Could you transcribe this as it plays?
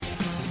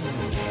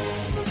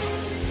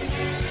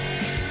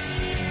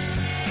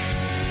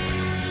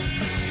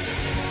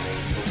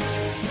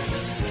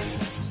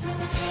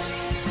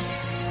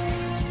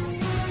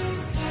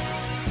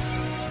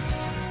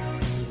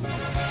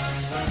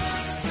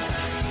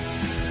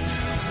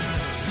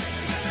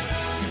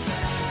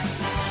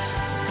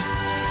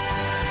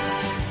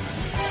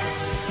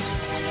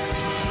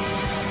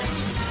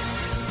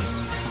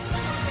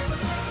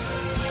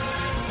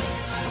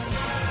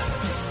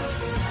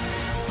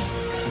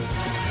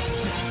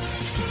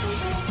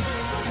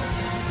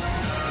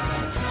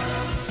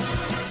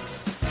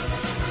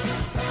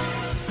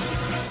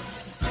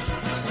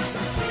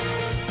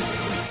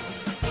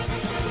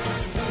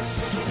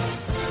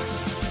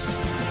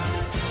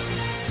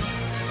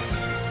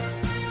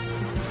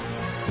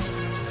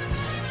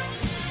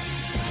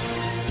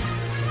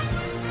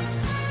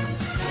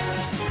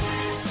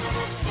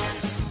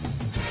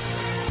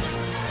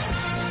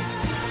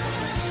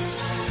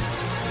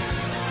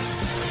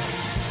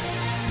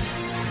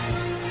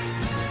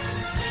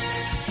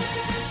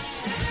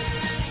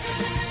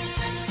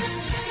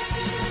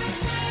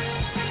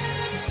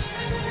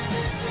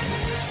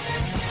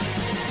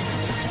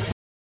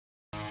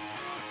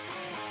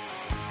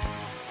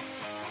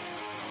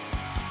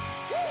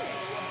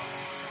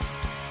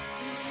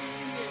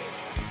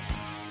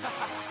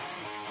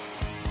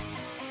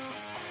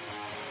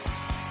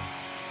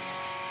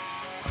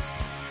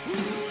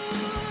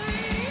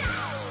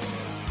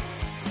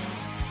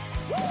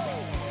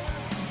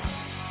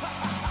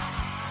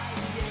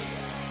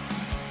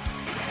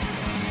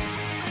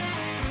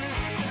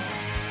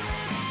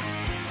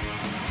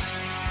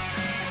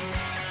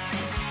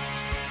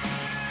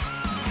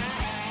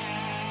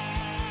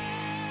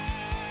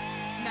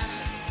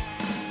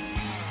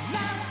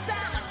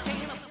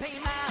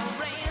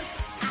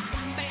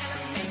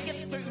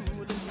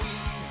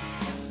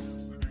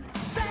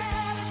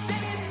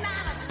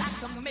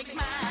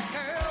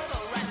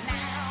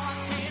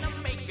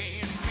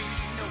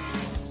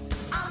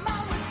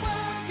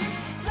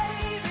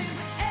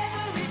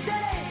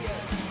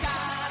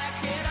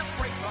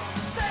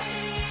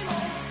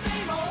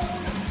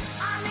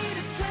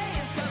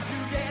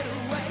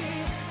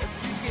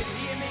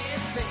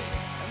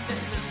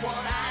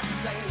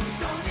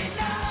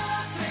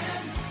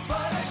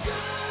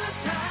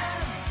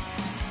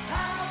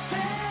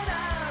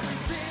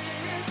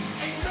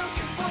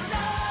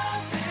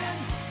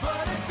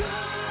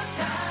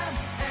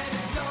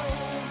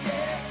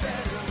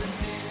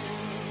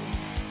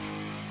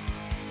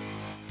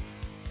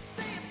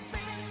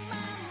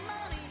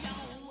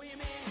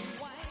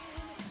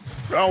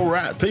All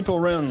right, people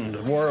around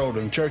the world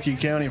in Cherokee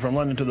County from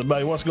London to the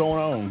Bay, what's going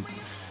on?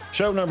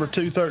 Show number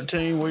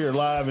 213, we are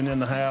live and in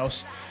the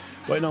house.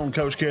 Waiting on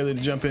Coach Kelly to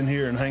jump in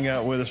here and hang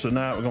out with us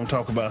tonight. We're going to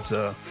talk about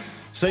the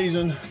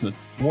season the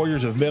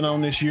Warriors have been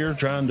on this year,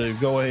 trying to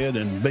go ahead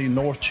and be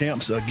North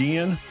champs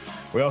again.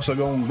 We're also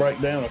going to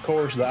break down, of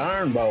course, the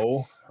Iron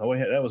Bowl.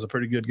 That was a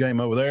pretty good game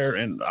over there,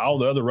 and all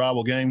the other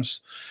rival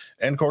games.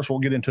 And, of course, we'll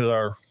get into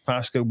our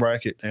high school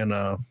bracket and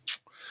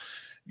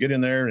get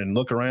in there and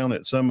look around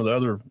at some of the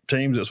other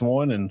teams that's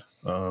won and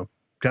kind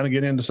of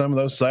get into some of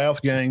those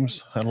South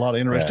games. Had a lot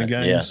of interesting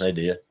games. Yeah, they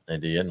did. They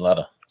did. A lot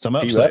of some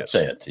upsets.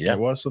 Yeah, there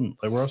were some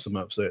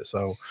upsets.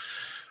 So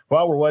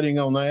while we're waiting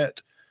on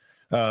that,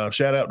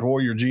 shout out to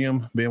Warrior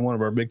Gym being one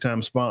of our big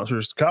time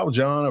sponsors. Call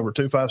John over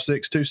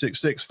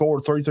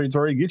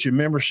 256-266-4333. Get your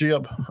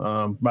membership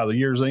by the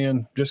year's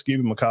end. Just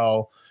give him a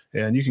call,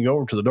 and you can go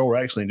over to the door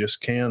actually and just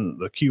scan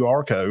the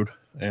QR code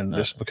and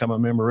just become a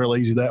member real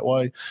easy that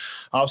way.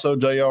 Also,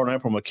 JR and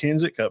April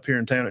McKenzie up here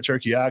in town at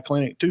Cherokee Eye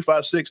Clinic,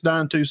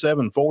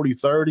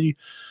 256-927-4030.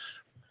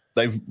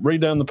 They've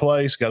redone the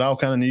place, got all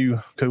kind of new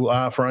cool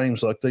eye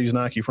frames like these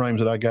Nike frames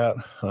that I got.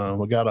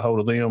 We got a hold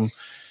of them.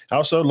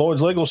 Also,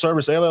 Lloyd's Legal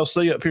Service,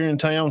 LLC up here in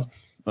town.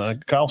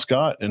 Call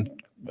Scott, and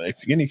if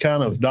any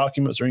kind of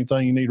documents or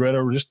anything you need read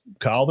over, just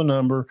call the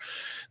number,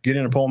 get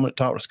an appointment,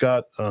 talk to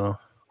Scott.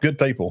 Good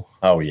people.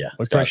 Oh, yeah.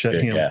 We appreciate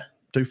him. Yeah.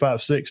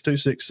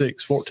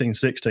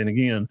 256-266-1416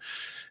 again.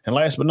 And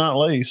last but not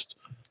least,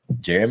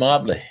 Jerry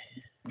Mobley.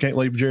 Can't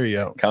leave Jerry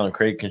out.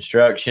 Concrete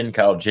Construction.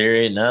 Call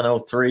Jerry at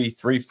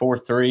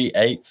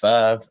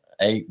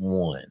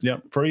 903-343-8581.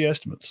 Yep, free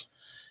estimates.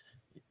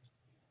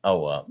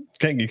 Oh,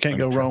 you can't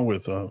go wrong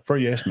with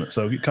free estimates.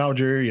 So you call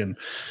Jerry and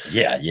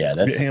that's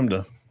get him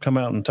to come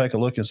out and take a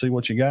look and see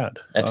what you got.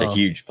 That's a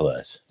huge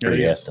plus.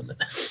 Free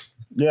estimate.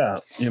 Yeah,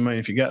 I mean,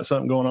 if you got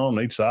something going on,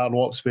 need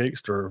sidewalks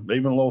fixed, or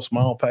even a little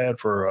small pad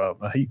for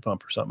a heat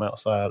pump or something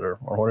outside, or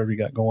whatever you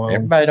got going on.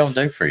 Everybody don't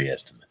do free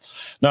estimates.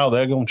 No,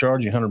 they're going to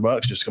charge you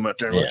 $100 just to come out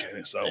there and look at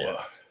it. So,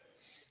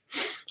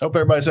 hope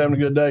everybody's having a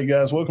good day,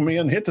 guys. Welcome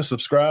in. Hit the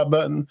subscribe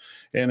button,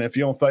 and if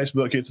you're on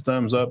Facebook, hit the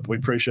thumbs up. We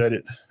appreciate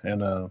it,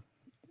 and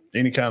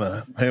any kind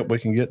of help we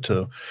can get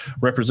to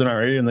represent our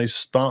area and these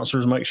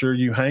sponsors, make sure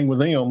you hang with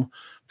them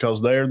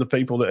because they're the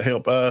people that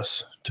help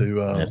us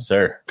to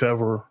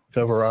cover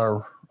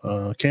our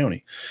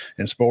county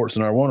and sports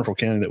in our wonderful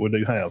county that we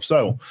do have.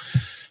 So,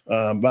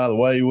 by the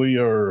way, we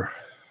are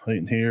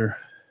waiting here.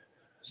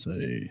 Let's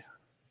see.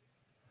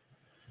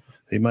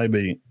 He may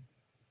be,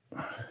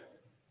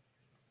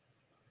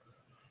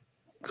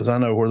 because I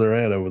know where they're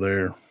at over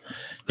there.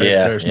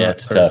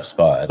 It's a tough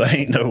spot. They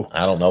ain't no.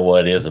 I don't know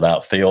what it is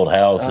about field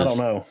houses. I don't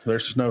know.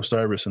 There's just no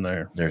service in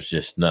there. There's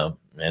just no,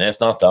 and it's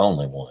not the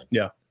only one.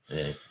 Yeah.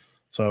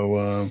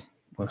 So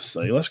let's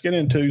see. Let's get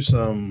into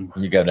some.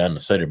 You go down to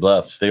Cedar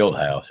Bluffs field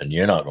house, and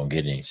you're not going to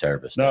get any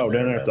service. No,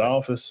 down there at the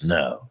office.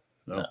 No.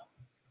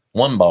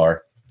 One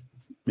bar.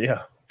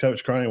 Yeah,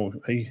 Coach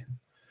Crane. He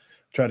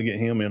tried to get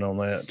him in on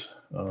that.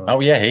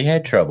 He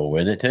had trouble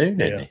with it too,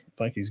 didn't he? I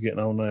think he's getting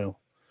on now.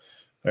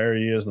 There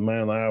he is, the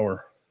man of the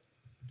hour.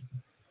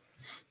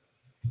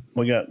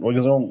 We're going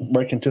to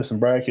break into some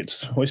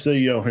brackets. We see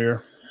you on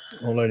here.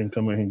 We'll let him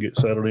come in and get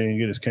settled in,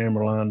 get his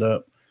camera lined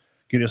up,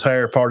 get his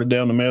hair parted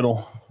down the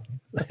middle.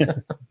 I'll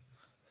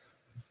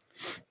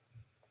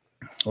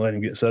let him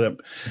get set up.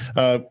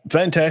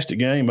 Fantastic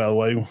game, by the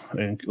way,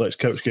 and let's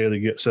Coach Kelly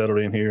get settled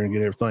in here and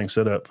get everything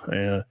set up.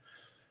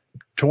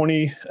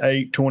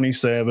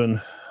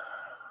 28-27,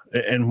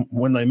 and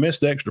when they miss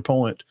the extra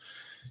point,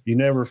 you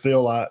never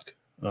feel like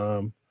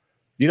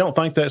you don't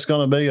think that's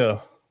going to be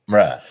a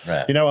right.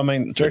 You know, I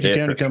mean, Cherokee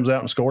County comes out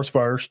and scores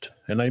first,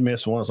 and they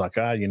miss one. It's like,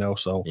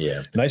 so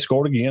yeah. And they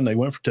scored again. They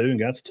went for two and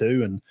got to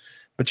two,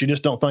 but you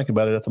just don't think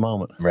about it at the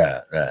moment.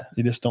 Right.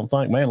 You just don't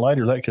think, man,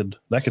 later that could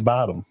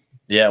bite them.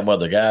 Yeah, well,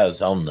 the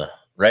guys on the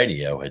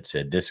radio had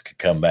said this could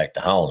come back to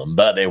haunt them,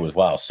 but it was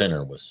while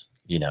Center was,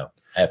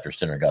 after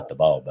Center got the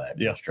ball back.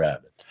 Yeah. Was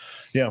driving.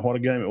 Yeah, what a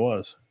game it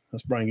was.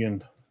 Let's bring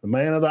in the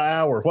man of the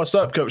hour. What's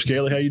up, Coach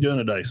Kelly? How you doing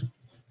today?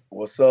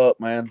 What's up,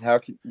 man? How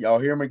can y'all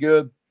hear me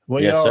good?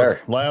 Well, yes,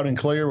 sir. Loud and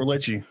clear. We'll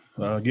let you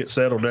get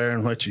settled there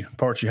and let you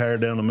part your hair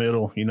down the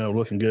middle.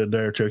 Looking good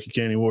there, Cherokee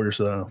County Warriors.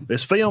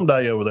 It's film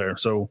day over there.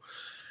 So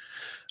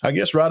I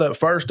guess right up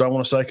first, I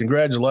want to say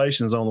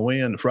congratulations on the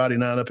win Friday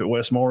night up at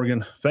West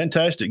Morgan.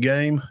 Fantastic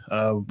game.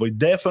 We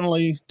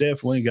definitely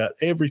got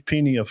every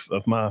penny of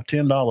my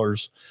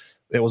 $10.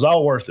 It was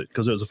all worth it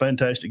because it was a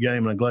fantastic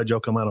game, and I'm glad y'all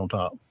come out on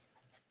top.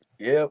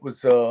 Yeah, it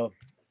was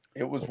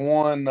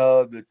one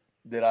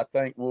that I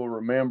think we'll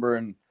remember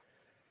and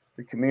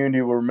the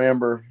community will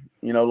remember,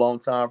 a long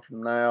time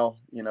from now.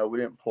 We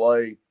didn't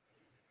play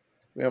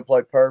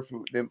perfect.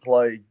 We didn't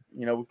play,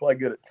 we played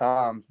good at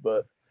times,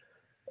 but,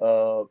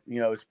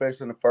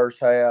 especially in the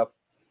first half,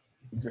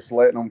 just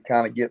letting them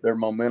kind of get their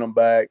momentum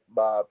back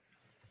by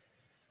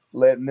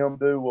letting them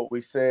do what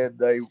we said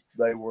they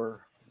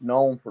were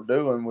known for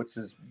doing, which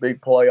is big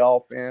play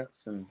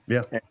offense and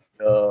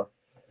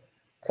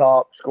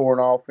top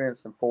scoring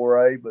offense in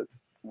 4A. But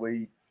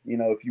we,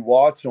 if you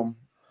watch them,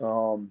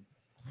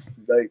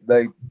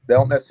 They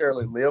don't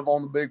necessarily live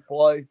on the big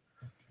play,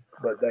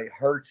 but they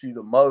hurt you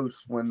the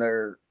most when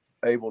they're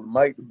able to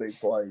make the big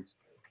plays.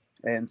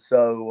 And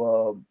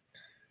so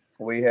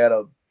we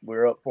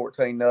were up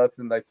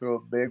 14-0. They threw a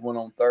big one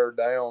on third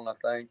down. I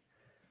think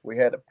we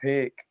had a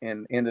pick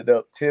and ended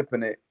up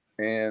tipping it,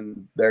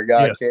 and their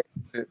guy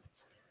catched it.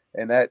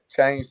 And that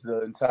changed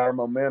the entire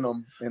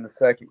momentum in the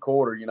second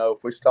quarter. You know,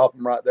 if we stop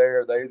them right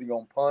there, they're either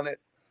going to punt it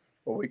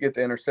or we get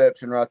the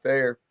interception right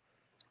there.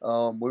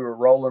 We were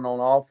rolling on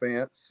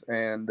offense,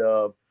 and,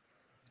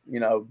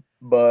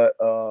 but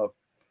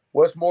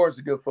Westmore is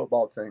a good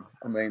football team.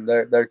 I mean,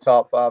 they're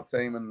top 5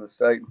 team in the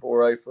state in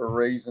 4A for a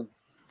reason.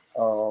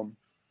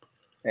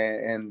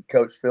 And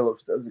Coach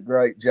Phillips does a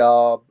great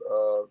job.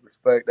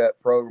 Respect that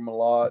program a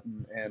lot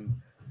and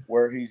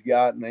where he's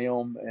gotten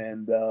them,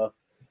 and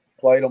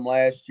played them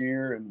last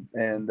year.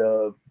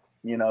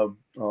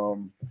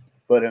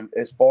 But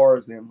as far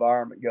as the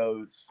environment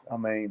goes, I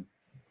mean,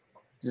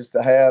 just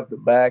to have the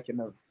backing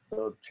of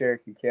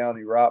Cherokee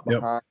County right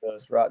behind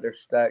us, right there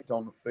stacked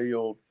on the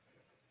field,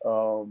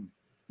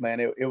 man,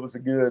 it was a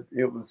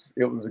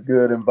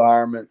good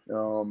environment,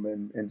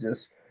 and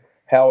just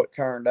how it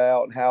turned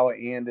out and how it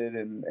ended,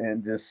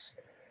 and just,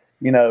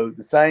 you know,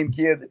 the same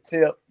kid that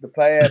tipped the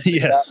pass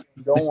got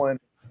going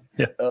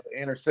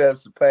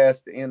intercepts the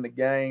pass to end the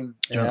game.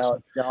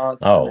 Johnson.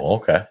 Oh,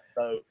 okay.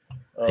 So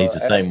he's the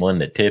same one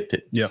that tipped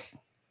it. Yeah.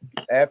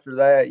 After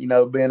that, you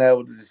know, being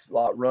able to just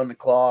like run the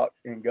clock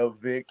and go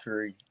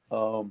victory,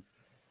 and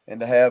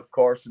to have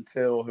Carson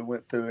Till, who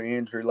went through an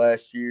injury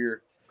last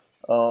year,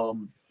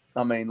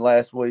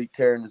 last week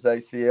tearing his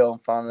ACL,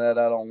 and finding that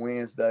out on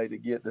Wednesday, to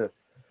get to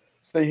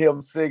see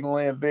him signal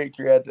in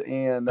victory at the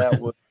end, that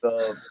was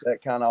that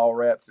kind of all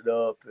wrapped it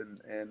up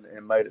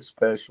and made it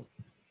special.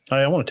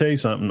 Hey, I want to tell you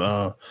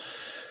something.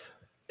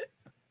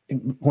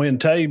 When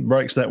Tay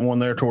breaks that one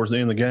there towards the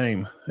end of the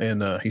game,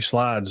 and he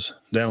slides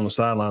down the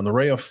sideline, the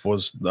ref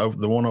was the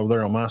one over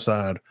there on my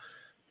side.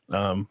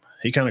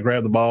 He kind of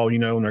grabbed the ball, you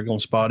know, and they're going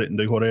to spot it and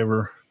do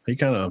whatever. He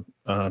kind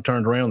of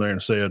turned around there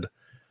and said,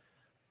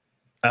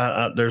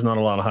 there's not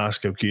a lot of high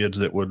school kids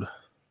that would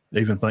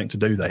even think to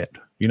do that.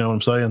 You know what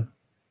I'm saying?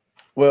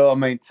 Well, I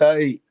mean,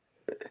 Tay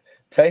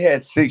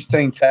had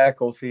 16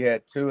 tackles. He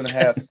had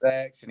 2.5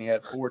 sacks, and he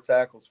had 4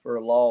 tackles for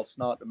a loss,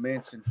 not to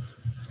mention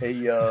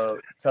he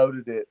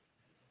toted it.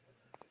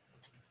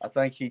 I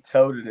think he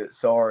toted it.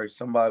 Sorry,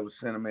 somebody was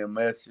sending me a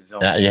message.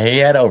 He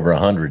had over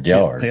 100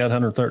 yards. He had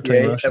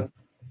 113 rushing.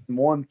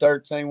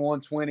 113,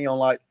 120 on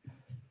like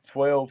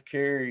 12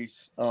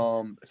 carries.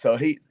 So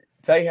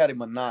Tay had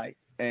him a night.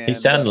 And he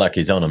sounded like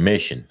he's on a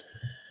mission.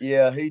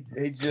 Yeah, he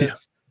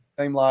just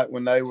seemed like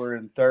when they were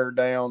in third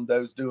down, they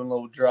was doing a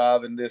little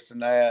driving, this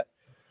and that.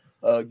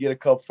 Get a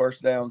couple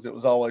first downs. It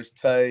was always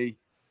Tay,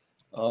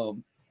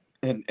 and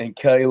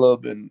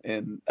Caleb and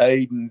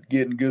Aiden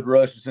getting good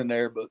rushes in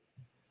there, but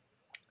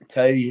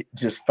Tay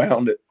just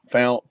found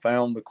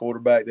the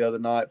quarterback the other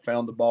night,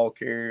 found the ball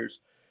carriers,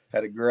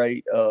 had a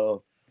great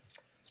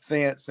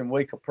sense and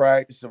week of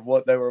practice of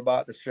what they were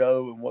about to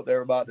show and what they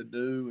were about to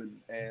do,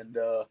 and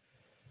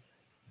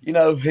you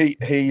know,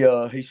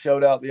 he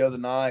showed out the other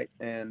night,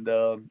 and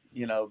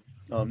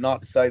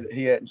not to say that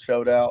he hadn't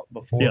showed out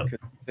before, because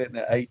he's sitting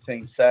at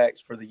 18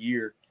 sacks for the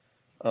year,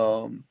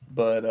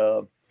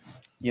 but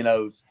you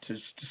know, to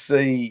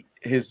see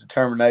his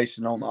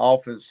determination on the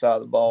offensive side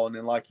of the ball, and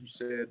then, like you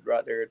said,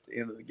 right there at the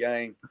end of the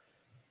game,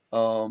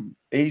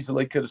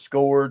 easily could have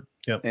scored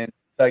and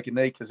taken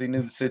knee because he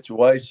knew the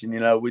situation. You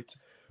know,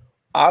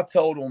 I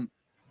told him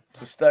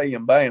to stay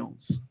in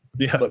bounds.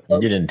 Yeah, but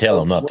you didn't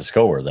tell him not to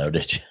score, though,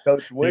 did you?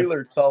 Coach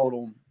Wheeler told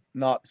him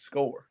not to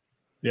score.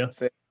 Yeah,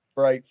 said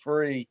break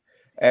free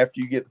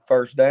after you get the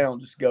first down,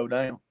 just go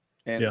down,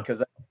 and because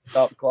they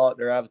stop the clock,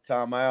 they're out of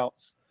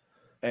timeouts.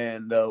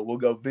 And we'll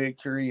go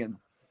victory.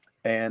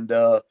 And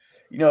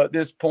you know, at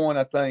this point,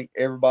 I think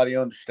everybody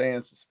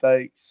understands the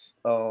stakes.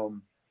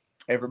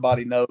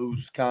 Everybody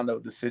knows kind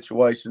of the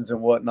situations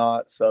and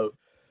whatnot. So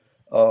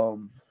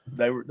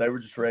they were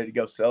just ready to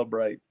go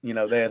celebrate. You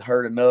know, they had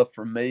heard enough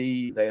from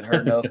me. They had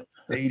heard enough from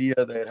the media.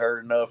 They had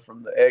heard enough from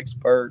the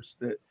experts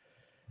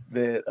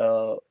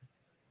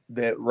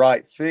that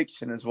write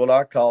fiction is what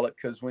I call it.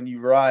 Because when you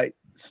write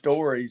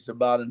stories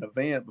about an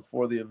event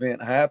before the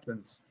event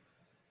happens,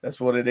 that's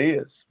what it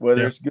is.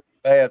 Whether it's good or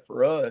bad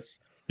for us,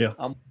 I'm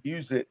going to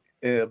use it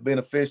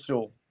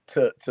beneficial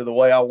to the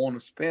way I want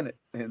to spin it.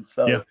 And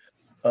so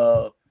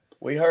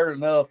we heard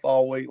enough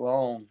all week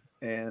long.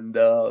 And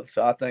so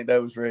I think they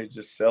was ready to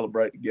just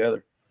celebrate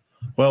together.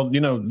 Well, you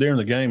know, during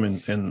the game,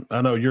 and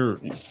I know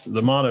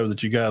the motto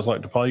that you guys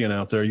like to play in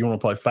out there, you want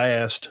to play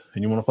fast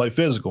and you want to play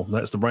physical.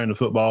 That's the brand of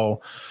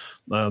football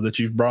that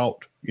you've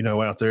brought, you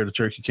know, out there to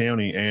Cherokee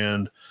County.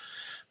 And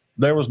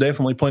there was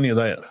definitely plenty of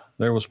that.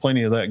 There was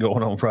plenty of that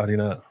going on Friday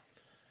night.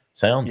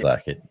 Sounds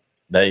like it.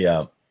 They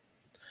now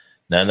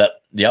that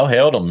y'all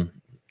held them,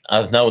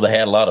 I know they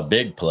had a lot of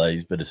big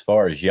plays, but as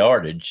far as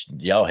yardage,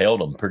 y'all held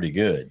them pretty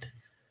good.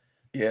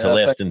 To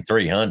less than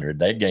 300.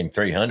 They'd gained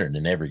 300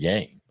 in every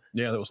game.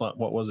 Yeah, that was like,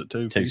 what was it,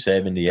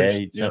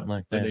 278, something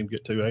like that. They didn't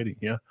get 280.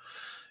 Yeah.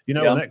 You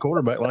know, and that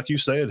quarterback, like you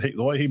said,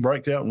 the way he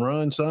breaks out and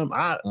runs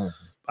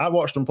I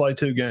watched him play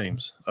 2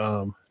 games,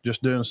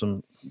 just doing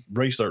some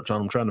research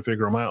on him, trying to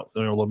figure them out a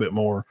little bit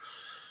more.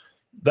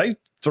 They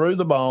threw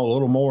the ball a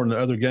little more in the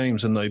other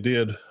games than they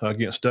did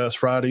against us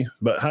Friday.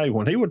 But, hey,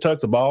 when he would tuck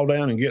the ball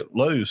down and get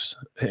loose,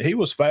 he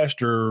was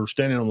faster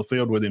standing on the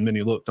field with him than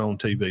he looked on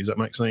TV. Does that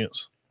make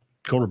sense?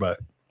 Quarterback.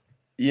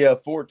 Yeah,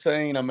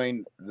 14. I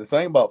mean, the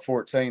thing about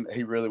 14 that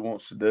he really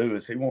wants to do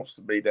is he wants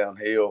to be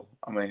downhill.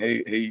 I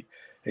mean,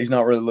 he's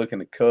not really looking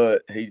to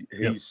cut.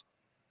 He's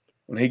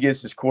when he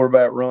gets his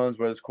quarterback runs,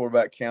 whether it's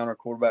quarterback counter,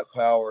 quarterback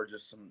power,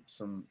 just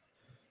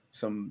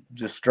some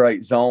just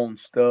straight zone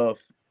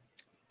stuff.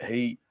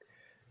 The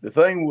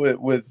thing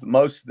with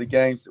most of the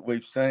games that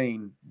we've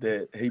seen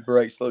that he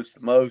breaks loose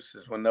the most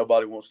is when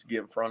nobody wants to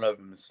get in front of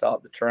him and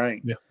stop the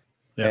train.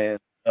 Yeah. And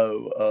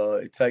so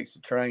it takes a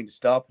train to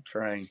stop a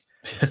train.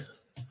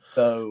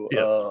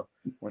 So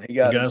when he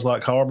got guys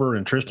like Harbor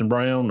and Tristan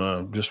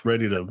Brown, just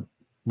ready to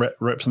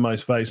rip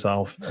somebody's face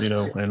off,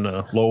 and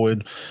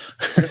Lloyd.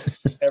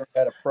 Never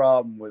had a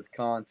problem with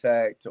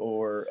contact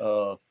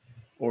or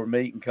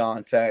meeting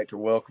contact or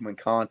welcoming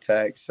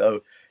contact.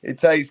 So it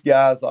takes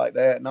guys like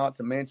that. Not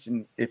to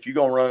mention, if you're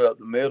gonna run it up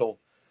the middle,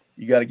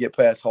 you got to get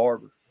past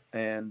Harbor.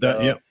 And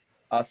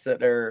I sat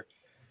there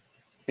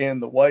in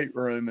the weight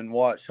room and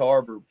watched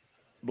Harbor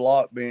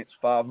block bench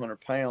 500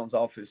 pounds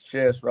off his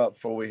chest right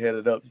before we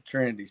headed up to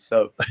Trinity.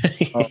 So,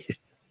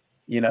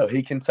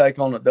 he can take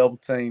on a double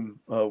team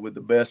with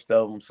the best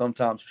of them,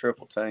 sometimes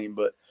triple team,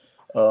 but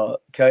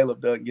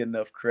Caleb doesn't get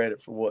enough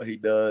credit for what he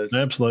does.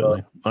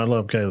 Absolutely. I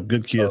love Caleb.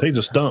 Good kid. He's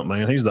a stump,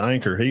 man. He's the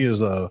anchor. He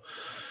is a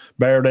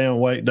bear down,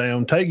 weight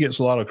down. Tay gets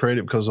a lot of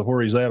credit because of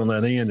where he's at on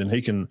that end,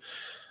 and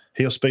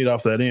he'll speed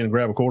off that end and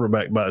grab a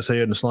quarterback by his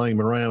head and sling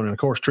him around. And, of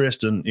course,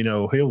 Tristan,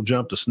 he'll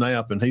jump the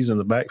snap, and he's in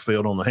the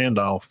backfield on the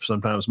handoff,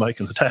 sometimes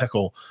making the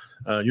tackle.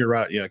 You're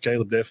right. Yeah,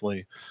 Caleb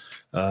definitely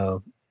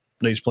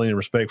needs plenty of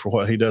respect for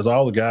what he does.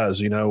 All the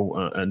guys,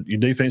 and your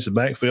defensive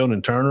backfield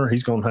and Turner,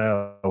 he's going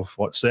to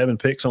have, 7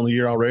 picks on the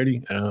year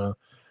already.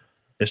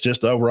 It's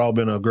just overall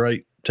been a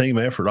great team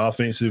effort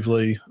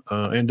offensively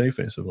and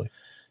defensively.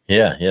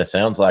 Yeah.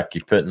 Sounds like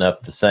you're putting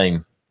up the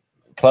same –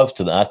 close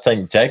to I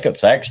think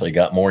Jacobs actually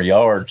got more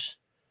yards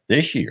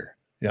this year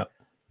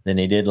than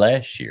he did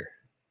last year.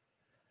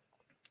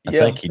 I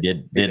think he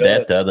did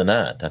that the other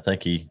night. I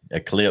think he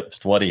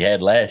eclipsed what he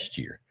had last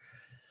year.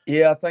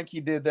 Yeah, I think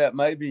he did that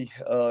maybe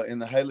in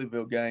the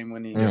Haleyville game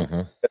when he had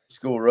the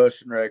school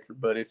rushing record.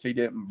 But if he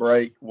didn't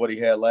break what he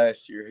had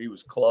last year, he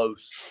was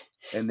close.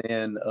 And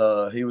then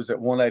he was at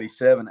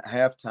 187 at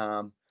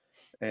halftime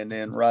and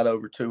then right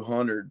over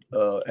 200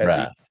 at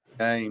the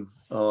game.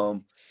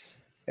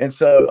 And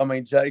so, I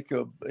mean,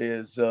 Jacob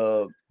is,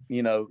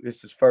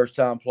 it's his first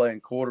time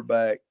playing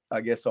quarterback,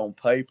 I guess, on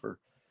paper.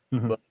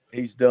 Mm-hmm. But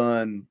he's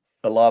done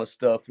a lot of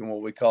stuff in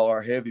what we call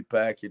our heavy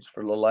package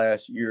for the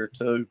last year or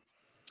two.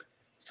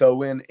 So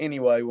when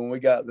we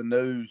got the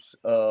news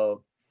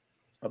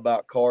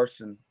about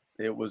Carson,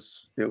 it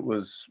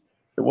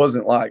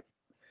wasn't like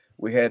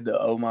we had to,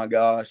 oh my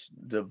gosh,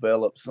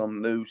 develop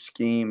some new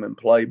scheme and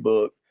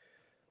playbook.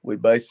 We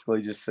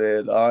basically just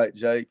said, all right,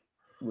 Jake,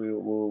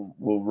 we'll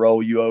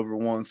roll you over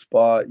one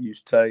spot,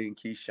 use Tay and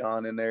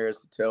Keyshawn in there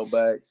as the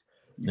tailbacks.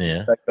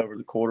 Take over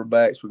the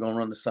quarterbacks. We're gonna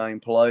run the same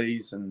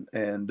plays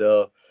and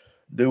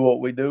do what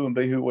we do and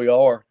be who we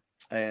are.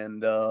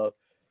 And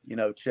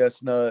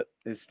Chestnut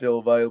is still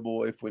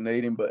available if we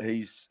need him, but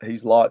he's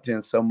locked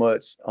in so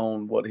much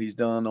on what he's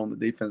done on the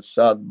defensive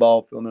side of the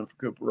ball, filling in for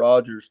Cooper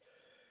Rogers.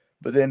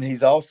 But then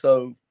he's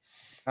also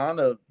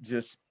kind of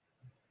just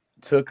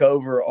took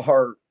over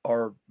our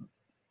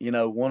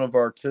one of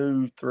our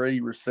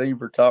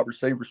 2-3 top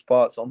receiver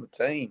spots on the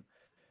team.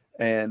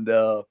 And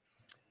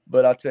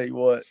but I tell you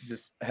what,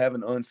 just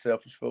having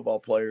unselfish football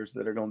players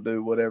that are going to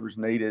do whatever's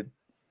needed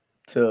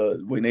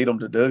we need them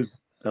to do.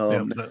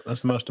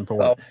 That's the most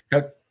important.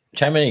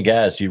 How many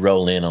guys do you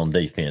roll in on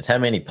defense? How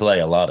many play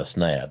a lot of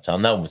snaps? I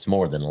know it's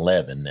more than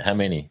 11. How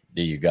many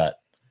do you got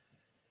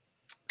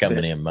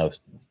coming in most?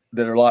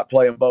 That are like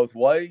playing both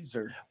ways?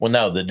 Or well,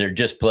 no, that they're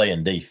just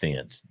playing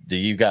defense. Do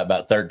you got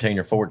about 13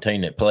 or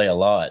 14 that play a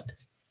lot?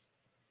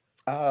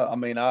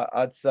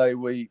 I'd say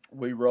we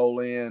roll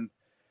in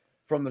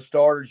from the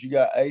starters. You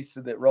got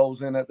Asa that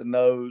rolls in at the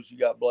nose. You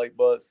got Blake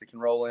Butts that can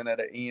roll in at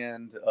the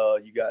end.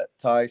 You got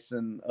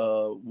Tyson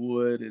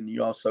Wood, and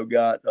you also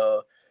got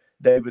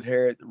David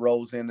Harrett that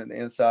rolls in the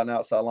inside and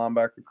outside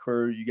linebacker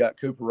crew. You got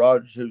Cooper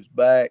Rogers who's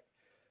back.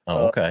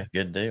 Oh, okay.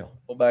 Good deal.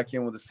 Back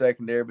in with the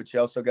secondary, but you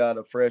also got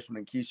a freshman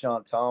in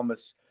Keyshawn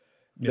Thomas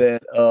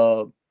that,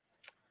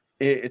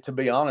 to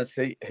be honest,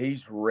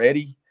 he's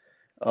ready.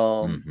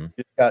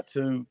 Just got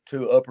two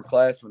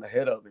upperclassmen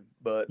ahead of him.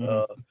 But,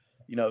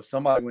 if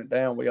somebody went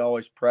down, we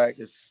always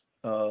practice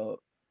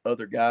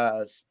other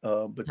guys.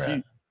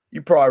 But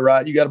you're probably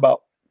right. You got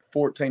about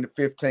 14 to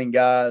 15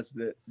 guys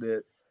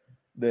that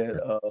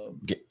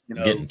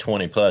getting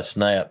 20 plus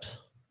snaps.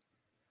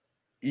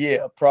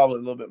 Yeah, probably a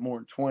little bit more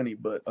than 20,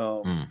 but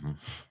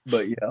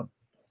but yeah.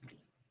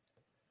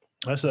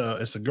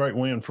 It's a great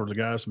win for the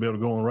guys to be able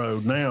to go on the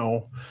road.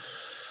 Now,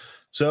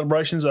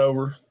 celebration's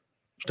over.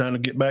 It's time to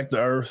get back to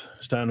earth.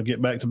 It's time to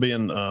get back to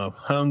being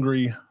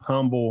hungry,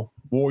 humble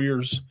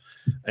warriors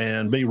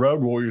and be road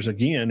warriors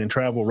again and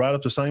travel right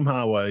up the same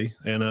highway.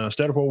 And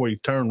instead of where we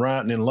turn right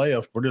and then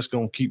left, we're just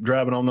going to keep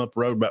driving on up the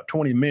road about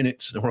 20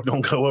 minutes, and we're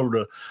going to go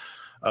over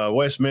to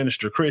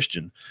Westminster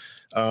Christian.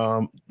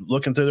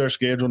 Looking through their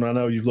schedule, and I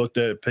know you've looked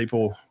at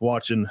people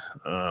watching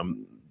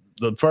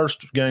the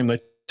first game they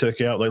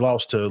took out, they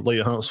lost to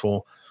Leah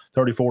Huntsville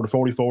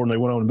 34-44, and they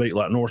went on and beat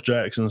like North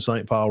Jackson,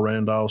 St. Paul,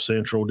 Randolph,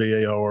 Central,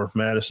 DAR,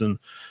 Madison,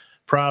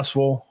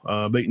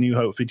 Priceville, beat New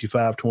Hope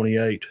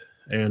 55-28,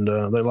 and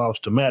they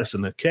lost to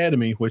Madison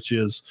Academy, which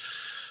is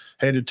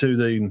headed to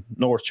the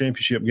North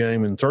Championship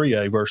game in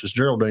 3A versus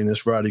Geraldine this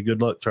Friday.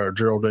 Good luck to our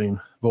Geraldine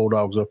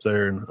Bulldogs up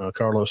there and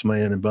Carlos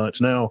Mann and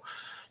bunch. Now,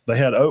 they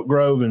had Oak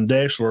Grove and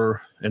Deshler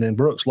and then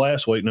Brooks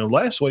last week. Now,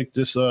 last week,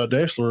 this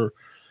Deshler,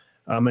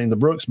 the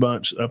Brooks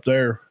bunch up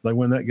there, they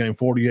win that game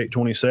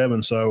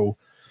 48-27. So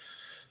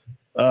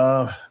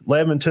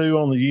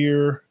 11-2 on the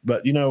year.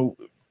 But,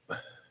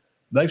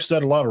 they've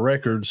set a lot of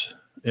records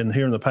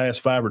here in the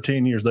past 5 or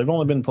 10 years. They've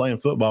only been playing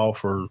football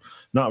for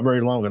not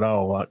very long at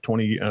all, like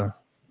 20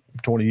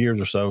 years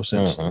or so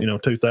since,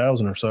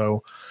 2000 or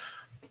so.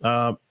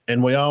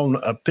 And we all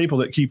people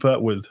that keep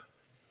up with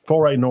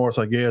 4A North,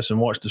 I guess, and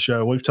watch the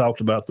show, we've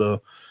talked about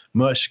the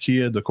Mush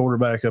kid, the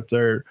quarterback up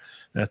there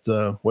at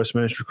the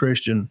Westminster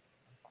Christian,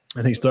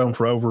 and he's thrown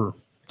for over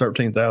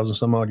 13,000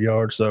 some odd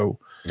yards. So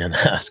in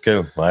high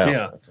school, wow,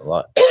 yeah, that's a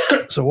lot.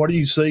 So what do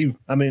you see?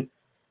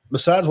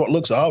 Besides what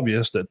looks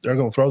obvious that they're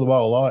going to throw the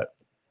ball a lot,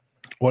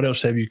 what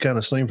else have you kind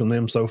of seen from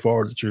them so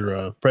far that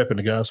you're prepping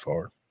the guys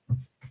for?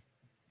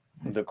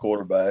 The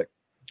quarterback.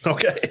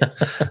 Okay.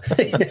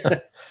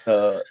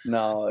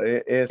 No,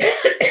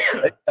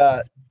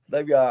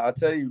 they've got. I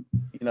tell you,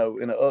 in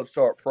an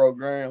upstart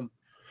program,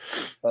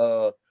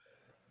 the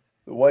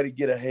way to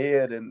get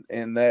ahead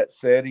in that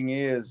setting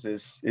is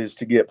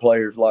to get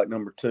players like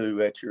number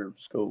 2 at your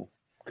school,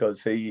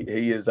 because he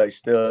is a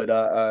stud.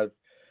 I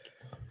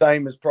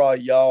same as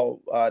probably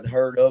y'all, I'd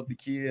heard of the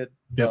kid.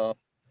 Yep.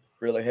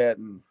 Really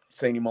hadn't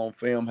seen him on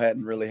film.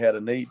 Hadn't really had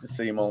a need to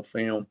see him on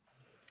film.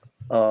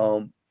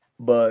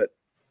 But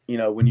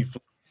when you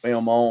flip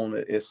film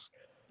on, it's,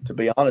 to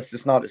be honest,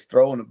 it's not his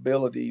throwing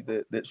ability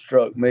that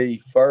struck me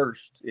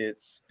first.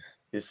 It's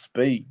his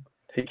speed.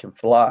 He can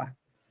fly.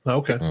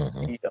 Okay.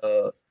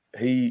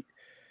 He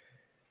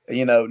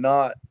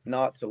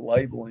not to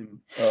label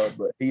him,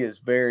 but he is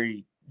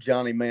very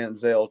Johnny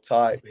Manziel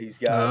type. He's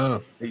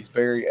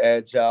very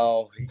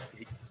agile.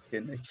 He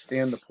can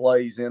extend the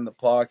plays in the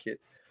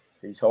pocket.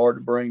 He's hard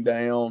to bring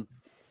down.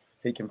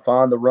 He can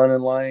find the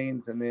running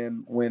lanes, and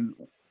then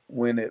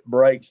when it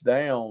breaks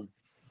down,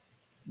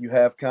 you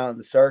have kind of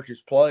the circus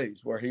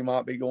plays where he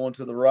might be going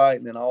to the right,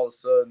 and then all of a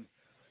sudden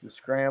the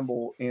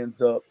scramble ends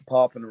up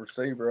popping the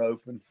receiver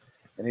open,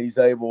 and he's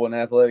able and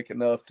athletic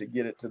enough to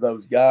get it to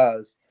those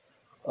guys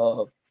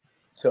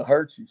to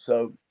hurt you.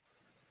 So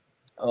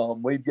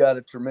we've got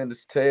a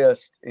tremendous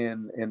test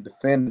in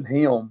defending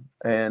him,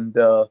 and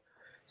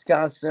it's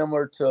kind of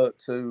similar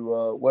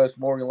to West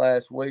Morgan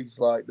last week. It's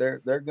like they're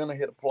going to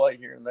hit a play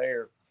here and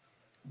there,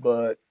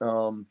 but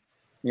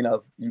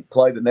you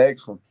play the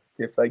next one.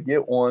 If they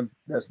get one,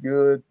 that's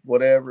good.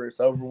 Whatever, it's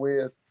over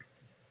with.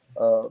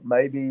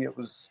 Maybe it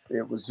was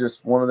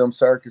just one of them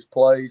circus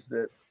plays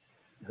that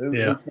who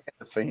can't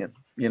defend,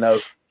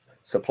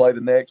 So play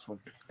the next one,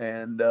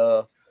 and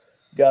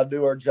got to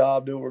do our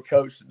job, do what we're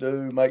coached to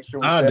do. Make sure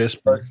we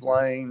set first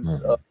lanes.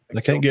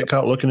 They can't get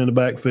caught looking in the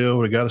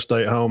backfield. They got to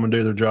stay at home and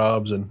do their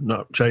jobs and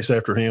not chase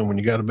after him when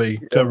you got to be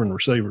covering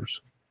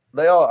receivers.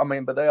 They got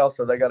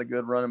a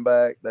good running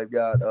back. They've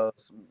got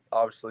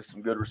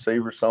some good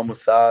receivers, some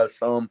with size,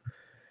 some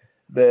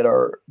that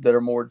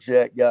are more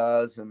jet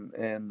guys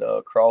and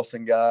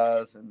crossing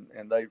guys,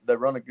 and they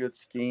run a good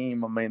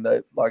scheme.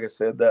 They, like I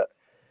said, that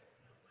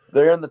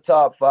they're in the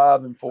top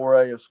 5 in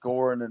 4A of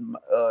scoring, and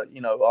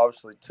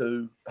obviously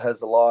 2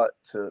 has a lot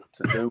to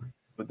do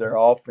with their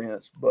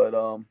offense,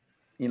 but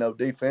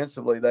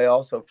defensively they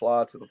also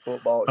fly to the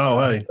football.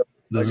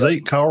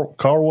 Zeke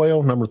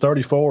Carwell, number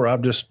 34.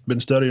 I've just been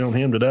studying on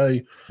him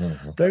today.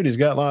 Mm-hmm. Dude, he's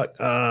got like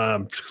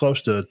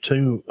close to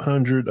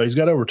 200. He's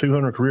got over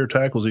 200 career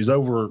tackles. He's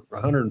over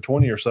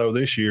 120 or so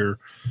this year.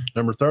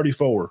 Number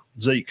 34,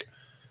 Zeke.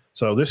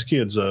 So this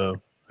kid's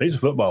he's a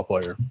football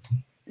player.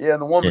 Yeah,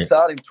 and the one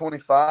beside him,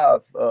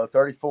 25,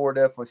 34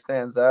 definitely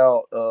stands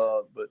out.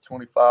 But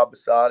 25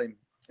 beside him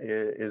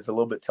is a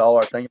little bit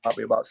taller. I think he might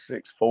be about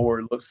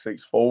 6'4". He looks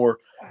 6'4".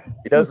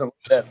 He doesn't look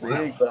that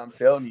big, but I'm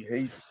telling you,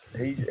 he's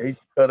a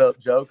cut up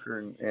joker,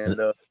 and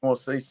you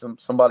want to see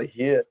somebody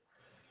hit.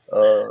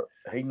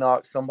 He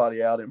knocked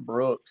somebody out in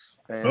Brooks.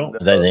 And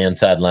they're the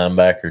inside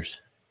linebackers.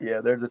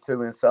 Yeah, they're the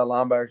 2 inside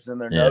linebackers. And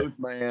their nose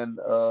man,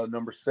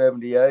 number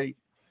 78.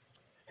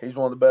 He's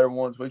one of the better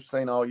ones we've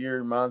seen all year.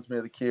 Reminds me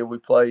of the kid we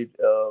played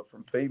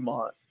from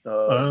Piedmont.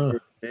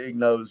 Big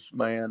nose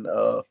man.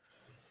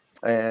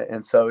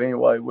 And so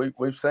anyway,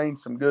 we've seen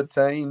some good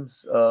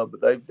teams,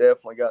 but they've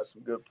definitely got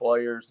some good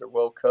players. They're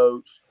well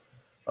coached.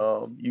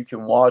 You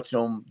can watch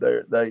them.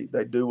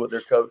 They do what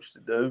they're coached to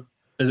do.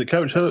 Is it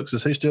Coach Hooks?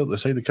 Is he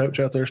the coach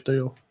out there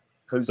still?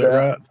 Who's that?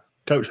 Right?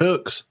 Coach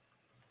Hooks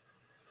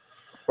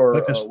for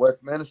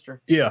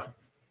Westminster. Yeah,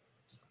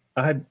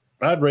 I'd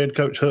read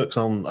Coach Hooks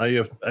on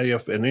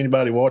AF, and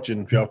anybody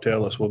watching, if y'all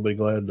tell us, we'll be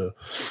glad to.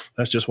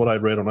 That's just what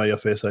I'd read on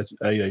AFS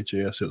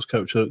AHS. It was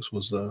Coach Hooks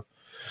was the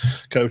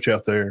coach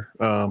out there.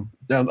 Now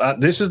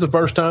this is the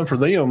first time for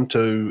them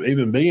to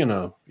even be in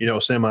a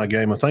semi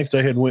game. I think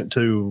they had went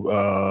to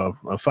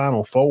a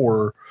Final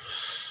Four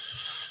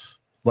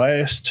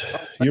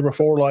year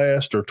before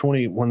last, or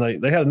 20 when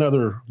they had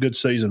another good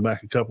season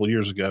back a couple of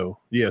years ago.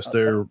 Yes,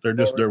 they're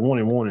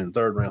 1-1 in the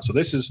third round. So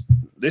this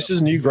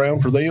is new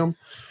ground for them.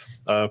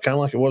 Kind of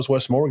like it was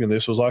West Morgan.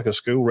 This was like a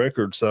school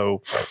record.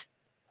 So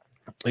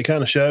it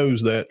kind of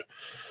shows that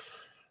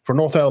for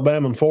North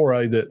Alabama and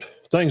 4A that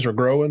things are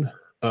growing,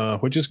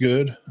 which is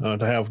good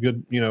to have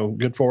good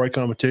 4A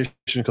competition,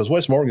 because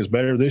West Morgan is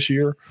better this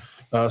year.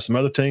 Some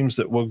other teams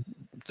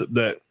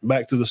that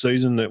back through the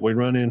season that we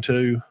run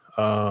into,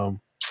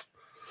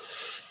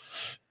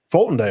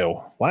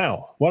 Fultondale.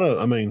 Wow.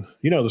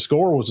 The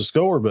score was the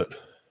score, but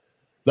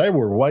they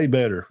were way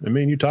better. I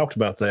mean, you talked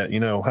about that,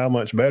 how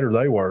much better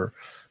they were.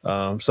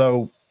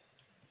 So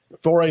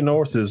 4A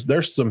North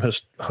there's some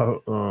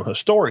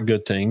historic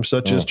good teams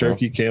such as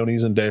Cherokee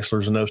Counties and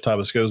Deschler's and those type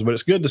of schools, but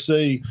it's good to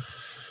see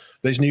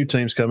these new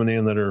teams coming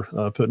in that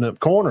are putting up.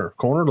 Corner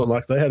looked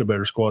like they had a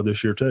better squad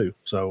this year too.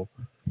 So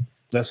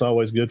that's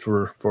always good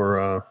for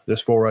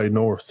this 4A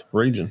North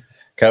region.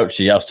 Coach,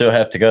 y'all still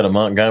have to go to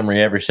Montgomery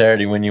every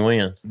Saturday when you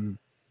win?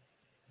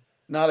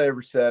 Not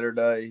every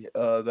Saturday.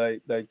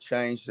 They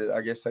changed it. I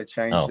guess they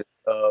changed it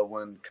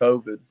when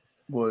COVID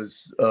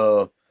was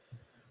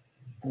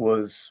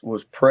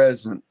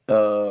present.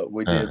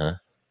 We did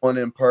one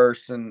in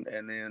person,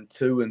 and then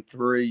 2 and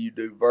 3 you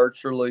do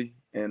virtually,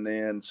 and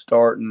then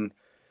starting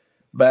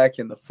back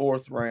in the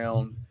 4th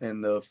round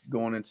and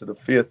going into the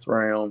 5th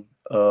round,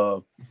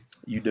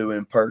 you do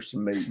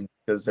in-person meetings,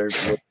 because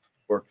there's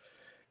more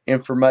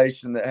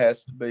information that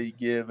has to be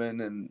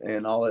given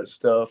and all that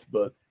stuff.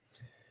 But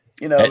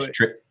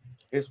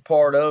it's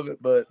part of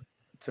it. But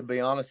to be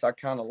honest, I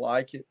kind of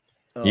like it.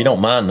 You don't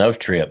mind those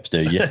trips,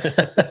 do you?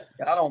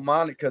 I don't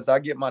mind it because I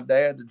get my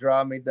dad to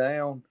drive me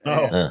down.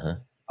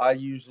 I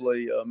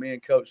usually, me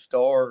and Coach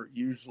Starr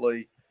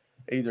usually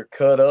either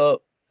cut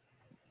up,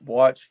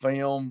 watch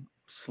film,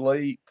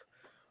 sleep,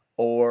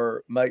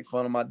 or make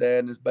fun of my dad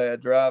and his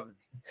bad driving.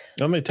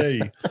 Let me tell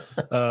you,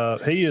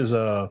 he is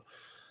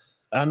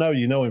I know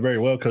you know him very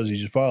well because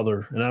he's your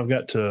father, and I've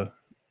got to,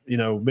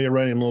 be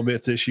around him a little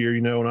bit this year,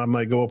 and I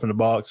may go up in the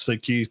box to see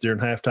Keith during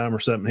halftime or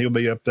something. He'll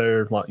be up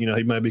there, like, he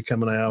may be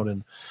coming out,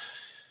 and,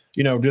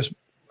 just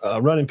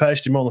running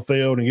past him on the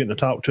field and getting to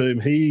talk to him.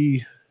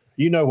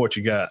 What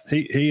you got.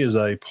 He is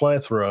a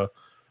plethora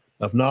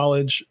of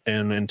knowledge,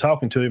 and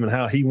talking to him and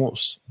how he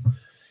wants,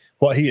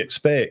 what he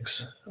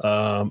expects.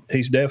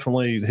 He's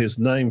definitely, his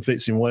name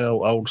fits him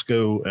well, old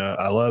school.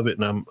 I love it.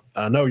 And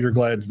I know you're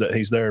glad that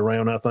he's there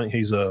around. I think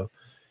he's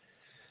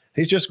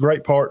just a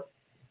great part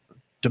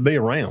to be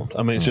around.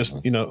 I mean, it's just,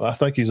 I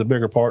think he's a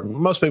bigger part.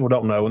 Most people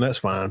don't know, and that's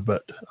fine.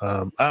 But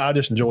I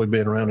just enjoy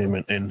being around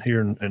him and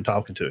hearing and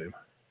talking to him.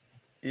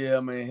 Yeah, I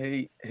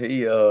mean,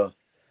 he's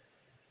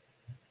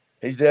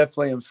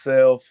definitely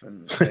himself,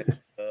 and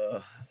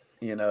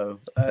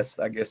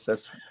I guess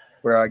that's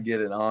where I get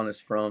it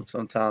honest from.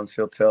 Sometimes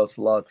he'll tell us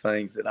a lot of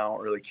things that I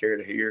don't really care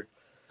to hear,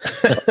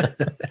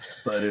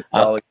 but it's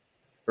probably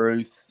the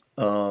truth.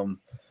 On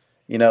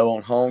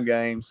home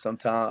games,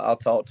 sometimes I'll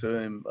talk to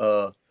him.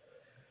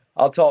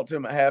 I'll talk to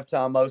him at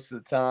halftime most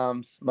of the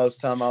times. Most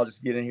of the time I'll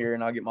just get in here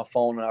and I'll get my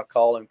phone and I'll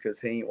call him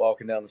because he ain't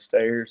walking down the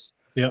stairs.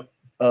 Yep.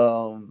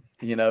 And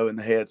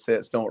the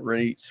headsets don't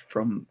reach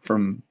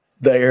from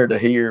there to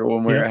here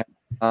when we're at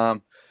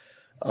halftime.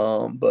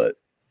 But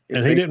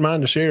and he didn't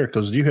mind to share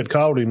because you had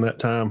called him that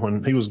time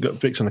when he was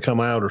fixing to come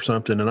out or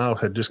something, and I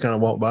had just kind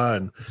of walked by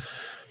and,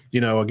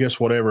 I guess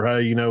whatever,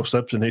 hey,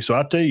 something. So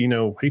I tell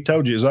you, he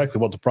told you exactly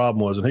what the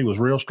problem was, and he was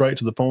real straight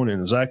to the point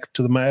and exactly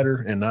to the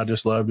matter, and I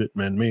just loved it,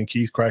 man. Me and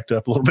Keith cracked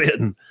up a little bit,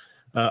 and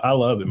I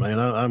love it, man.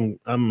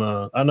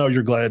 I know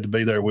you're glad to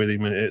be there with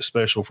him, and it's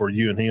special for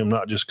you and him,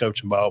 not just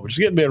coaching ball, but just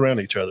getting to be around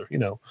each other,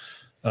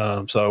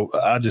 So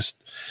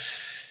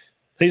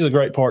he's a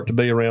great part to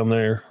be around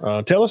there.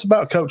 Tell us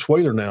about Coach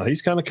Wheeler now.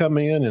 He's kind of come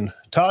in, and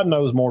Todd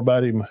knows more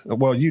about him.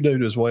 Well, you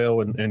do as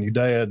well, and your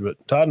dad, but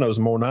Todd knows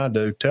more than I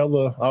do. Tell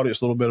the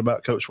audience a little bit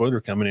about Coach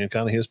Wheeler coming in,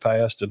 kind of his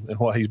past and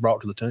what he's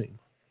brought to the team.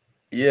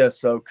 Yeah,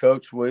 so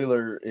Coach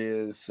Wheeler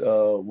is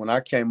when I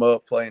came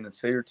up playing in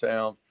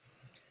Cedartown,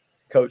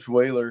 Coach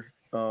Wheeler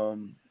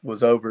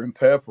was over in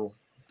Pepperell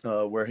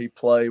where he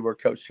played, where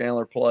Coach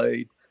Chandler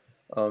played.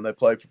 They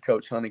played for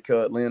Coach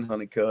Honeycutt, Lynn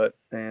Honeycutt,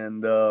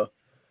 and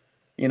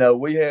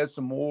we had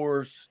some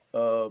wars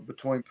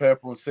between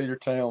Pepperell and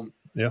Cedartown.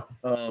 Yeah.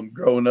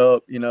 Growing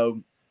up,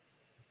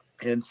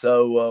 And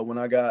so when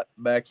I got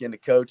back into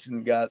coaching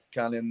and got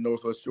kind of in the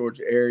Northwest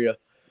Georgia area,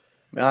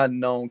 I mean, I'd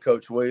known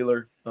Coach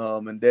Wheeler,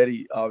 and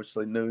Daddy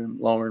obviously knew him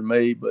longer than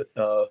me, but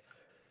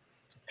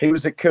he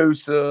was at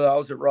Coosa. I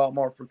was at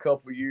Rockmart for a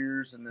couple of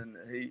years, and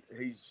then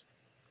he's,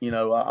 I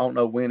don't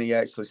know when he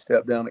actually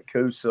stepped down at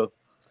Coosa,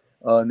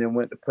 and then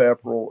went to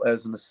Pepperell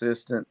as an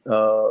assistant.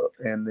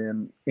 And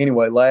then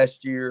anyway,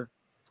 last year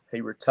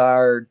he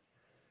retired,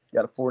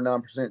 got a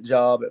 49%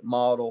 job at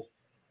Model.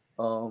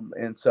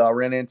 And so I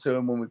ran into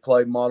him when we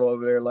played Model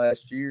over there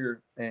last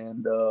year,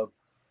 and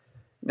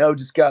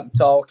just got to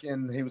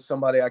talking. He was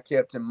somebody I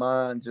kept in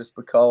mind just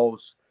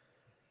because,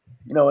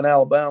 in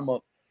Alabama,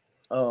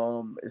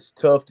 it's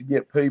tough to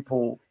get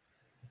people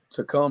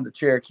to come to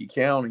Cherokee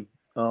County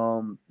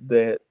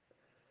that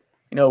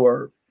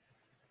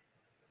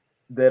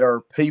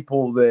are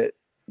people that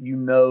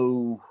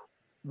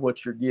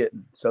what you're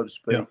getting, so to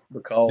speak,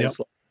 because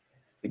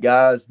the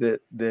guys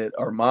that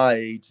are my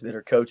age that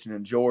are coaching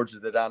in Georgia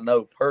that I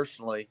know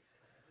personally,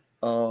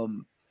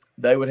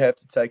 they would have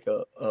to take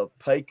a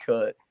pay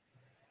cut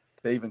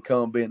to even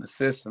come be an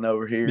assistant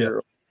over here,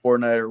 or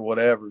coordinator, or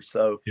whatever.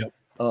 So,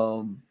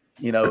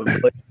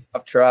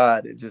 I've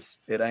tried.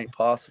 It ain't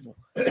possible.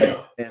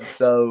 And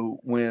so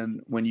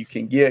when you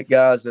can get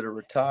guys that are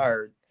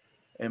retired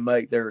and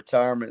make their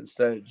retirement in the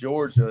state of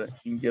Georgia,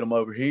 you can get them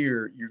over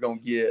here, you're going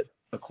to get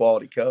a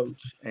quality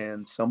coach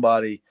and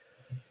somebody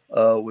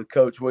with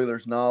Coach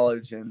Wheeler's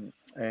knowledge. And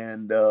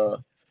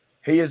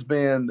he has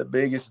been the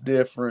biggest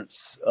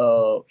difference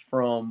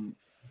from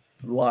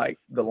like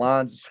the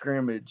lines of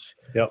scrimmage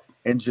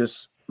and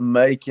just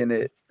making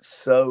it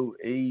so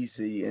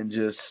easy and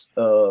just,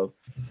 because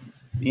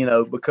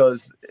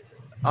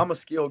I'm a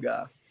skill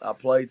guy. I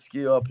played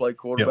skill. I played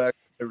quarterback,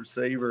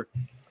 receiver.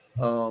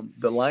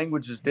 The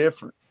language is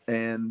different.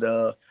 And,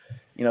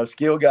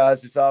 skill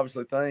guys just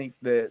obviously think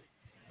that,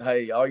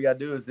 hey, all you got to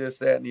do is this,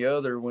 that, and the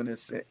other when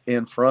it's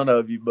in front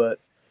of you. But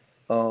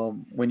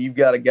when you've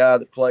got a guy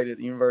that played at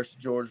the University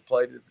of Georgia,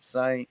 played at the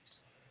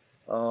Saints,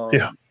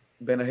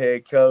 been a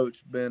head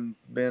coach, been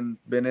in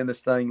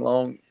this thing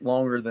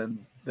longer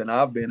than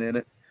I've been in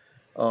it,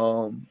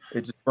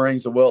 it just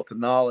brings a wealth of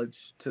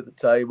knowledge to the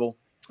table.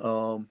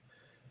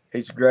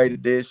 He's a great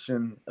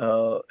addition.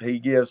 He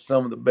gives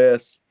some of the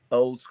best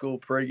old school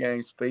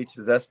pregame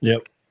speeches. That's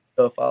the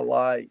stuff I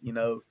like.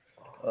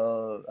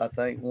 I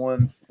think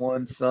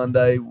one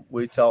Sunday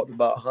we talked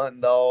about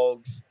hunting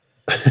dogs,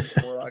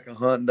 more like a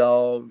hunting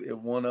dog.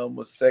 One of them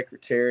was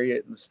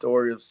Secretariat and the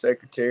story of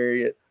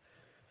Secretariat.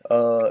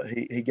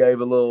 He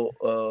gave a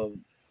little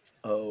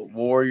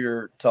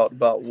warrior, talked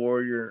about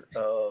warrior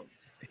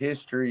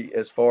history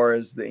as far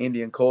as the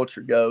Indian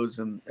culture goes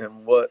and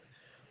what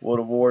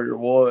a warrior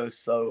was.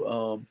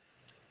 So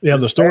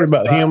the story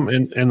about him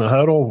in the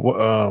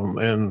huddle,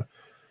 and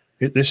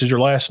this is your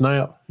last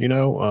snap,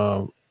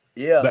 that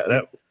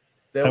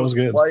was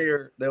good.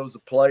 There was a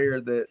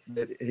player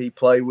that he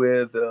played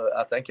with,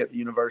 I think at the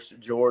University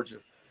of Georgia,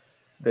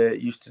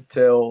 that used to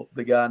tell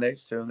the guy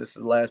next to him, "This is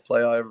the last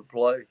play I ever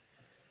play."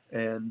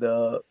 And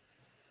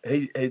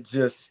he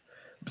just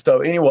so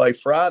anyway,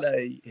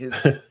 Friday his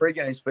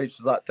pregame speech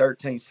was like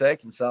 13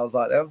 seconds. So I was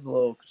like, that was a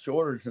little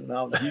shorter than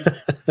I was used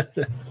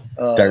to.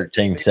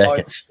 13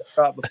 seconds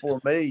right before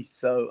me.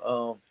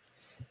 So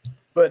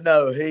but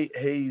no, he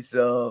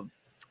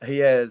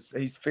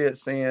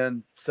fits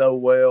in so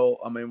well.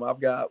 I mean, I've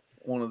got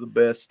one of the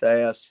best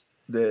staffs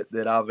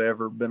that I've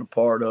ever been a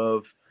part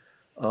of.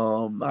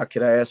 I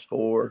could ask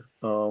for.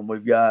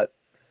 We've got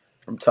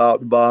from top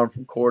to bottom,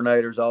 from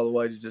coordinators all the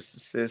way to just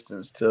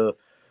assistants to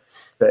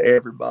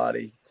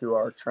everybody, to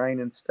our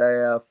training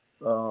staff,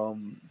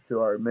 to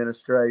our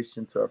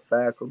administration, to our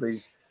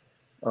faculty.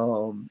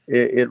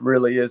 It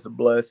really is a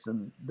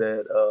blessing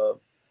that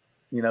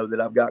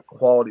that I've got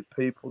quality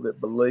people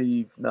that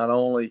believe not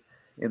only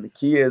in the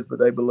kids, but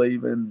they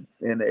believe in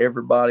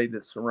everybody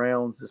that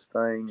surrounds this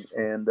thing,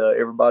 and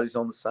everybody's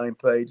on the same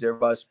page.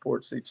 Everybody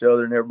supports each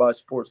other, and everybody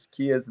supports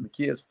the kids, and the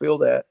kids feel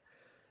that.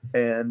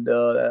 And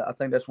I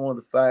think that's one of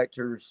the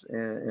factors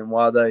in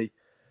why they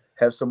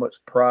have so much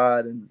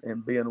pride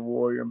in being a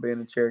Warrior and being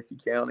in Cherokee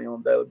County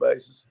on a daily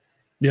basis.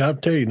 Yeah, I'll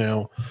tell you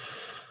now,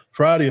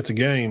 Friday at the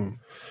game,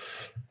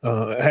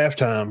 at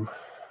halftime,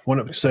 went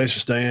up to the concession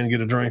stand,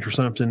 get a drink or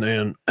something,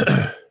 and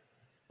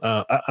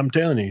I'm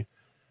telling you,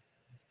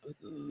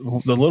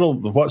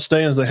 what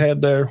stands they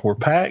had there were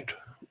packed.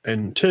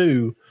 And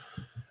two,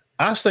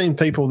 I seen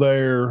people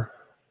there,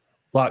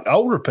 like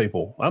older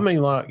people. I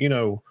mean, like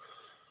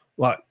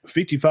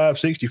 55,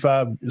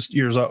 65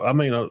 years old. I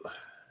mean,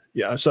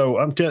 so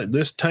I'm telling you,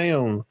 this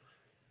town,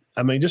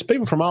 I mean, just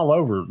people from all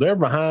over, they're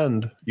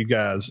behind you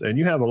guys, and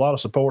you have a lot of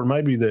support.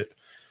 Maybe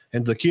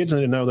and the kids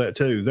need to know that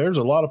too. There's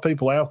a lot of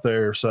people out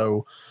there.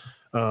 So,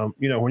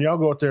 when y'all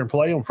go out there and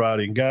play on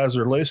Friday and guys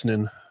are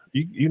listening,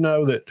 you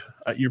know that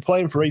you're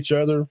playing for each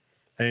other.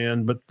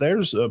 But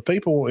there's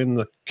people in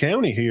the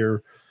county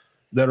here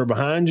that are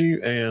behind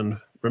you, and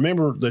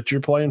remember that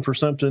you're playing for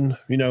something,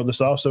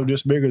 that's also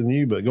just bigger than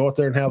you, but go out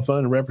there and have fun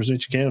and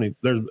represent your county.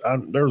 There's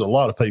a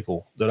lot of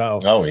people that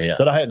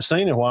I hadn't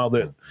seen in a while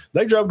that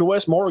they drove to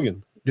West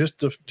Morgan just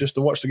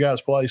to watch the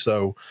guys play.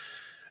 So,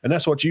 and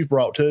that's what you've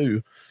brought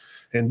too,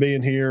 and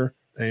being here.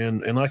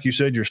 And like you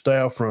said, your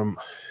staff from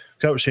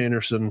Coach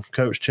Henderson,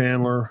 Coach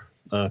Chandler,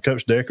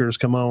 Coach Decker's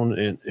come on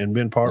and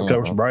been part of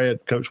Coach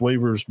Brad, Coach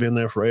Weaver's been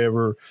there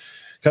forever,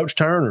 Coach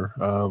Turner.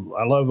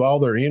 I love all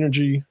their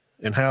energy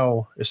and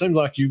how it seems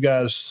like you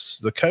guys,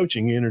 the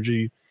coaching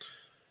energy,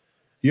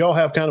 you all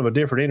have kind of a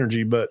different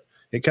energy, but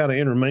it kind of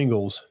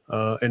intermingles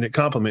and it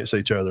complements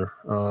each other.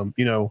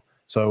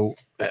 So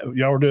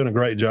y'all are doing a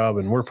great job,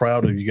 and we're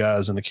proud of you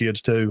guys and the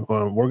kids too.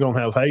 We're going to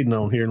have Haden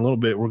on here in a little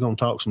bit. We're going to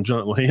talk some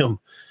junk with him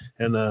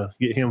and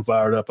get him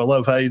fired up. I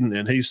love Haden,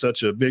 and he's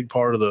such a big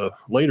part of the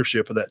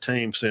leadership of that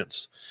team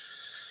since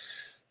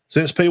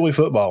Pee Wee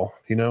football.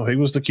 He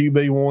was the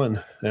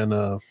QB1,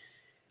 and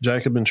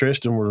Jacob and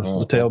Tristan were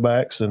the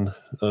tailbacks, and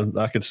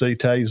I could see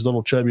Tay's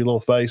little chubby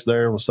little face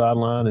there on the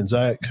sideline, and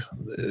Zach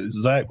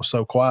was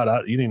so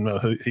quiet, you didn't know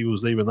who he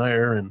was even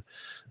there, and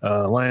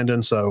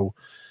Landon. So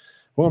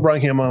we'll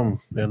bring him on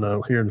and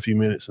here in a few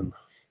minutes and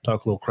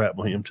talk a little crap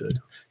with him too.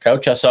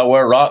 Coach, I saw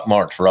where rock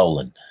marks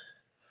rolling.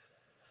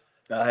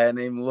 I hadn't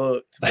even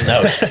looked.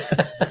 No,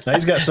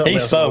 he's got something.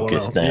 He's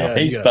focused now. Yeah,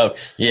 he's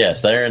focused.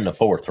 Yes, they're in the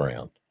 4th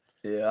round.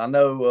 Yeah, I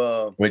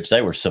know. Which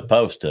they were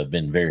supposed to have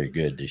been very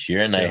good this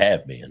year, and they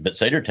have been. But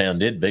Cedartown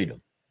did beat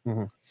them.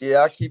 Mm-hmm.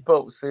 Yeah, I keep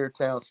up with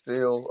Cedartown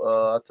still.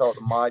 I talked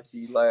to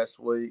Mikey last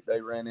week. They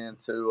ran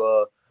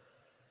into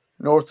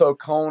North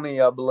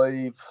Oconee, I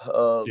believe, in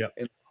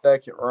the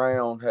 2nd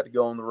round. Had to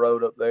go on the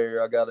road up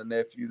there. I got a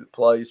nephew that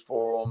plays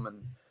for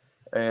them,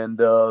 and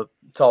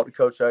talked to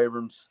Coach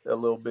Abrams a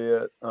little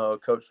bit.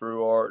 Coach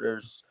Ruart.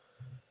 There's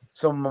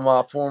some of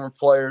my former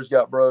players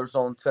got brothers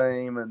on the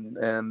team,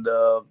 and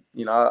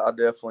I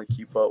definitely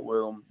keep up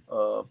with them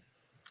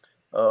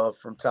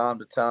from time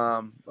to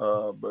time,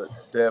 but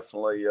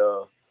definitely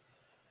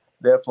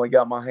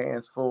got my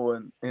hands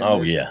full.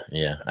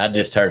 Yeah. I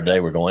just heard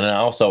they were going. And I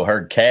also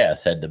heard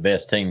Cass had the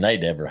best team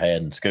they'd ever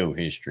had in school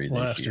history this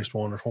year. That's just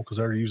wonderful because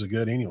they're usually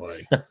good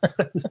anyway.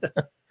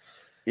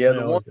 Yeah,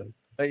 the one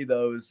me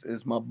though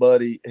is my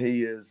buddy.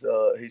 He's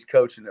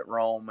coaching at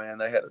Rome, man.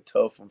 They had a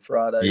tough one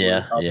Friday.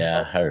 Yeah,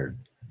 I heard.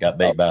 Got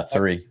beat by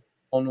 3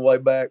 on the way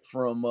back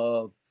from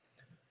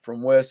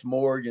West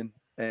Morgan,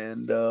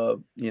 and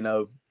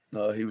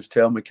he was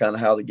telling me kind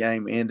of how the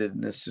game ended,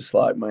 and it's just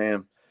like,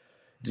 man,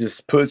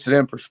 just puts it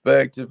in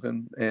perspective,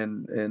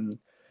 and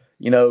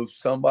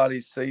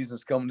somebody's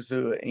season's coming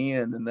to an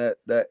end, and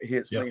that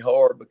hits me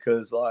hard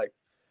because like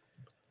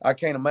I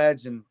can't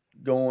imagine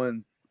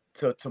going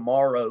to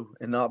tomorrow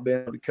and not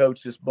being able to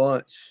coach this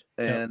bunch,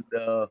 and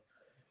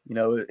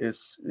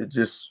it's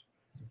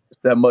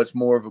that much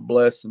more of a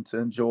blessing to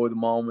enjoy the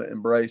moment,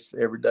 embrace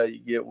every day you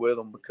get with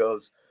them,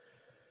 because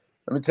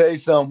let me tell you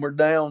something, we're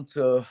down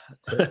to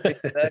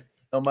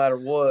no matter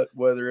what,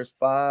 whether it's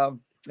 5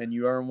 and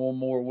you earn one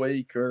more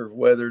week or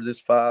whether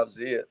this 5's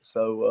it.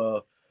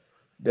 So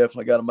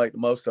definitely got to make the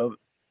most of it.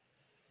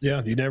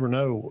 Yeah, you never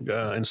know.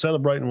 And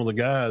celebrating with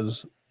the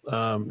guys,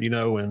 and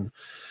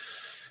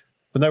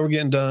when they were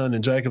getting done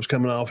and Jacob's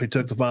coming off, he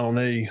took the final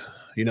knee,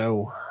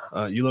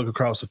 you look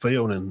across the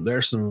field and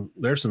there's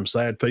some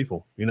sad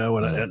people,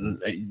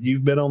 and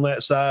you've been on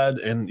that side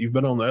and you've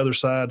been on the other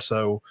side.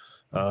 So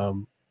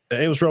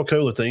it was real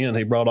cool at the end.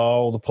 He brought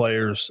all the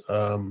players,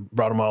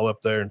 brought them all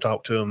up there and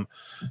talked to them.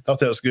 Thought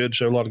that was good.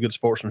 Showed a lot of good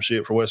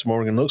sportsmanship for West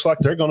Morgan. Looks like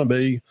they're going to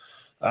be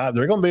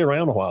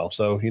around a while.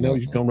 So, you're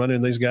going to run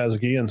into these guys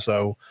again.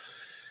 So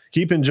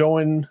keep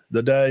enjoying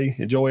the day,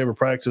 enjoy every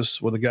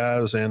practice with the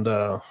guys. And,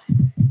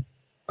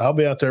 I'll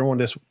be out there one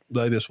day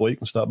this week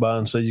and stop by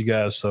and see you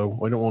guys. So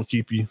we don't want to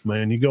keep you,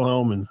 man. You go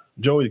home and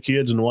enjoy the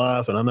kids and the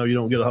wife. And I know you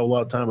don't get a whole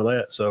lot of time of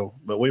that. So,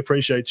 but we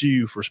appreciate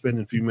you for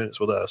spending a few minutes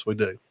with us. We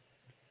do.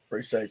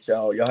 Appreciate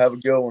y'all. Y'all have a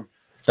good one.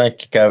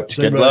 Thank you, Coach.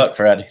 Good luck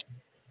Friday.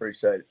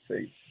 Appreciate it.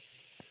 See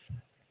you.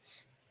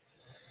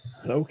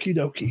 Okie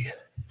dokie.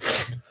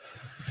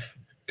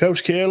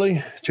 Coach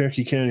Kelly,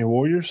 Cherokee County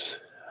Warriors.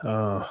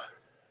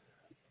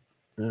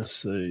 Let's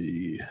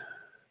see.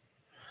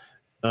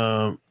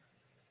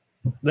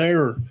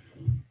 They're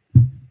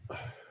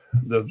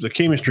the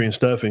chemistry and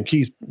stuff, and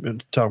Keith's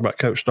talking about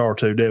Coach Starr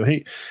too.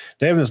 Devin,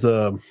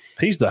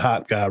 he's the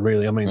hype guy,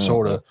 really. I mean,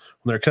 sort of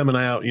when they're coming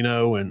out,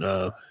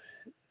 and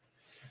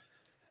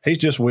he's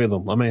just with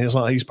them. I mean, it's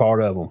like he's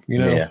part of them,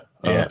 Yeah.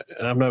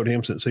 And I've known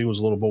him since he was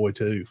a little boy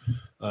too.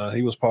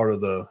 He was part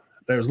of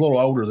they was a little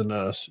older than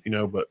us,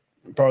 but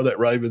part of that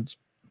Ravens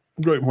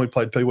group when we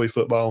played Pee Wee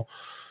football.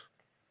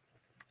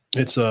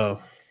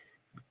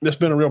 It's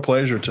been a real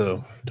pleasure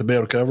to be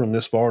able to cover them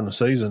this far in the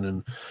season.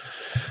 And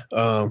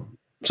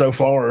so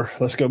far,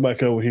 let's go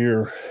back over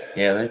here.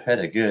 Yeah, they've had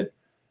a good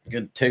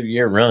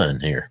 2-year run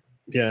here.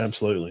 Yeah,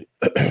 absolutely.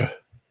 Let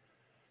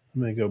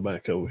me go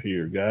back over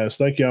here, guys.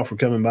 Thank y'all for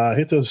coming by.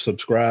 Hit the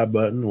subscribe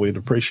button. We'd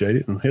appreciate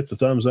it. And hit the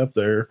thumbs up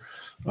there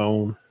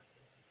on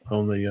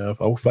the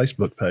old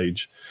Facebook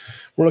page.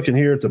 We're looking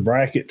here at the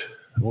bracket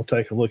we'll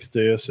take a look at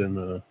this, and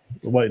we're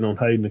waiting on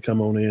Haden to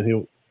come on in.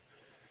 He'll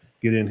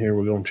get in here.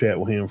 We're going to chat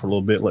with him for a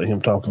little bit, let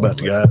him talk about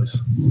the guys.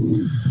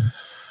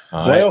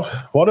 All well,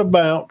 right. What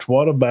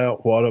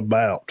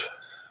about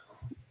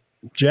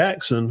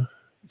Jackson,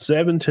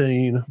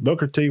 17,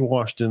 Booker T.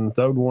 Washington,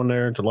 throwed one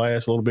there to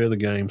last a little bit of the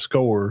game,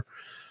 score,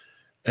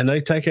 and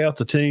they take out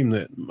the team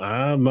that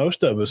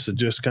most of us had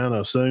just kind of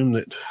assumed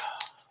that.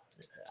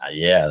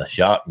 Yeah, that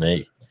shocked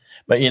me.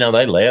 But,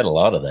 they led a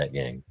lot of that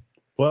game.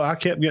 Well, I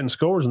kept getting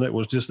scores, and it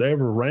was just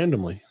ever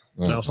randomly.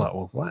 And I was like,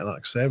 well, why,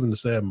 like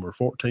 7-7 or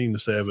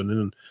 14-7?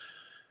 And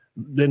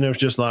then it was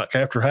just like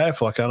after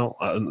half, like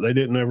they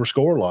didn't ever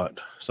score a lot.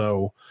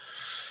 So,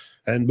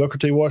 and Booker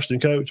T. Washington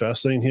coach, I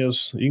seen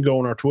his. You can go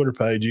on our Twitter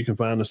page. You can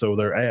find us over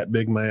there at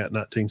Big Matt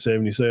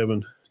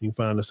 1977. You can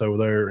find us over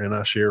there, and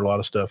I share a lot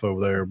of stuff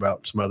over there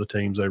about some other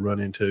teams they run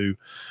into.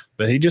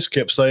 But he just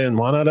kept saying,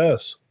 "Why not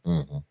us?"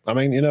 Mm-hmm. I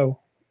mean,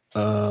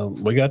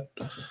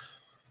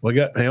 we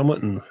got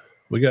helmet, and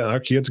we got our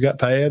kids got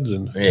pads,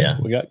 and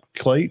we got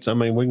cleats. I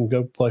mean, we can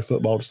go play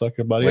football just like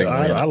everybody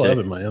else. I love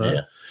it, man.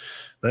 Yeah.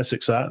 That's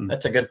exciting.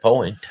 That's a good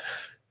point.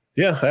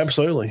 Yeah,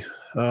 absolutely.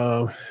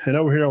 And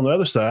over here on the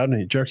other side,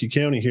 in Cherokee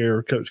County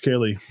here, Coach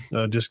Kelly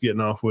just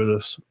getting off with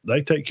us.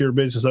 They take care of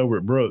business over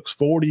at Brooks,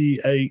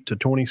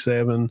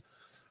 48-27.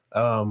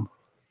 And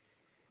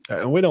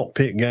we don't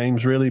pick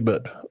games really,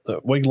 but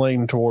we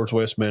lean towards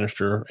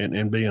Westminster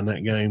and be in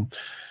that game.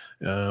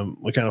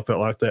 We kind of felt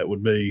like that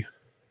would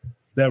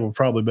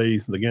probably be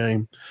the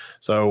game.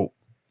 So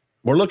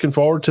we're looking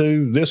forward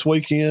to this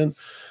weekend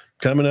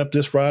coming up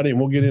this Friday, and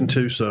we'll get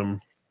into some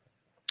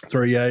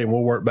 3A and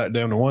we'll work back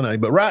down to 1A.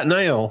 But right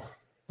now,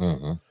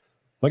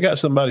 I got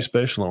somebody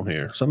special on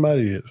here.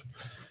 Somebody that,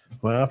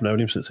 well, I've known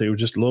him since he was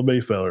just a little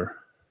bitty feller.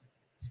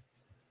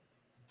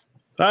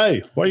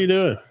 Hey, what are you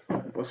doing?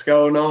 What's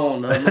going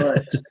on? Not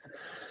much.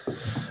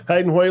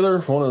 Haden Wheeler,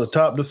 one of the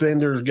top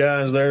defenders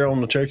guys there on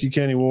the Cherokee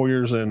County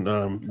Warriors, and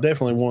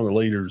definitely one of the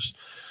leaders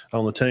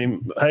on the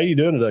team. How you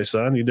doing today,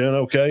 son? You doing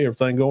okay?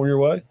 Everything going your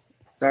way?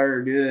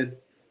 Sir, good.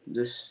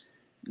 Just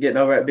getting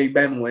over that big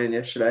Bama win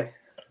yesterday.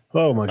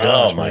 Oh my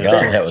gosh! Oh my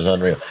God, that was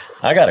unreal.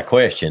 I got a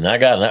question.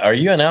 Are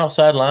you an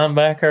outside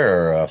linebacker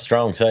or a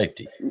strong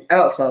safety?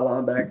 Outside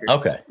linebacker.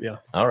 Okay. Yeah.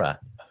 All right.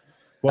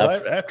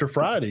 Well, after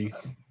Friday,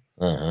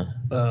 and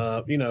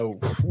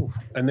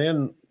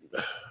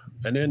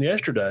then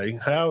yesterday,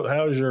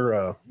 how's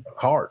your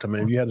heart? I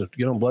mean, you had to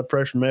get on blood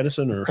pressure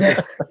medicine, or?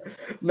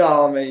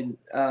 No, I mean,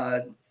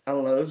 I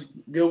don't know. It was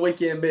a good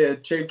weekend. Be a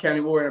Cherokee County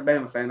Warrior and a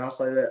Bama fan. I'll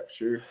say that for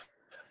sure.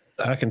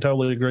 I can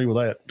totally agree with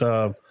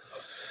that.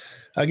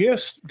 I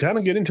guess kind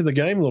of get into the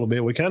game a little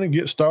bit. We kind of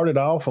get started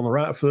off on the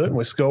right foot and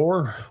we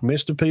score,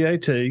 missed a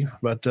PAT,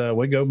 but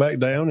we go back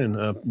down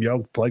and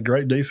y'all play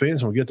great defense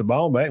and we get the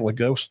ball back and we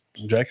go.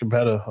 Jacob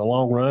had a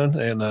long run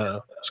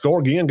and score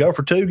again, go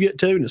for 2, get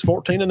 2, and it's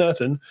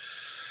 14-0.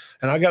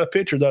 And I got a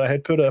picture that I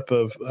had put up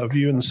of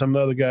you and some of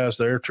the other guys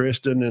there,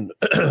 Tristan and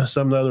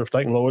some of the other, I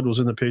think Lloyd was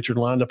in the picture,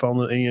 lined up on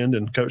the end,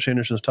 and Coach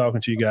Henderson's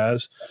talking to you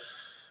guys.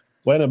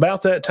 Well,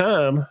 about that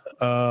time,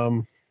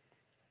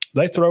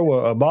 they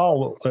throw a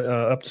ball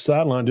up the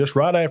sideline just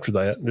right after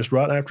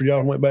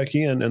y'all went back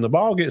in, and the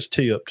ball gets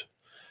tipped.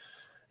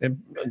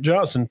 And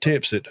Johnson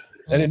tips it,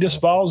 and it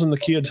just falls in the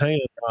kid's hand,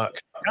 kind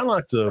of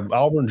like the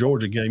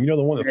Auburn-Georgia game. You know,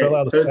 the one that fell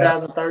out of the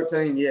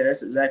 2013, yeah,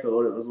 that's exactly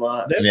what it was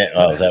like. Is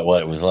that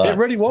what it was like? It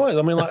really was.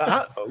 I mean,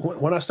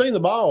 when I seen the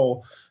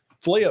ball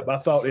flip, I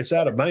thought it's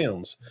out of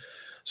bounds.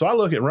 So I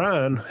look at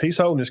Ryan. He's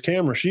holding his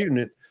camera, shooting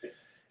it.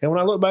 And when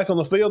I look back on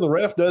the field, the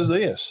ref does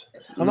this.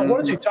 I'm like,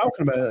 what is he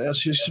talking about?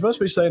 She's supposed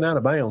to be saying out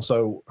of bounds.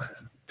 So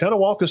kind of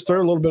walk us through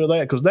a little bit of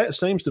that, because that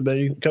seems to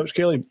be – Coach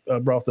Kelly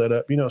brought that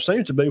up. It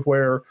seems to be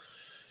where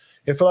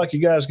it felt like you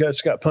guys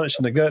got punched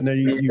in the gut, and then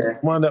you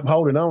wind up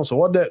holding on. So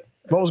what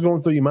was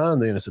going through your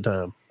mind then at the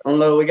time? I don't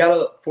know. We got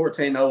a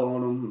 14-0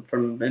 on them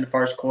from in the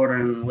first quarter,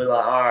 and we're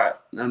like, all right,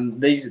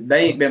 they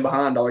ain't been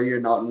behind all year,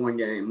 not in one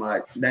game.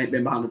 Like, they ain't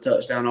been behind the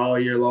touchdown all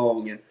year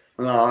long, and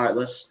we're like, all right,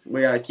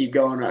 we got to keep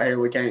going right here.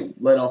 We can't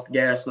let off the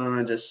gas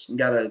line. Just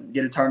got to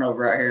get a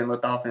turnover right here and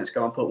let the offense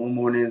go and put one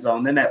more in the end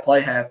zone. Then that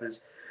play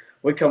happens.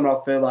 We coming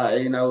off feel like,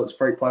 it's a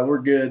freak play. We're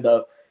good,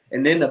 though.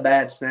 And then the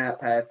bad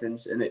snap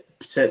happens, and it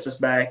sets us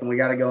back, and we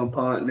got to go and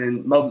punt. And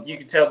then you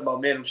can tell the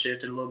momentum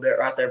shifted a little bit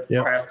right there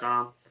before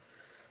halftime.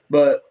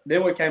 But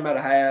then we came out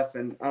of half,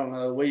 and I don't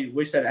know,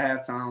 we said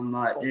at halftime,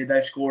 like,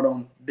 they scored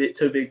on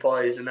 2 big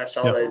plays, and that's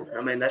all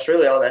that's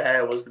really all they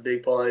had was the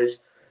big plays.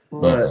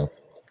 But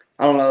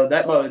I don't know,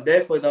 that moment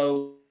definitely,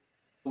 though,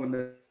 when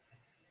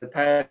the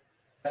pass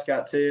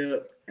got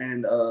tipped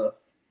and the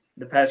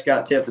bad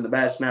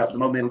snap, the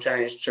momentum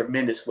changed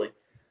tremendously.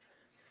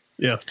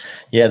 Yeah.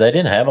 Yeah, they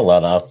didn't have a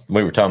lot of –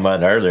 we were talking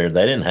about it earlier.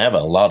 They didn't have a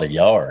lot of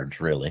yards,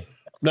 really.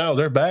 No,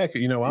 they're back.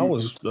 I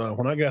was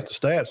when I got the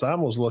stats, I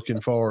was looking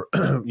for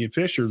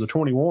Fisher, the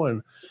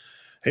 21.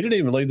 He didn't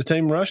even lead the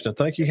team rushing. I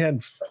think he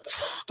had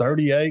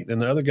 38,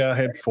 and the other guy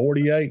had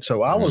 48.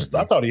 So I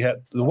thought he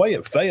had the way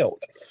it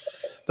felt.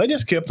 they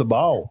just kept the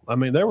ball. I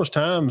mean, there was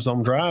times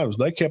on drives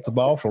they kept the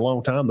ball for a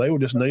long time. They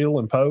would just needle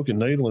and poke,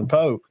 and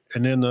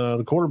then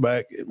the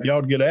quarterback, y'all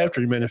would get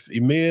after him, and if he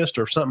missed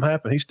or something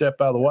happened, he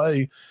stepped out of the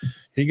way.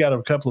 He got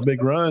a couple of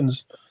big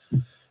runs,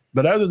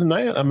 but other than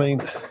that, I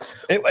mean,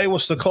 it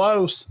was so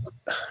close.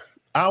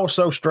 I was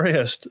so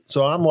stressed,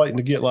 so I'm waiting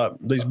to get like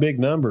these big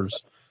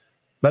numbers.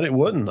 But it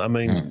wouldn't. I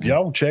mean,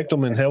 y'all checked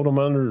them and held them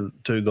under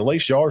to the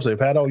least yards they've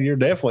had all year.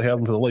 Definitely held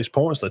them to the least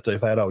points that they've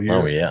had all year.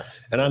 Oh, yeah.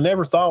 And I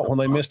never thought when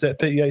they missed that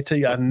PAT,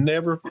 I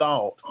never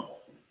thought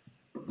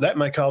that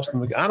may cost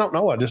them. I don't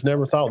know. I just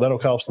never thought that'll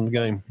cost them the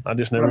game. I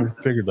just never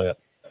figured that.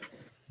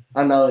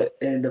 I know it.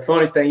 And the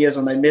funny thing is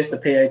when they missed the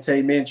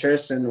PAT, me and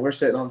Tristan, we're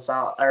sitting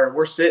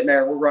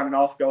there, we're running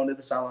off, going to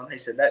the sideline. He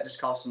said, that just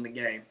cost them the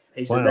game.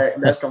 He said,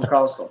 that's going to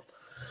cost them.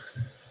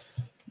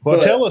 Well,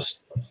 tell us.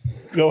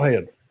 Go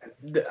ahead.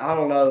 I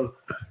don't know,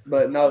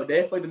 but no,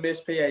 definitely the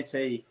missed PAT.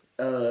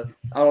 I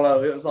don't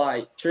know. It was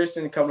like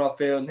Tristan coming off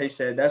field, and he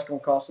said that's going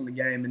to cost them the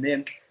game. And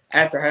then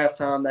after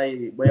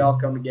halftime, we all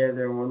come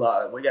together and we're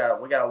like, we got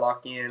to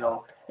lock in on,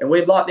 and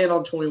we locked in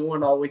on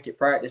 21 all week at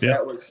practice.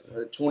 That was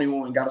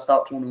 21. Got to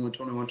stop 21.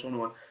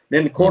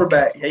 Then the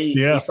quarterback,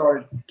 he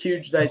started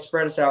huge. They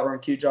spread us out, run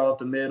huge all up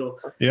the middle.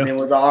 Yeah. And then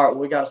we all right,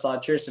 we got to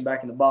slide Tristan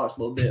back in the box a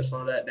little bit,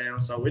 slow that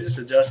down. So we just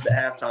adjusted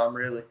at halftime,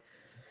 really.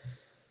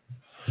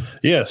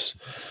 Yes.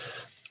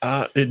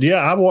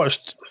 I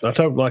watched. I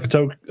told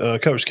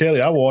Coach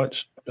Kelly, I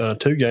watched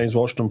 2 games.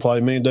 Watched them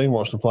play. Me and Dean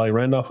watched them play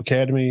Randolph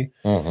Academy.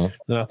 Mm-hmm.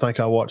 Then I think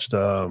I watched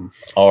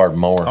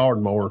Ardmore.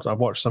 I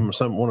watched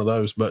one of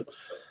those. But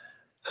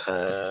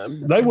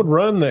they would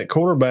run that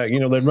quarterback.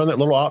 They'd run that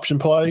little option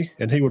play,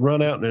 and he would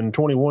run out, and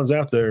 21's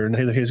out there, and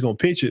he's going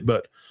to pitch it.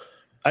 But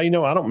I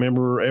don't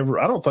remember ever.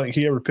 I don't think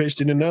he ever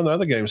pitched it in none of the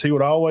other games. He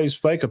would always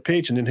fake a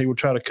pitch, and then he would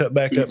try to cut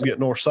back up and get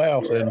north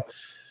south and.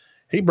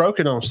 He broke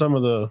it on some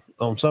of the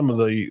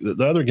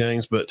other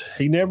games, but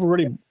he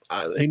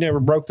never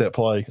broke that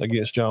play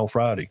against y'all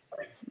Friday.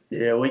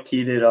 Yeah, we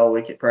keyed it all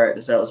week at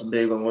practice. That was a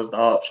big one. Was the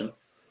option.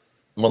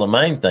 Well, the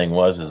main thing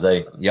was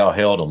y'all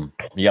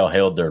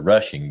held their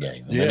rushing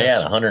game. I mean, they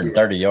had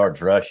 130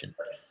 yards rushing,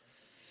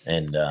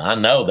 and I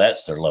know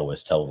that's their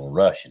lowest total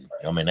rushing.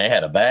 I mean, they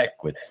had a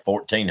back with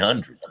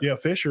 1,400. Yeah,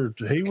 Fisher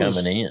he was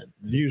coming in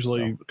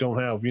usually going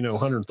to have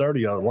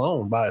 130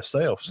 alone by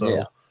itself.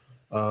 So,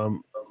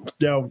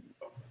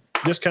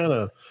 just kind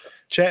of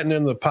chatting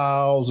in the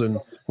piles, and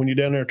when you're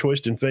down there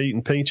twisting feet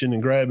and pinching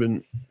and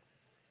grabbing,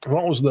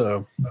 what was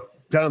the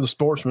kind of the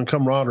sportsman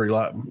camaraderie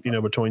like,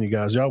 between you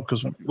guys? Y'all,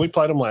 because we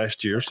played them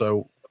last year,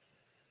 so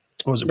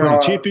was it pretty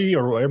chippy,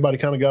 or everybody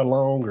kind of got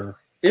along, or?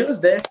 It was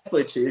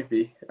definitely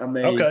chippy. I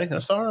mean, okay,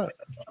 that's all right.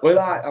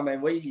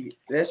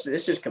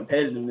 It's just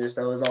competitiveness,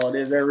 though, is all it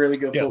is. They're a really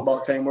good football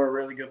team. We're a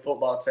really good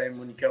football team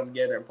when you come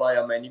together and play.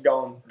 I mean,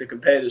 the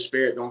competitive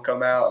spirit going to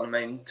come out. I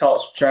mean, talk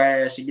some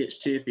trash, he gets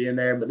chippy in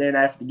there. But then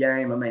after the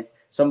game, I mean,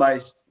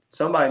 somebody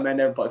may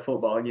never play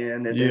football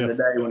again at the end of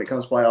the day when it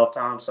comes playoff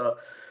time. So,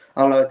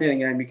 I don't know. At the end of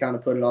the game, you kind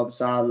of put it all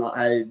aside and like,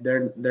 hey,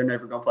 they're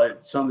never going to play.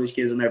 Some of these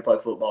kids will never play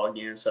football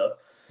again. So,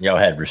 y'all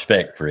had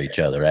respect for each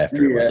other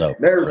after it was over.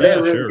 They're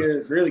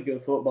really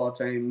good football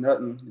team.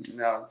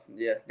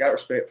 Got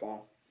respect for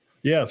them.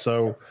 Yeah,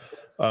 so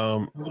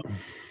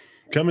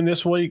coming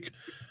this week,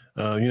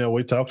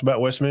 we talked about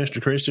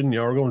Westminster Christian.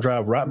 Y'all are going to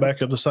drive right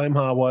back up the same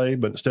highway,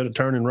 but instead of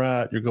turning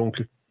right, you're going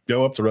to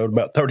go up the road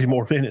about 30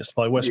 more minutes to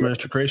play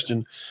Westminster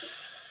Christian.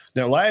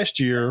 Now, last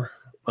year,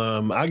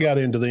 I got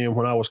into them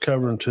when I was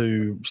covering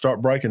to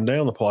start breaking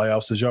down the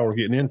playoffs as y'all were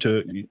getting into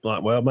it.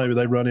 Like, well, maybe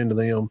they run into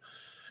them.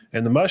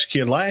 And the Mush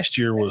kid last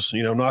year was,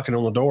 knocking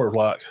on the door of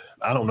like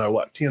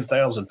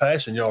 10,000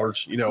 passing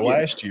yards,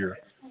 last year.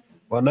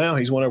 Well, now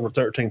he's went over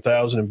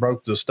 13,000 and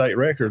broke the state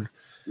record.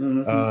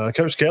 Mm-hmm.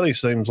 Coach Kelly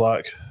seems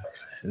like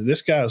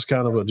this guy's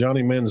kind of a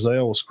Johnny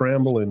Manziel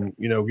scramble and,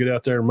 get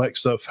out there and make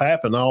stuff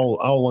happen all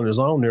on his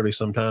own nearly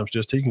sometimes.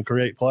 Just he can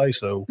create play.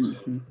 So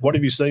what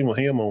have you seen with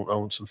him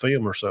on some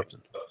film or something?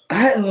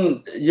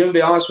 To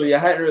be honest with you, I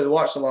hadn't really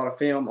watched a lot of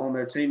film on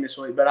their team this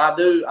week, but I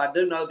do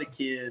know the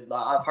kid.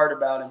 Like, I've heard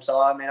about him, so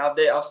I mean,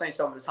 I've seen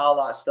some of his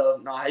highlight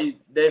stuff. No, he's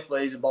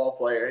a ball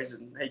player.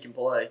 He can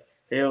play.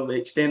 He'll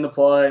extend the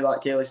play,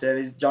 like Kelly said.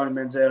 He's Johnny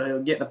Manziel.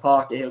 He'll get in the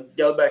pocket. He'll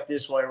go back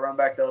this way, run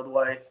back the other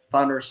way,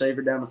 find a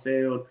receiver down the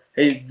field.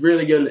 He's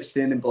really good at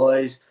extending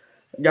plays.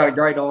 Got a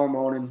great arm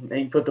on him.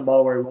 He can put the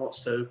ball where he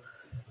wants to.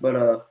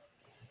 But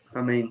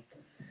I mean,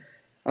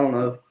 I don't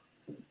know.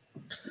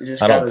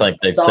 I don't think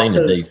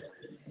they've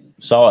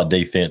saw a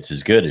defense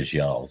as good as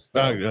y'all's.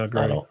 I agree.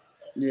 I don't.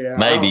 Yeah.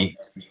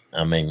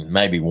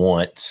 Maybe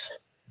once,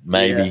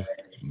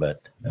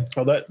 but.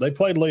 Oh, they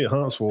played Lee at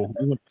Huntsville.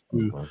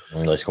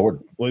 They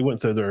scored. We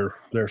went through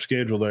their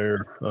schedule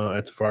there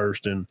at the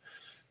first, and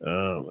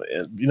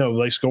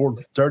they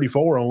scored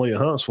 34 on Lee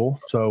at Huntsville.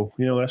 So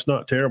that's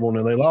not terrible.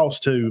 And they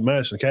lost to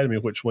Madison Academy,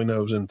 which we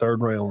know is in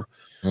third round.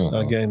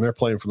 Game. They're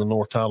playing for the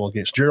North title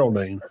against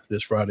Geraldine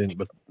this Friday,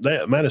 but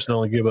Madison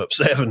only give up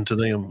 7 to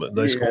them, but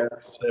they scored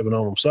 7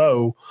 on them.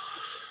 So,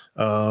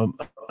 I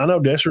I know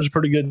Desser's a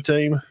pretty good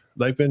team.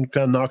 They've been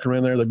kind of knocking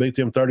around there. They beat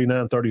them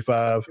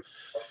 39-35.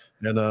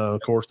 And,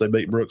 of course, they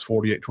beat Brooks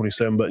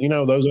 48-27. But,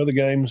 those other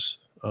games,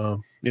 they're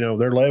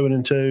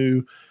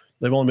 11-2.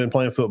 They've only been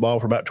playing football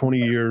for about 20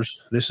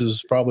 years. This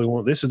is probably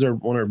one of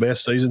their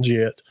best seasons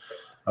yet.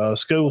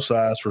 School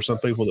size for some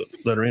people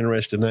that are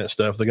interested in that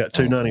stuff. They got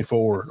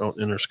 294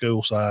 in their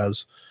school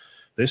size.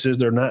 This is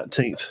their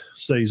 19th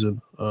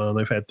season.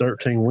 They've had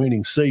 13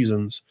 winning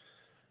seasons.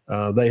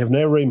 They have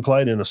never even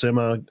played in a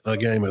semi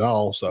game at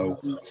all. So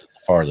it's the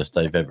farthest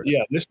they've ever.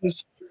 Yeah, this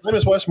is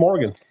West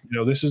Morgan.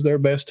 This is their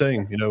best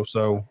team.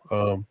 So.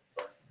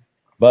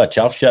 But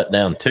y'all shut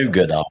down two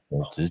good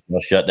offenses.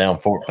 Y'all shut down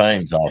Fort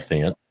Payne's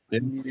offense.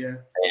 Yeah.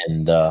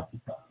 And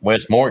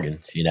West Morgan,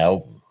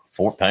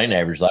 Fort Payne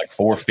averaged like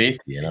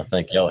 450, and I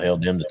think y'all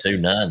held them to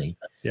 290.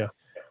 Yeah.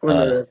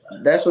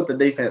 That's what the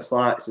defense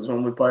likes is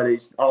when we play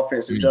these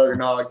offensive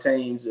juggernaut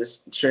teams.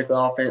 It's strictly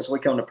offense. We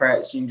come to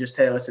practice, you can just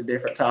tell it's a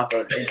different type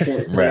of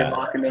intensity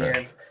locking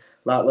in.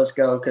 Like, let's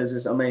go, because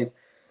it's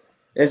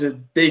a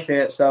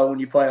defense. So when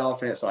you play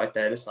offense like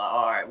that, it's like,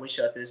 all right, we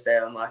shut this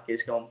down. Like,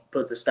 it's going to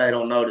put the state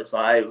on notice.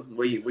 Like, hey,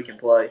 we can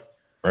play.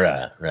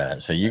 Right.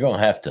 So you're going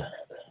to have to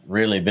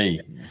really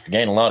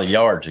gain a lot of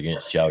yards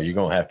against y'all. You're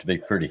going to have to be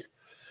pretty.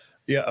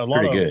 Yeah, a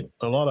lot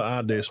of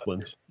eye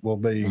discipline will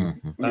be.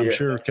 I'm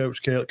sure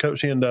Coach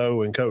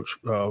Hendo and Coach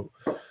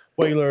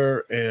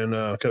Wheeler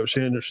and Coach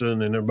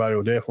Henderson and everybody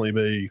will definitely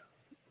be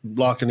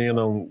locking in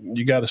on.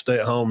 You got to stay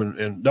at home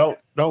and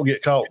don't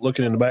get caught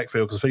looking in the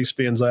backfield, because if he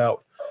spins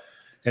out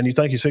and you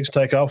think he's fixing to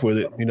take off with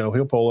it,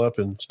 he'll pull up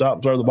and stop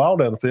and throw the ball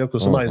down the field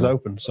because somebody's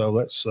open. So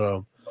that's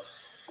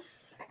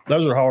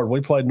those are hard.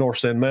 We played North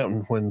Sand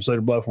Mountain when Cedar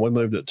Bluff, and we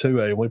moved it to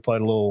 2A, and we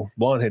played a little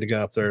blonde-headed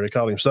guy up there. They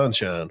called him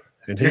Sunshine.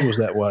 And he was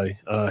that way.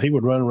 He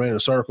would run around in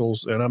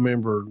circles, and I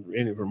remember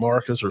either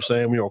Marcus or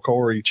Samuel or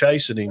Corey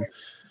chasing him,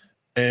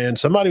 and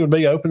somebody would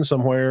be open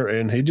somewhere,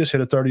 and he just hit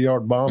a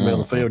 30-yard bomb down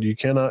the field. You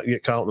cannot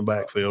get caught in the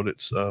backfield.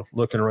 It's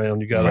looking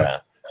around. You got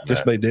to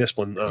just be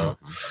disciplined.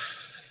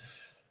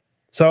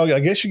 So I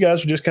guess you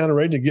guys are just kind of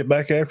ready to get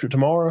back after it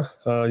tomorrow.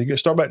 You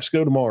start back to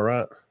school tomorrow,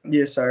 right?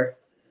 Yes, sir.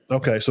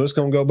 Okay, so it's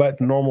going to go back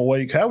to normal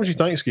week. How was your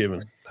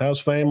Thanksgiving?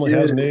 How's family?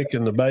 How's Nick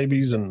and the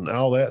babies and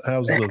all that?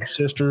 How's the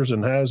sisters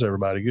and how's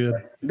everybody? Good?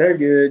 They're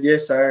good.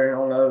 Yes, sir. I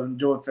don't know.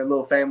 Enjoyed a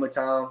little family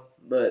time,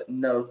 but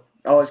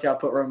always got to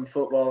put Roman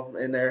football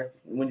in there.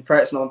 When you're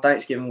practicing on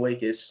Thanksgiving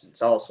week,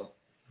 it's awesome.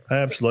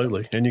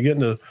 Absolutely. And you're getting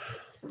to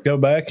go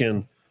back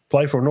and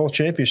play for a North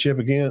Championship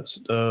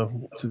against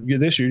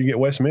this year. You get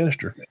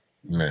Westminster.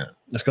 Yeah.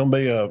 It's going to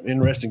be an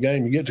interesting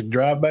game. You get to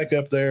drive back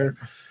up there,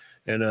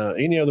 and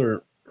any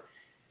other –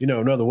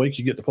 another week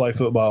you get to play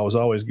football is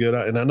always good.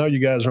 And I know you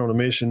guys are on a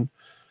mission.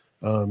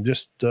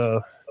 Just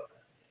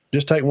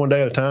take one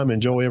day at a time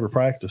and enjoy every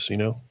practice,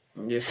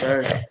 Yes,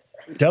 sir.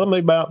 Tell me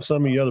about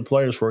some of the other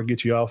players before I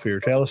get you off here.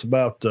 Tell us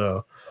about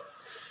the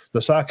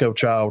psycho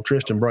child,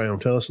 Tristan Brown.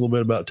 Tell us a little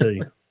bit about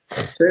T.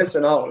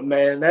 Tristan,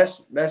 man,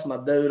 that's my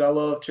dude. I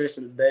love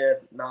Tristan to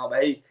death.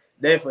 But he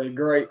definitely a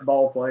great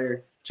ball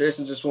player.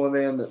 Tristan's just one of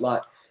them that,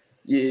 like,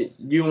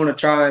 you want to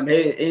try him.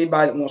 Hey,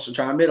 anybody that wants to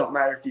try him, it don't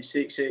matter if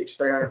you're 6'6",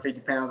 350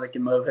 pounds, they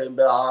can move him.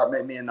 But all right,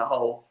 make me in the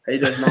hole. He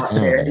does not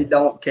care. He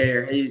don't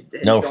care. He's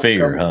no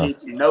fear, huh?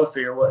 No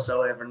fear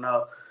whatsoever.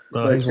 No.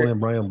 He's one of them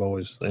Brown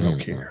boys. They don't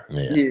care.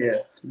 Yeah,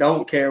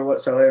 don't care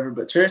whatsoever.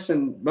 But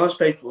Tristan, most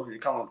people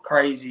call him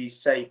crazy,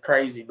 say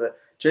crazy, but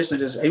Tristan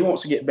he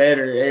wants to get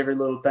better at every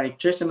little thing.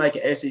 Tristan make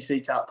an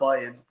SEC type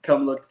play and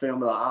come look at the film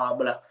and be like,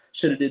 but I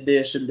should have did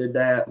this, should have did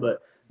that.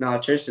 But no,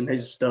 Tristan,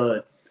 he's a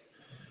stud.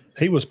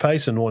 He was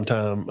pacing one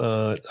time.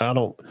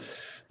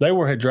 They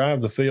had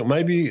drive the field.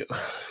 Maybe, I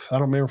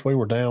don't remember if we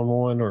were down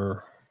one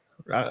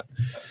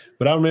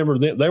but I remember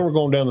they were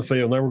going down the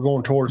field and they were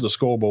going towards the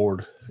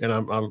scoreboard. And I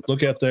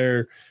look out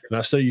there and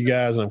I see you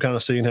guys and I'm kind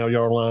of seeing how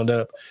y'all are lined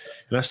up.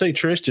 And I see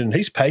Tristan,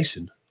 he's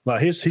pacing.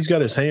 Like he's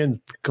got his hand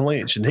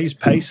clenched and he's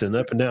pacing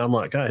up and down. I'm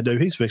like, hey,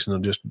 dude, he's fixing to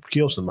just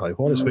kill somebody.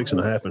 What is fixing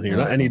to happen here?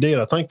 And he did.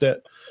 I think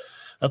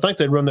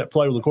they run that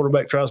play where the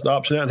quarterback tries to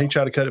option out and he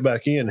tried to cut it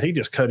back in. And he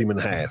just cut him in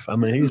half. I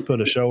mean, he's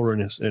put a shoulder in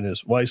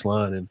his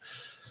waistline,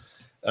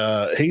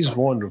 and he's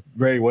one to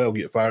very well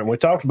get fired. And we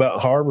talked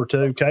about Harbor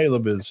too.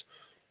 Caleb is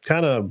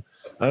kind of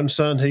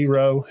unsung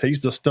hero.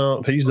 He's the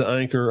stump. He's the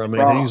anchor. I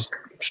mean, he's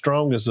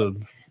strong as a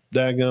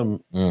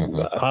daggum.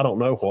 I don't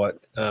know what.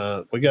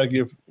 We got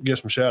to give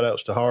some shout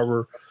outs to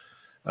Harbor.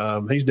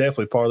 He's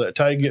definitely part of that.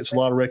 Tay gets a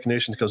lot of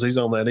recognition because he's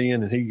on that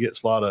end and he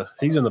gets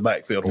he's in the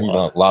backfield a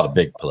lot of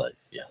big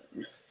plays.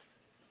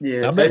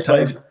 Yeah, I bet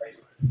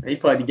he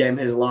played the game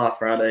of his life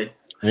Friday.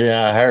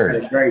 Yeah, I heard. It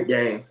was a great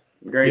game.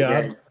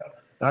 Game.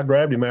 I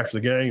grabbed him after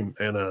the game,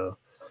 and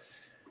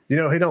he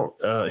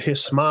don't.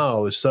 His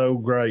smile is so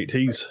great.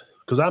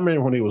 Because I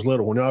remember when he was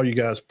little, when all you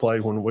guys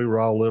played, when we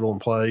were all little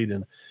and played,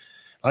 and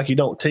like he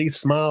don't teeth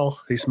smile.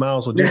 He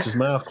smiles with just his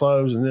mouth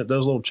closed, and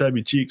those little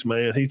chubby cheeks.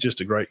 Man, he's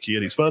just a great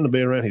kid. He's fun to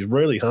be around. He's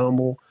really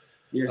humble.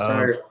 Yes,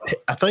 sir.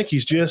 I think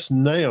he's just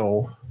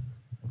now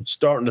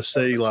starting to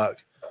see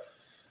like.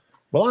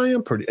 Well, I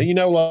am pretty,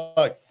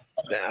 like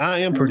I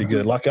am pretty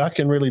good. Like, I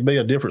can really be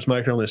a difference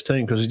maker on this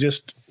team because he's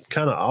just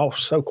kind of off,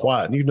 so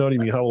quiet. And you've known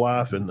him your whole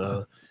life,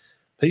 and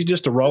he's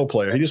just a role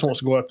player. He just wants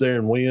to go up there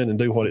and win and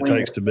do what it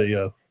takes to be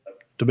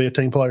a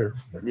team player.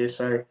 Yes,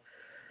 sir.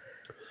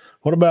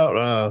 What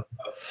about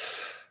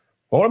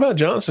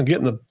Johnson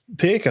getting the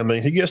pick? I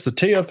mean, he gets the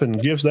tip and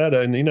gives that,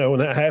 and when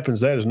that happens,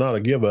 that is not a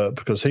give up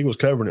because he was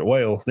covering it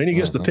well. Then he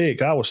gets the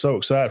pick. I was so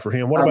excited for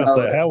him. What about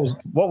that?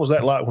 What was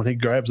that like when he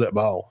grabs that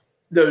ball?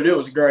 Dude, it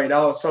was great.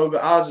 I was so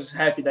good. I was just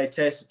happy they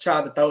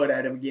tried to throw it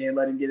at him again,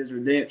 let him get his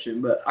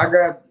redemption. But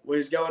we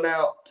was going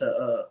out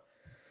to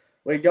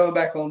we going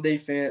back on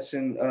defense,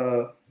 and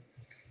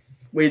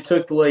we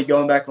took the lead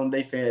going back on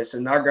defense,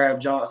 and I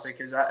grabbed Johnson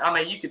because, I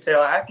mean, you could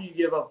tell after you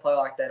give up a play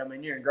like that, I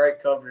mean, you're in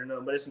great cover and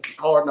but it's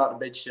hard not to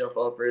beat yourself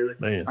up, really.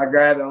 Man. I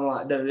grabbed him. I'm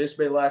like, dude, this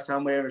will be the last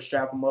time we ever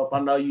strap him up. I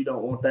know you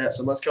don't want that,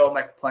 so let's go and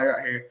make a play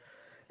right here.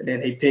 And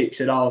then he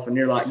picks it off, and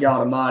you're like, God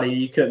almighty,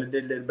 you couldn't have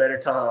did it at a better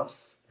time.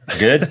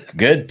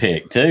 Good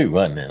pick, too,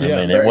 wasn't it? Yeah,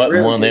 I mean, it wasn't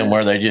really one of them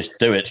where they just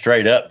threw it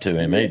straight up to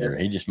him either.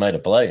 He just made a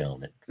play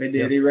on it. He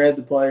did. He read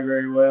the play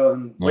very well,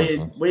 and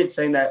we had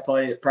seen that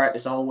play at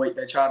practice all week.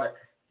 They tried to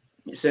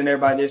send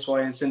everybody this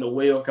way and send the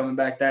wheel coming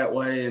back that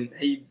way, and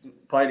he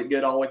played it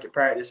good all week at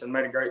practice and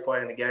made a great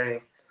play in the game.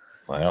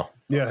 Wow.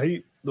 Yeah,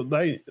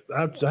 I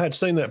had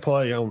seen that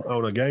play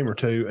on a game or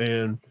two,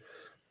 and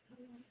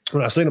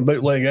when I seen him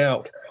bootleg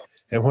out,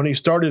 and when he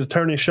started to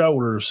turn his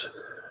shoulders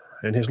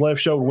and his left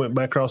shoulder went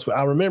back across,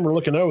 I remember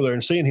looking over there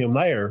and seeing him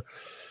there.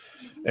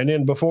 And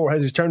then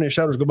as he's turning his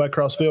shoulders, go back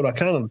across the field,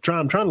 I'm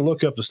trying to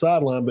look up the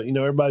sideline, but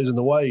everybody's in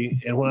the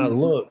way. And when I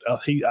looked,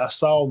 I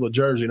saw the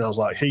jersey, and I was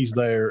like, he's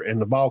there. And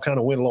the ball kind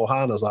of went a little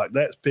high, and I was like,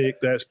 that's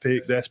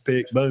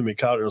pick. Boom, he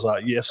caught it. I was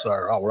like, yes,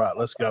 sir. All right,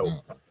 let's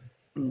go.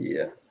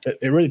 Yeah,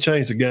 it really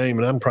changed the game,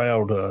 and I'm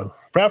proud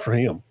for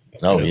him.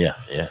 Oh yeah.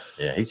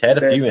 He's had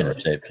a few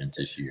interceptions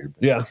this year.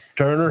 Yeah,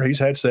 Turner, he's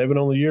had 7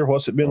 on the year.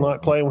 What's it been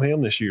like playing with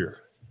him this year?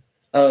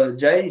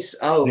 Jace,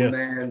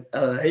 man,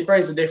 he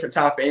brings a different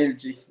type of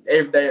energy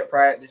every day at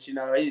practice.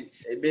 He's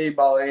big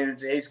ball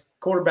energy. He's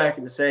quarterback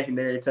in the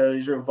secondary too.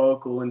 He's real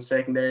vocal in the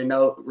secondary.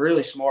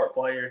 Really smart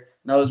player.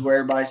 Knows where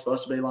everybody's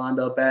supposed to be lined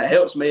up at.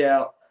 Helps me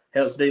out.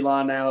 Helps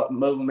D-line out.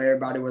 Move them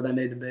everybody where they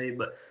need to be.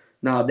 But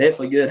no,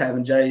 definitely good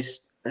having Jace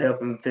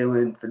helping fill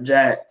in for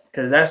Jack.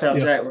 Because that's how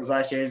Jack was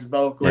last year. He's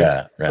vocal, put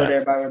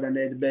everybody where they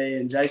need to be.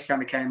 And Jace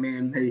kind of came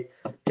in. He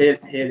hit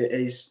it.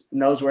 He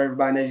knows where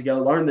everybody needs to go.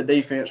 Learn the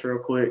defense real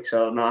quick.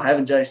 So, no,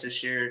 having Jace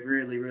this year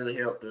really, really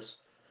helped us.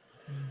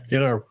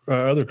 Our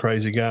other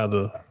crazy guy,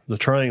 the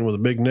train with a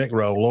big neck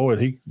roll,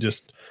 Lloyd,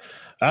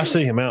 I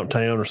see him out in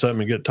town or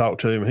something and get to talk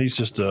to him. He's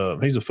just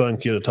he's a fun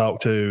kid to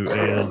talk to.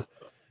 And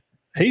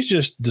he's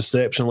just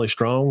deceptionally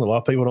strong. A lot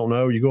of people don't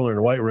know. You go in there in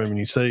the weight room and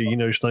you see, he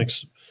just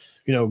thinks –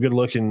 good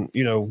looking,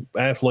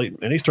 athlete,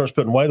 and he starts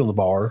putting weight on the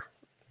bar,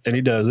 and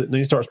he does it, and then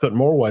he starts putting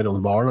more weight on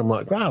the bar, and I'm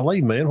like,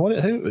 golly, man,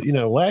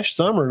 last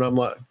summer, and I'm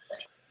like,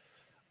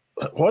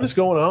 what is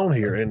going on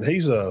here? And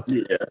he's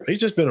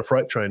just been a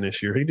freight train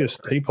this year.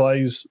 He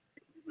plays,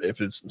 if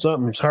it's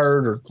something's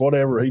hurt or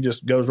whatever, he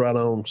just goes right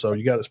on. So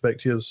you got to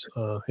expect his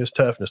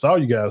toughness.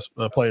 All you guys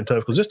playing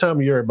tough because this time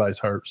of year everybody's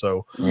hurt.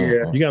 So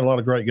you got a lot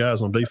of great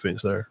guys on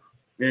defense there.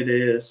 It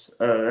is.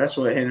 That's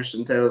what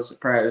Henderson tells us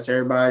at practice.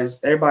 Everybody's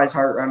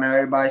hurt right now.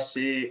 Everybody's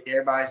sick.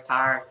 Everybody's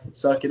tired.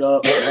 Suck it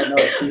up. Ain't no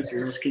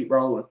excuses. Just keep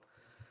rolling.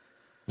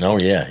 Oh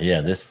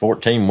yeah. This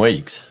 14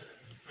 weeks.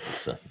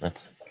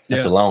 That's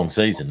a long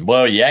season.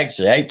 Well, you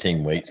actually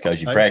 18 weeks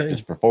because you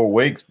practiced for 4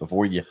 weeks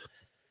before you.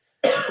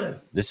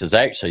 This is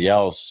actually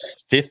y'all's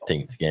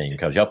 15th game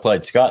because y'all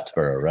played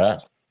Scottsboro, right?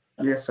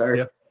 Yes, sir.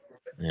 Yep.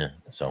 Yeah.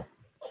 So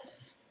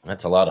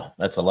that's a lot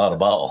of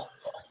ball.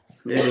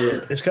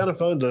 It's kind of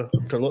fun to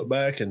look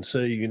back and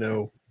see,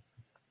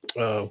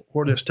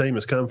 where this team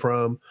has come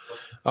from,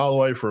 all the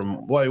way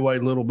from way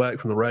little back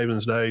from the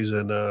Ravens days.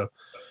 And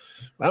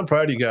I'm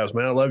proud of you guys,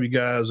 man. I love you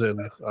guys. And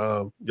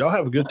y'all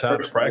have a good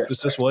time at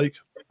practice this week.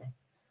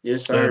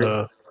 Yes,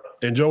 sir.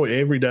 And enjoy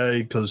every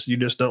day because you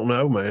just don't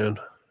know, man.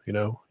 We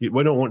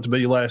don't want it to be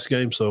your last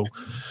game. So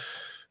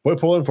we're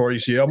pulling for you.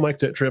 So y'all make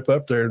that trip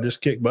up there and just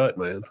kick butt,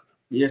 man.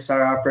 Yes,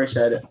 sir. I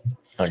appreciate it.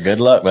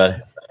 Good luck,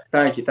 buddy.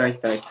 Thank you,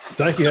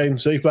 Thank you, Haden.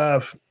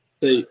 C5.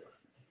 See you.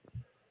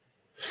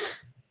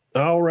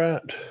 All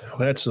right.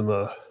 We had some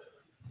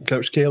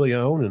Coach Kelly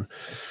on and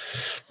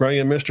bring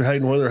in Mr.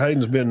 Haden Wither.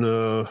 Hayden's been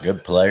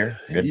good player.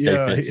 Good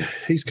defensive.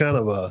 He's kind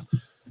of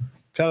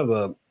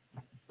a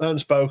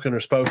unspoken or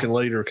spoken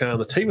leader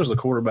kind of. He was the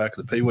quarterback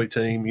of the Pee Wee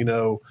team,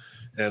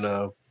 and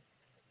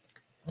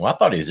well, I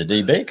thought he was a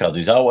DB because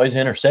he's always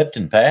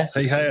intercepting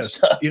passes. He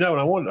has.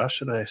 And I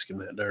should ask him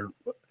that, Darren.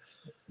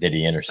 Did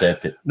he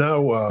intercept it?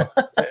 No.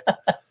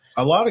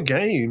 A lot of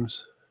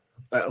games,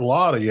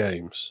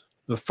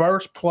 the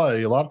first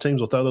play, a lot of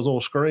teams will throw those little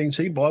screens.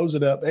 He blows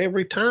it up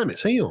every time.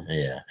 It's him.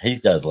 Yeah, he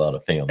does a lot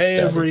of film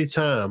every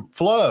time.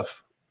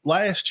 Fluff,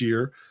 last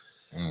year,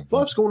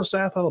 Fluff's going to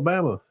South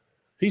Alabama.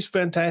 He's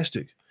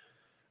fantastic.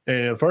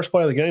 And first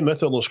play of the game, they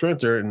throw a little screen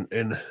there,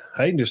 and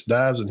Hayden just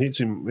dives and hits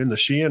him in the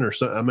shin or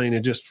something. I mean,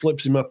 it just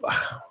flips him up.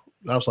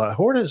 I was like,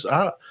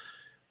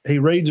 he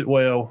reads it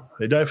well.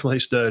 He definitely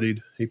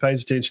studied. He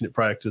pays attention at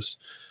practice,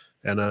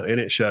 and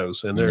it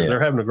shows. And they're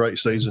having a great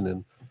season,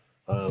 and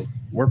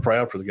we're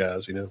proud for the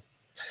guys.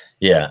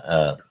 Yeah,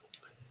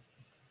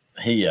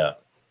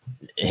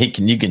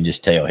 you can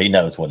just tell he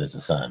knows what his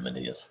assignment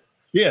is.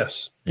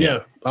 Yes, yeah,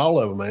 all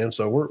of them, man.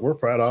 So we're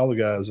proud of all the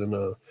guys, and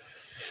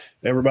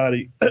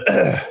everybody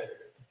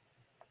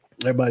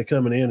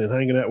coming in and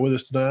hanging out with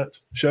us tonight.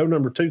 Show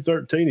number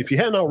 213. If you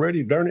hadn't already,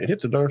 hit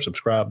the darn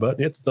subscribe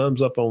button. Hit the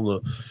thumbs up on the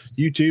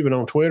YouTube and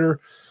on Twitter.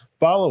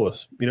 Follow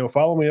us.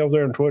 Follow me over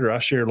there on Twitter. I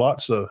share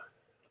lots of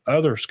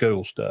other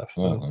school stuff.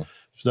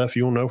 Stuff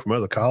you want to know from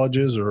other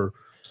colleges, or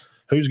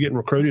who's getting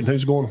recruited and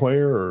who's going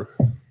where, or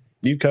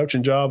new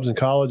coaching jobs in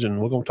college.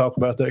 And we're going to talk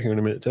about that here in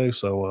a minute too.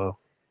 So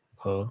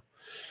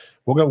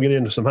we're going to get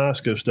into some high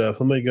school stuff.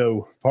 Let me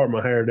go part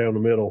my hair down the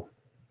middle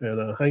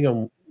and hang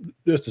on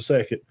just a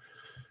second.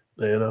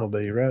 And I'll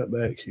be right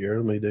back here.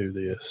 Let me do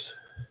this.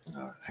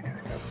 All right, I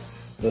gotta go.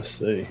 Let's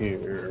see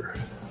here.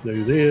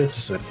 Do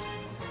this.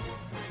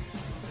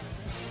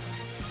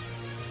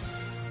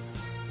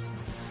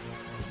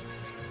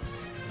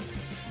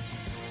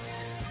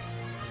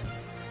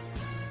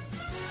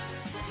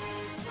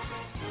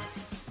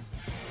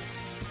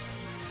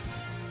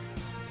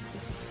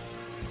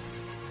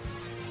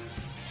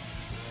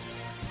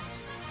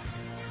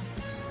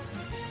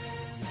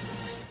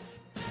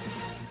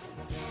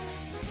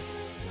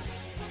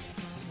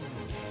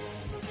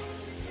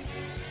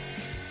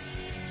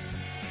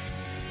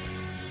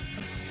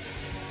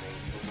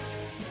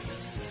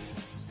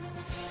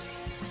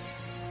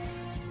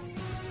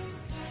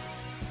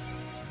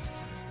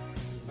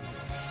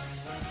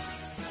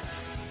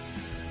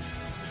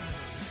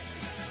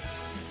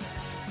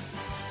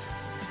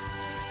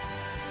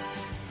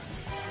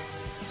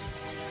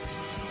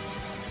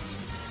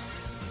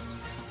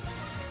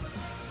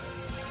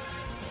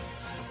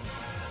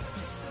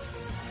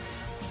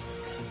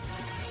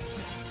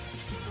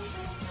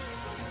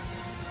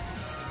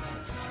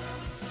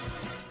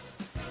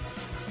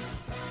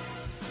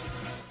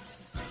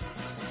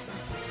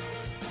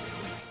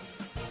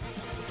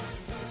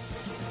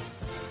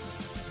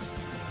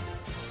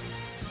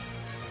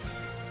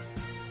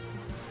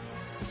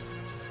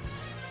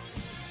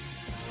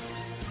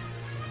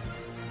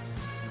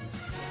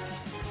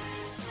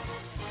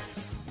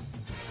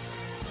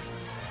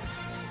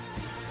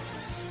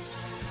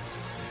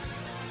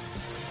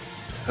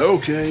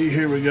 Okay,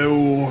 here we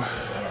go.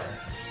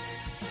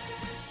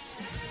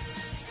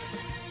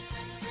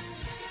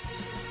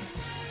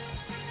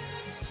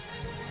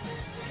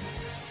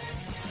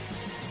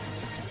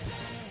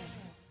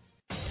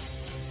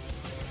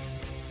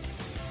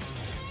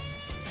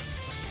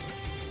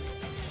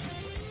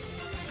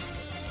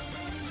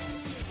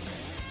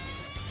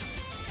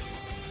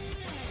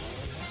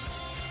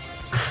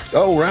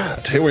 All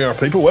right, here we are,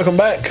 people. Welcome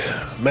back.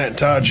 Matt and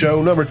Todd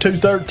Show, number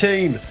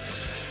 213.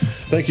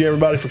 Thank you,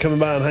 everybody, for coming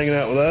by and hanging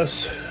out with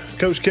us.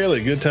 Coach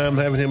Kelly, good time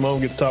having him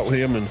on. Get to talk with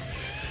him, and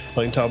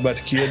I can talk about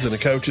the kids and the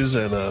coaches.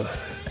 And I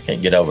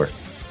can't get over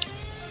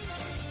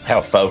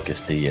how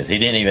focused he is. He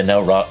didn't even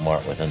know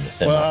Rockmart was in the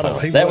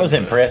semifinals. That was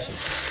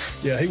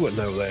impressive. Yeah, he wouldn't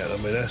know that. I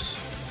mean, that's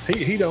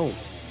he don't.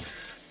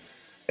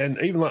 And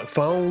even like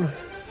phone,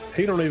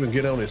 he don't even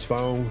get on his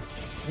phone.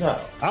 No,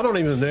 I don't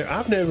even.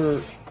 I've never.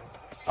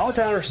 All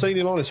the time I've seen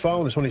him on his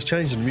phone is when he's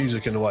changing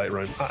music in the weight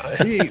room.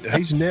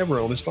 He's never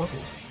on his phone.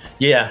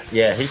 Yeah,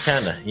 he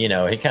kind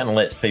of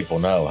lets people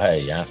know,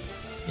 hey,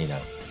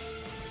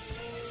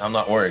 I'm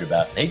not worried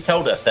about it. He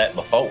told us that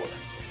before,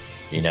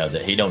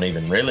 that he don't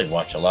even really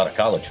watch a lot of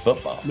college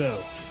football.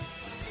 No,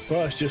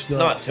 well, it's just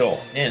not till,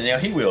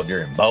 he will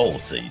during bowl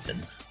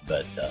season,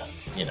 but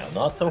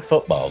not till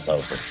football's over.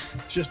 It's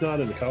just not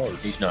in the cards.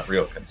 He's not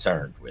real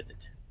concerned with it.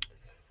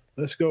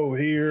 Let's go over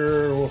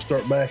here. We'll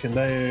start backing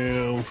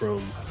down from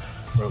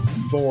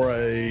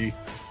 4A.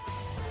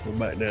 We'll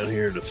back down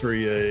here to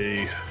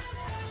 3A.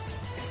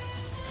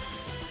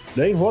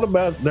 Dean, what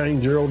about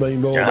Gerald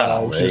Dean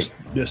Bulldogs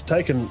just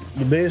taking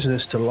the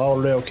business to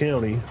Lauderdale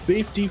County?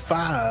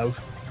 55.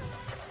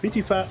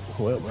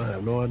 Well, I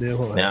have no idea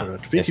what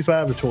happened.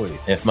 55-20.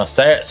 If my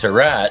stats are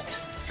right,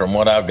 from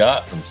what I've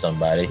got from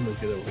somebody,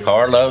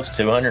 Carlos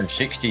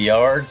 260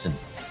 yards, and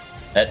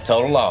that's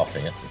total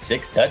offense, and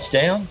 6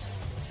 touchdowns,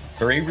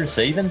 3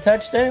 receiving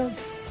touchdowns,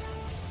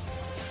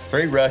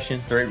 3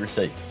 rushing, 3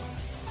 receiving.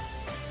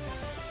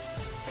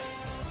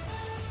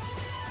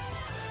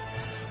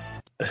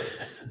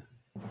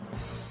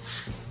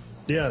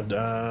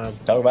 Yeah,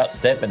 talk about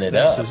stepping it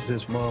up. This is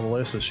his mom,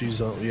 Melissa. She's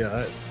on.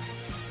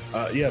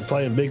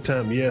 Playing big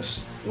time.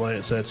 Yes,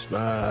 Lance. That's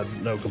I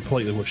know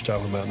completely what you're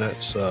talking about. And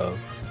that's a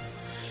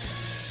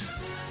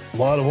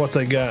lot of what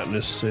they got. And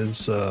this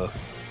is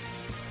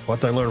what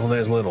they learned when they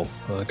was little.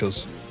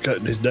 Because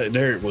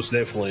Derek was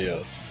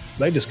definitely.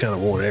 They just kind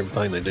of wanted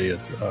everything they did.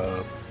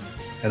 Well,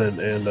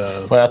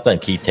 I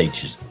think he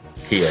teaches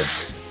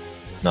kids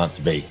not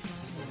to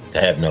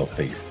have no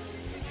fear.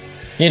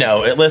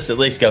 at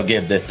least go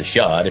give this a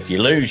shot. If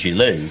you lose, you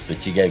lose,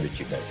 but you gave it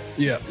your best.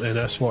 Yeah, and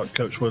that's what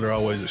Coach Wheeler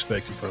always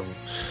expected from him.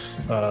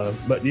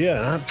 But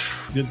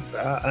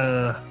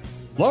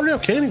Lauderdale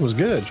County was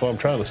good. That's what I'm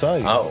trying to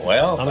say. Oh,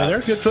 well. I mean, they're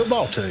a good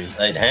football team.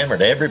 They'd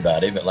hammered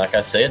everybody, but like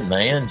I said,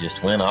 man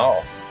just went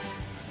off.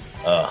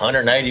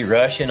 180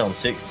 rushing on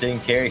 16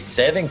 carries,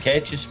 7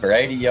 catches for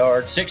 80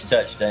 yards, 6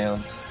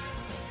 touchdowns.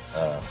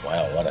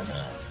 Wow, what a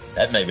night.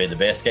 That may be the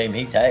best game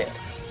he's had.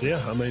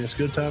 Yeah, I mean, it's a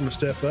good time to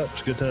step up.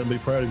 It's a good time to be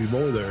proud of your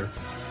boy there.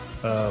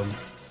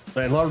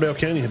 And Lauderdale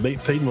County had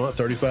beat Piedmont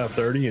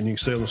 35-30, and you can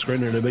see on the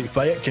screen there they beat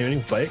Fayette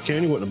County. Fayette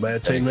County wasn't a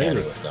bad team either.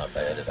 It was not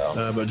bad at all.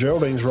 But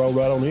Geraldine's rolled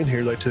right on in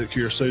here. They took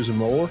care of Susan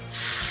Moore,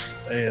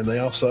 and they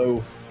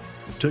also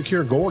took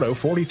care of Gordo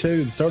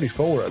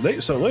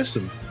 42-34. So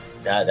listen.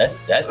 That's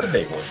a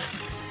big one.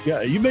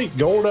 Yeah, you beat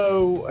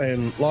Gordo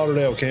and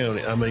Lauderdale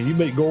County. I mean, you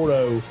beat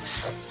Gordo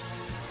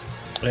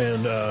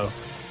and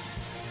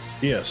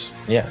yes.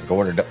 Yeah,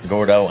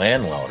 Gordo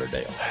and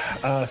Lauderdale.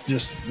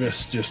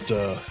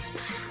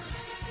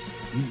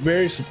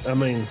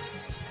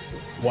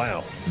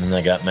 Wow. And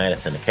they got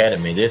Madison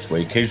Academy this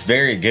week, who's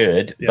very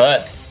good,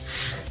 but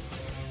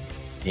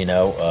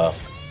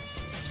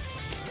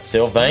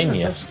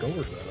Sylvania.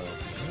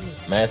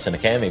 Madison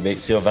Academy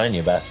beat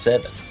Sylvania by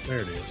 7.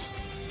 There it is.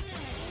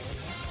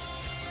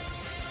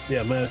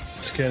 Yeah, Madison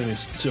Academy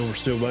is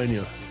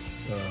Sylvania.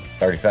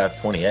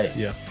 35-28.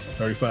 Yeah,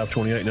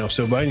 35-28. Now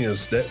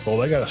Sylvania's they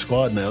got a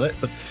squad now. That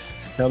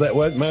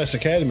Madison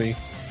Academy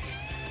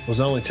was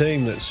the only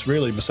team that's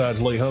really,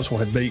 besides Lee Huntsville,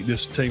 had beat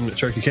this team that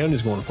Cherokee County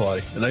is going to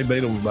play, and they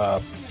beat them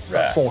by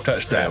 4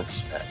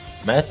 touchdowns. Right.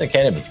 Madison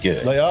Academy's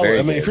good. They are. Very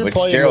if you're good,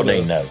 playing,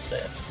 Geraldine knows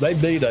that. They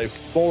beat a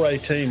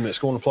 4A team that's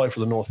going to play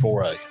for the North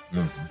 4A.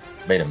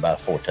 Mm-hmm. Beat them by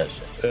 4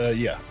 touchdowns.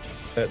 Yeah,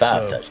 5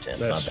 touchdowns.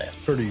 Not bad.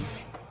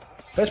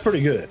 That's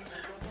pretty good.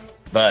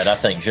 But I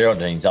think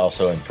Geraldine's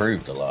also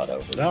improved a lot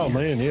over the years.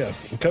 Man, yeah.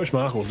 And Coach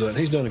Michael's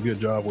he's done a good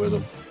job with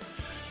them.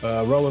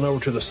 Rolling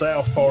over to the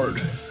south part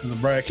of the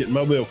bracket,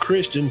 Mobile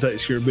Christian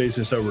takes care of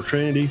business over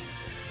Trinity.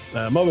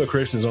 Mobile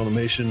Christian's on a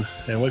mission,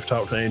 and we've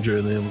talked to Andrew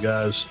and them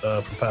guys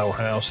from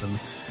Powerhouse, and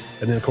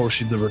then of course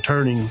she's the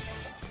returning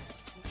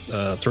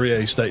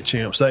 3A state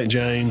champ, St.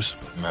 James.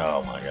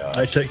 Oh my God!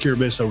 They take care of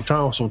business over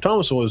Thomasville.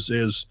 Thomasville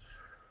is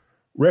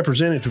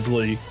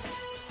representatively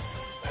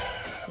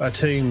a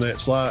team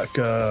that's like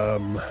they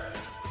kind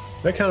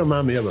of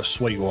remind me of a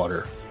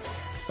Sweetwater.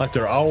 Like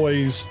they're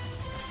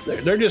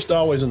just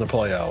always in the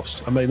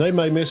playoffs. I mean, they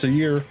may miss a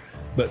year,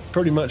 but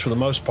pretty much for the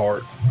most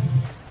part,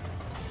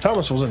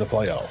 Thomasville's in the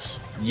playoffs.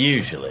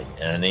 Usually,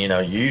 and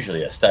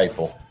usually a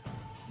staple.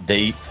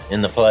 Deep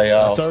in the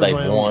playoffs,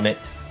 they've won it.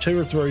 2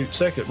 or 3,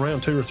 second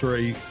round, 2 or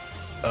 3,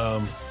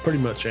 pretty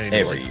much annually.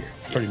 Every year.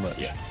 Pretty much.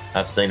 Yeah.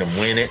 I've seen them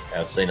win it.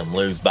 I've seen them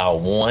lose by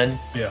 1.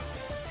 Yeah.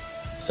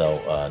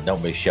 So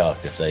don't be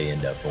shocked if they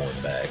end up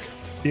going back.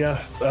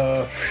 Yeah.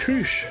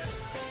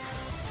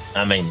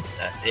 I mean,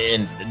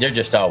 and they're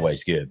just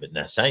always good. But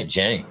now St.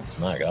 James,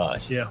 my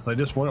gosh. Yeah, they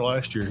just won it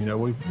last year.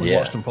 We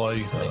watched them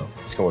play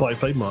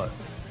Piedmont.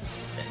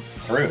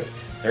 Threw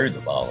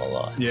the ball a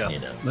lot. Yeah.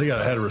 They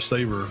had a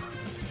receiver.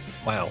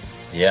 Wow.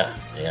 Yeah.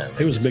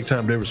 He was a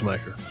big-time difference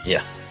maker.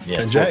 Yeah.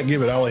 And Jack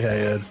give it all he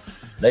had.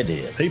 They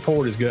did. He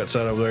poured his guts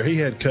out over there. He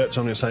had cuts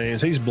on his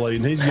hands. He's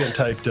bleeding. He's getting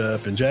taped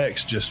up. And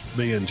Jack's just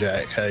being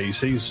Jack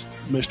Hayes. He's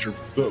Mr.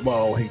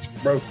 Football. He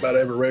broke about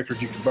every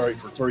record you could break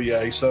for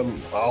 3A,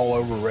 some all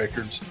over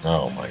records.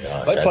 Oh, my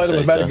gosh. They played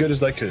them about as good as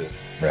they could.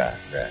 Right.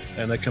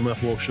 And they come up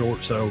a little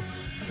short, so.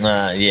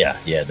 Yeah,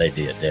 they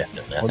did,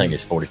 definitely. I think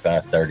it's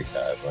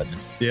 45-35, wasn't it?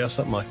 Yeah,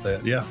 something like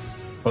that, yeah.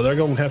 Well, they're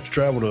going to have to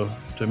travel to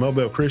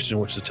Mobile Christian,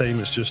 which is a team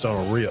that's just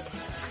on a rip.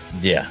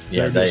 Yeah,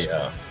 they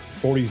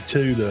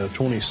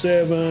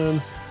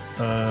 42-27,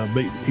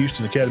 beat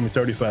Houston Academy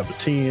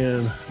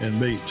 35-10, and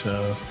beat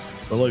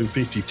Bellew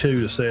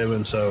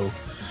 52-7. So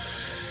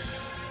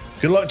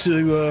good luck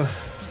to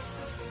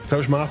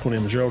Coach Michael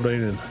and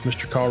Geraldine and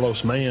Mr.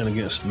 Carlos Mann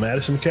against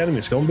Madison Academy.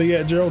 It's going to be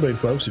at Geraldine,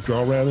 folks. If you're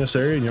all around this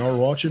area and y'all are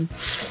watching.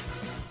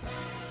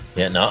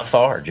 Yeah, not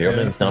far.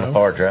 Geraldine's not a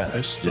far drive.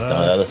 It's just on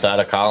the other side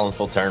of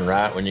Collinsville. Turn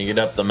right when you get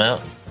up the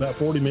mountain. About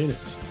 40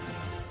 minutes.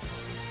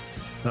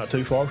 Not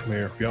too far from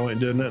here. If y'all ain't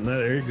doing nothing in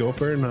that area, go up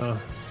there and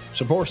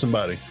support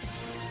somebody.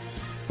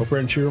 Go up there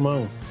and cheer them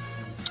on.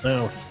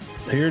 Now,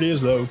 here it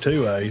is, though,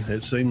 2A.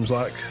 It seems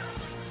like,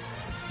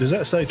 does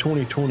that say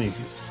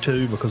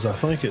 2022? Because I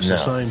think it's the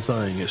same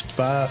thing. It's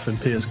Fife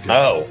and Pisgah.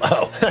 Oh.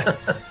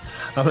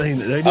 I mean,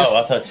 they just. Oh,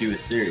 I thought you were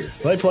serious.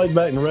 They played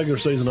back in the regular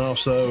season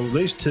also.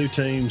 These two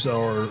teams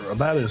are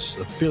about as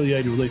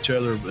affiliated with each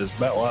other as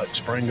about like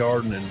Spring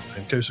Garden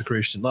and Coosa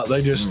Christian. Like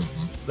they just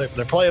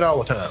they're playing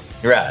all the time.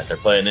 Right, they're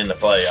playing in the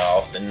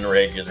playoffs in the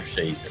regular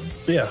season.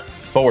 Yeah,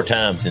 4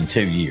 times in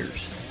 2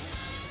 years.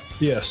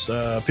 Yes,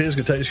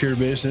 Pisgah takes care of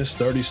business,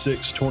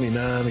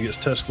 36-29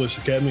 against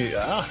Tuscaloosa Academy.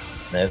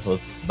 That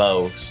was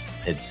Bose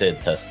had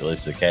said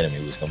Tuscaloosa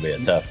Academy was going to be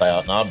a tough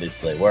out, and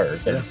obviously were,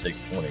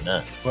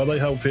 36-29. Well, they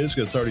hold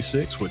Pisgah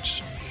 36,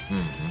 which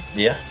Mm-hmm.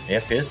 Yeah,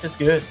 Pisgah's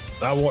good.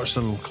 I watched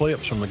some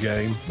clips from the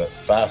game. But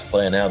Fife's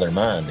playing out of their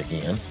mind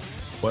again.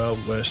 Well,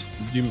 it's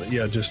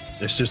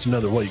just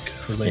another week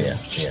for them.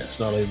 It's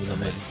not even. I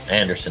mean,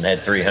 Anderson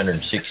had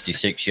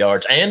 366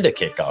 yards and a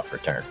kickoff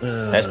return.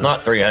 That's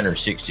not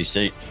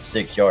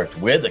 366 yards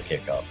with a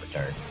kickoff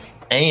return.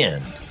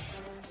 And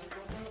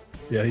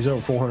yeah, he's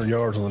over 400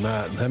 yards on the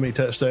night. And how many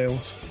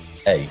touchdowns?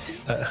 8.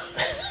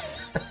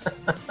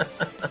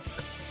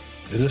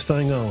 Is this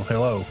thing on?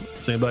 Hello?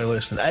 Is anybody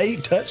listening?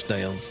 8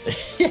 touchdowns.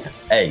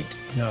 8.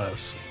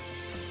 Yes.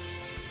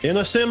 In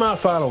a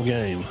semifinal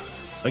game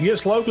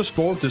against local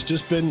sport that's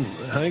just been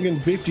hanging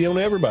 50 on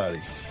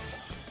everybody.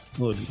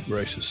 Good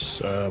gracious.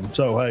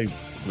 So, hey,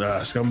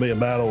 it's going to be a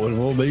battle, and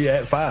we'll be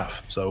at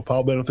 5. So,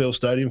 Paul Benefield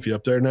Stadium, if you're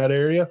up there in that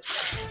area,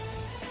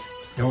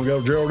 you're going to go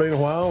to Geraldine a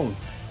while and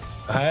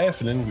a half,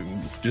 and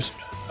then just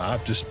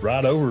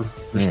ride over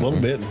just a little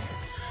bit and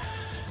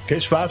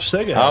catch 5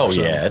 seconds. Oh,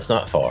 yeah, it's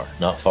not far.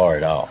 Not far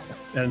at all.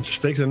 And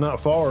speaking of not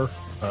far,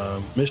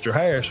 Mr.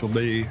 Harris will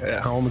be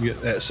at home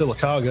at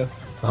Sylacauga,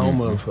 the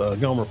home of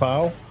Gomer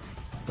Powell.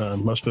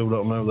 Most people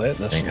don't know that.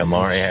 And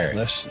Kamari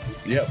Harris.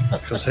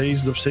 Because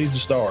he's the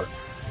star.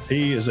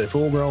 He is a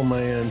full-grown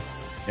man,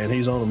 and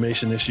he's on a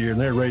mission this year, and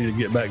they're ready to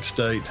get back to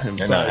state. And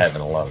they're not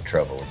having a lot of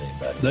trouble with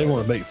anybody. They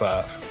want to beat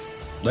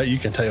 5. You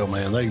can tell,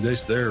 man. They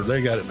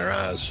got it in their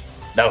eyes.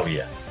 Oh,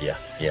 yeah.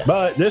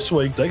 But this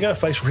week, they got to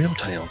face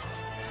Reeltown.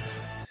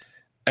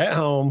 At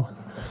home,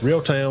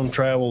 Reeltown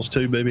travels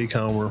to B.B.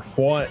 Comer.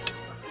 What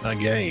a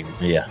game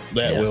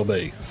that will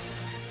be.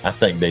 I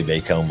think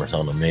B.B. Comer's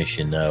on a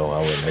mission, though.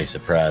 I wouldn't be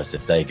surprised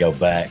if they go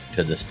back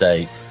to the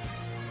state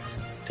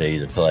to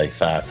either play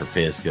Fife or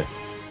Pisgah.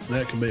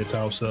 That could be a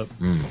toss-up.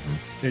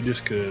 Mm-hmm. It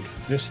just could.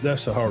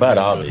 That's a hard one. But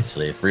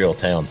obviously, if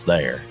Reeltown's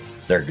there,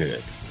 they're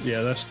good.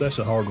 Yeah, that's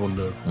a hard one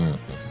to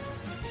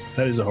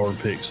that is a hard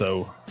pick.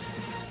 So,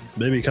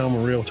 B.B. Comer,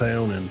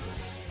 Reeltown, and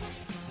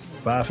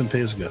Fife and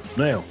Pisgah.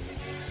 Now,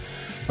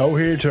 over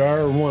here to our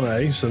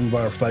 1A, some of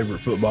our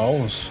favorite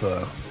football is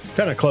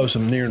kind of close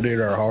and near and dear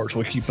to our hearts.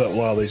 We keep up with a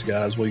lot of these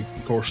guys. We,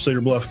 of course,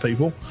 Cedar Bluff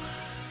people.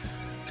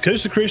 The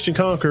Coosa Christian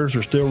Conquerors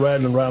are still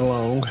rattling right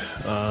along.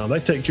 They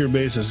take care of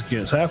business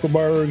against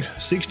Hackleburg,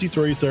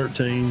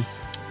 63-13.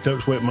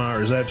 Coach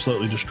Whitmire is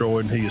absolutely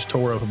destroyed, and he is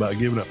tore up about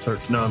giving up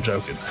 13. No, I'm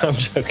joking.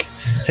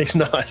 He's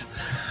not.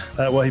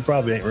 Well, he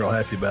probably ain't real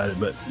happy about it,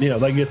 but,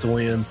 they get the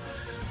win.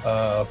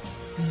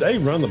 They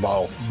run the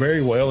ball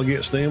very well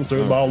against them,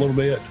 threw the ball a little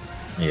bit.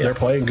 Yeah. They're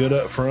playing good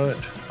up front.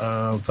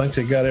 I think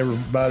they got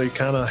everybody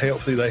kind of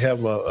healthy. They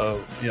have a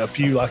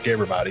few, like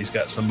everybody's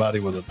got somebody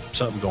with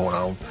something going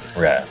on.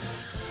 Right.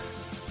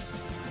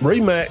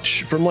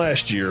 Rematch from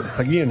last year.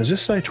 Again, does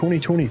this say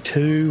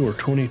 2022 or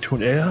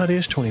 2020? Yeah, it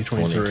is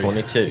 2023.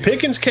 2022.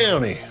 Pickens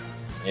County.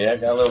 Yeah,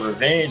 got a little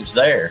revenge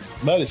there.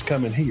 But it's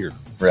coming here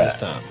this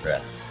time.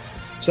 Right.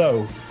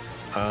 So,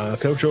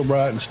 Coach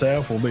O'Brien and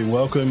staff will be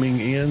welcoming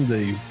in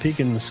the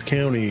Pickens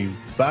County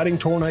Fighting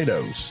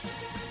Tornadoes.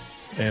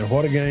 And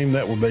what a game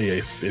that will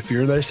be. If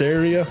you're in this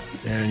area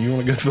and you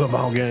want a good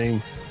football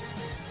game,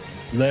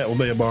 that will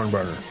be a barn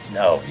burner.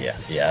 Oh,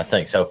 yeah, I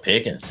think so.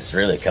 Pickens has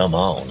really come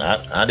on.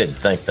 I didn't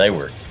think they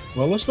were.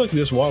 Well, let's look at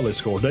this Wadley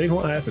score. Dean,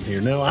 what happened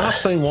here? Now, I've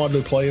seen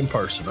Wadley play in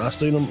person. I've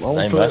seen them on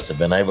They foot. must have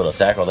been able to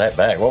tackle that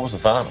back. What was the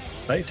final?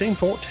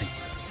 18-14.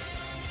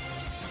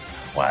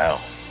 Wow.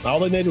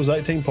 All they needed was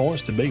 18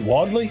 points to beat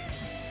Wadley?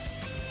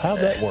 How'd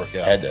that work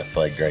out? Had to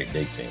play great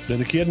defense. Did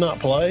the kid not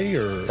play,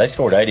 or they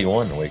scored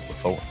 81 the week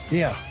before?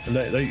 Yeah, and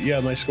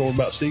they scored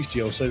about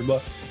 60 on Cedar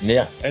Bluff.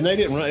 Yeah, and they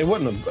didn't run. It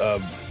wasn't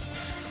a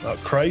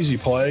crazy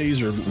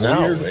plays or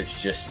weird.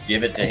 It's just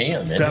give it to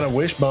him. Kind of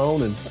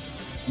wishbone, and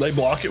they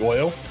block it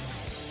well.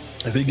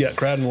 If he got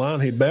crowded in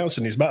line, he'd bounce,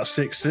 and he's about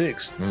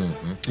 6'6".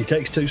 Mm-hmm. He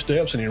takes 2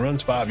 steps and he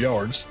runs 5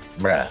 yards.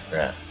 Right.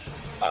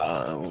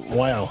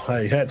 Wow.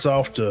 Hey, hats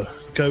off to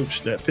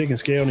Coach at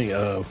Pickens County.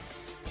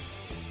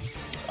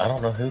 I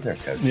don't know who their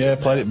coach is. Yeah,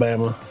 played at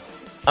Bama.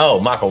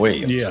 Oh, Michael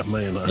Williams. Yeah,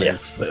 man.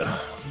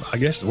 I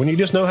guess when you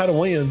just know how to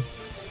win.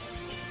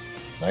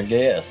 I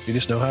guess. You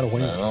just know how to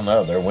win. I don't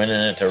know. They're winning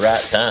at the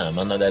right time.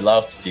 I know they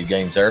lost a few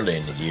games early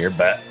in the year,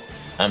 but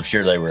I'm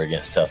sure they were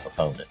against tough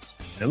opponents.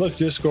 And look at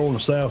this score on the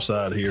south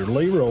side here.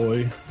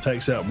 Leroy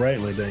takes out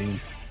Brantley Dean.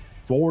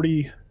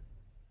 40.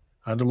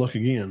 I had to look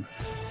again.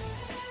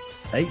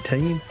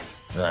 18.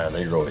 Nah,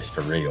 Leroy's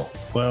for real.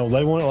 Well,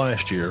 they won it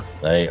last year.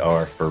 They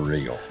are for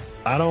real.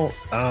 I don't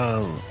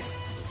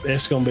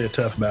it's going to be a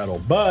tough battle,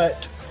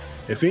 but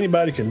if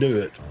anybody can do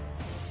it,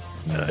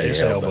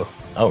 it's Elba.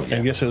 Oh, yeah.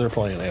 And guess who they're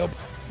playing? Elba.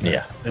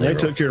 Yeah. And they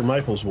took care of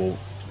Maplesville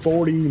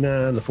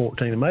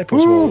 49-14. And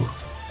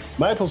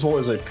Maplesville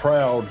is a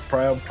proud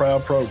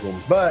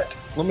program. But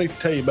let me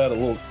tell you about a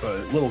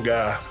little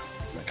guy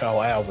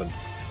called Alvin.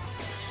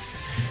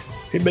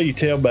 He'd be your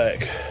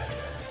tailback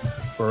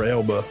for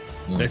Elba.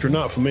 Mm-hmm. If you're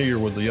not familiar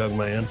with the young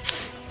man,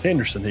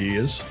 Henderson he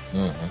is.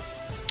 Mm-hmm.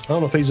 I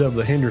don't know if he's of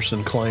the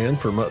Henderson clan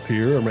from up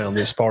here around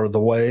this part of the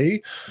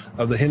way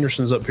of the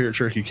Hendersons up here at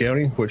Cherokee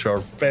County, which are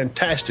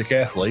fantastic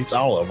athletes,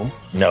 all of them.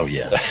 No,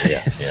 yeah.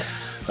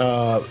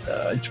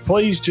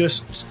 Please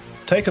just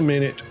take a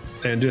minute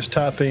and just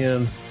type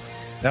in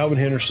Alvin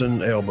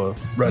Henderson elbow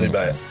running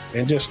back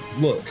and just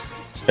look.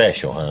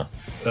 Special, huh?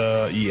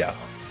 Yeah.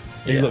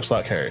 He looks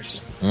like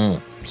Harris.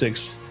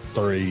 6'3",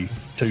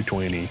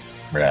 220.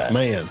 Right.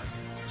 Man.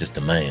 Just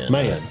a man.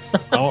 Man.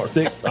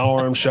 Thick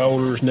arms,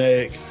 shoulders,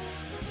 neck.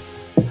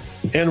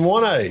 And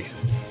 1A.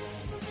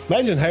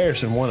 Imagine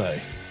Harris in 1A.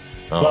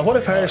 Like, what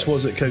if Harris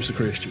was at Coastal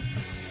Christian?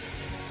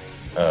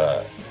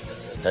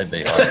 They'd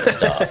be hard to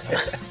stop.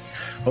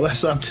 Well,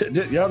 that's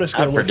y'all just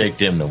go. I predict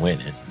him to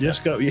win it.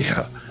 Just go,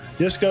 yeah.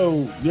 Just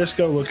go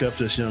look up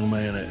this young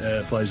man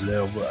that plays at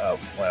elbow.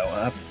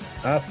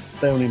 I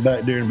found him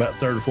back during about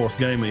third or fourth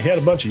game. He had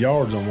a bunch of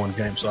yards on one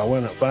game, so I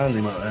went up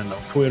finding him on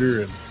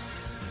Twitter, and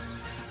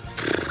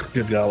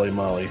good golly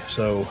molly.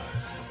 So,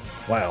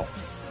 wow.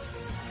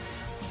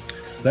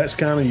 That's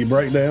kind of your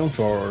breakdown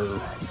for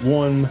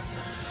 1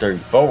 through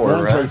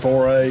 4, right? Through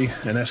 4A,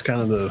 and that's kind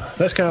of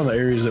the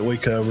areas that we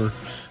cover.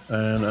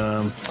 And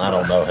I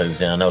don't know who's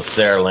in. I know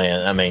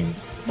Saraland. I mean,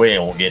 we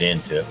won't get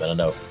into it, but I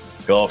know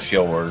Gulf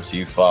Shores,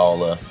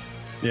 Eufaula.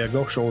 Yeah,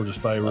 Gulf Shores is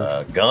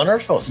favored.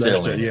 Gunnersville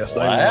still in. Yes,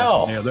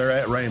 wow. Yeah, they're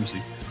at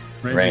Ramsey.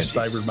 Ramsey's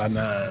favored by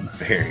 9.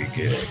 Very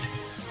good.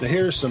 Now,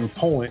 here's some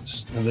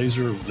points, and this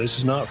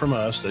is not from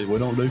us. We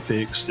don't do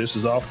picks. This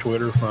is off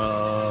Twitter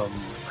from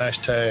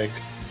hashtag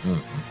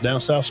Down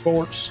South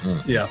Sports.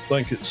 Yeah, I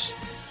think it's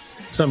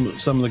some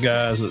of the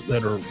guys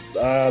that are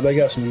they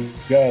got some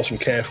guys from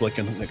Catholic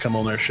and that come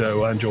on their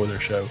show. I enjoy their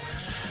show.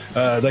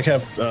 They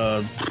have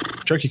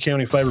Cherokee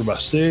County favored by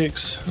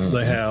 6.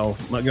 They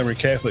have Montgomery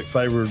Catholic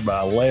favored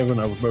by 11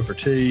 over Booker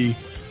T.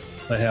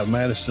 They have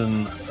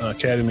Madison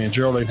Academy and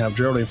Geraldine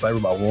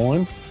favored by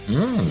 1.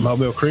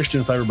 Mobile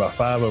Christian favored by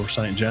 5 over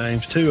St.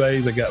 James.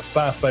 2A, they got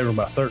 5 favored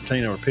by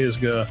 13 over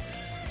Pisgah.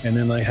 And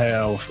then they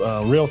have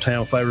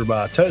Reeltown favored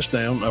by a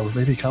touchdown over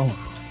V.B. Coleman.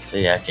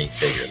 See, I can't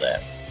figure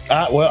that.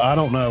 I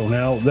don't know.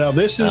 Now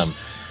this is.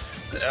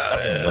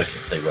 I'm looking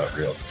to see what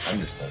real. I'm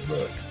just going to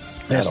look.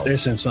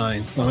 It's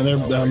insane. I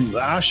mean,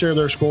 I share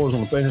their scores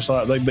on the bench.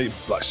 Like they beat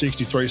like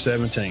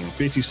 63-17,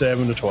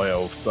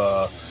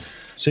 57-12,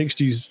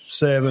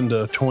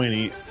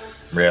 67-20.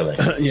 Really?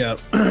 Yeah,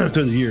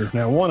 through the year.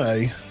 Now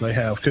 1A, they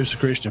have Coosa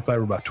Christian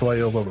favored by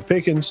 12 over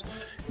Pickens,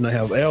 and they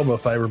have Elba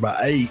favored by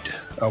 8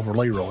 over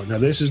Leroy. Now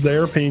this is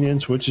their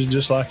opinions, which is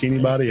just like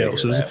anybody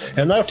else's,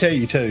 and they'll tell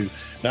you too.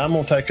 Now I'm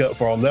going to take up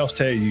for them. They'll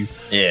tell you,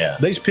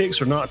 these picks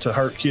are not to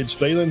hurt kids'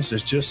 feelings.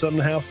 It's just something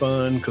to have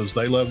fun because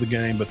they love the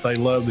game, but they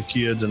love the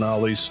kids in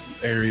all these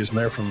areas, and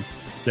they're from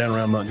down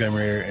around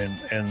Montgomery area,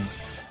 and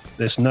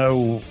there's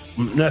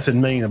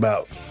nothing mean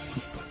about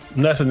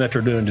nothing that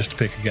they're doing just to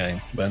pick a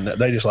game, but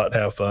they just like to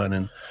have fun,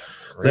 and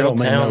they don't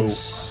mean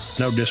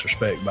no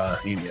disrespect by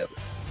any of it.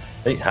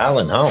 Beat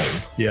Highland home.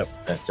 Yep,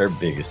 that's their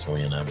biggest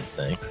win, I would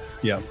think.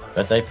 Yeah,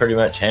 but they pretty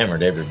much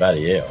hammered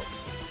everybody else.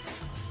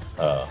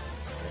 Let's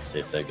see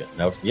if they got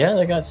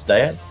they got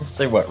stats. Let's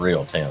see what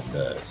Reeltown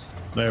does.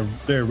 They're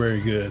very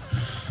good.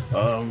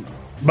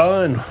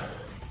 Bun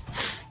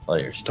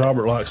players.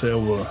 Talbert likes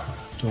Elba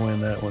to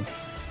win that one.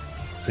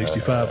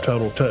 65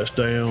 total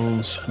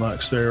touchdowns,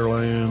 like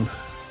Saraland.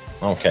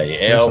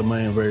 Okay, that's a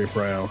man very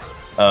proud.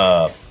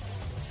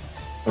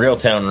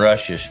 Reeltown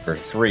rushes for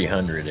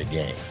 300 a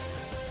game.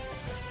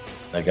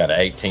 They got an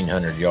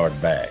 1,800-yard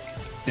back.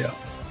 Yeah.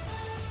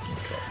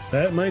 Okay.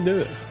 That may do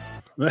it.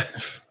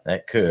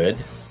 That could.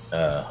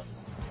 I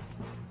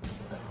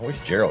wish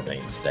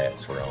Geraldine's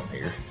stats were on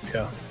here.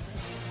 Yeah.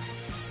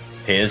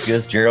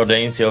 Pisgah's,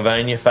 Geraldine,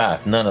 Sylvania,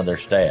 Fife. None of their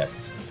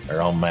stats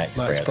are on Max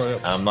Preps.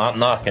 I'm not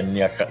knocking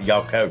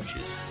y'all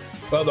coaches.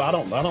 Well, I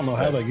don't know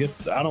how they get.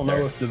 I don't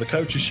know if do the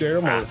coaches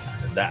share them. Or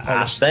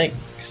I think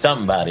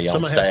somebody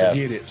on staff has to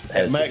get it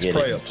at Max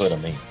Preps and put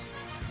them in,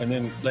 and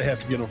then they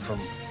have to get them from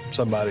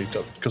somebody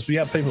because we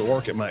have people that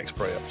work at Max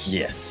Preps.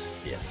 Yes,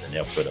 and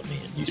they'll put them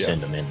in. You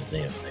send them into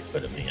them, they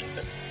put them in,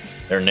 but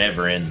they're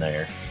never in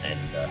there. And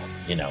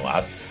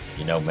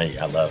me,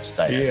 I love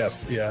stats.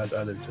 Yeah,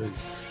 I do too.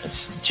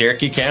 It's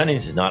Cherokee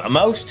Counties is not.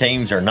 Most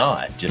teams are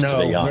not. Just to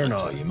be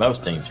honest with you,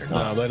 most teams are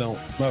not. No, they don't.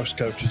 Most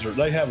coaches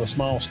they have a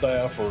small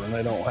staff, and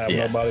they don't have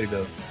nobody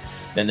to.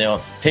 Then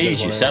they'll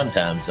tease you.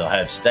 Sometimes they'll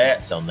have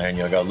stats on there, and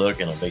you'll go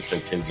look, and it'll be through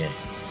 2 games.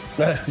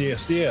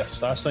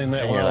 Yes, I seen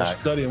that when I was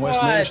studying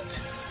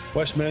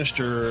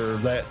Westminster.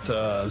 That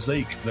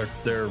Zeke,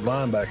 their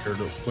linebacker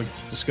that we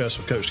discussed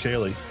with Coach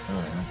Kelly,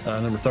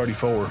 number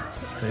 34.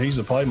 He's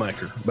a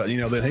playmaker, but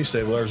then he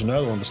said, "Well, there's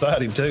another one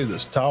beside him too.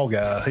 This tall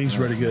guy, he's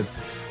really good."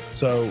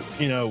 So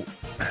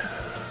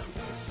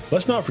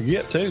let's not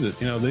forget too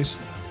that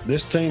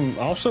this team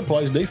also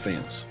plays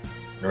defense.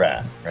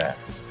 Right.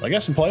 They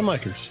got some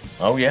playmakers.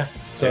 Oh yeah.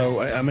 So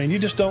I mean, you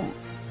just don't.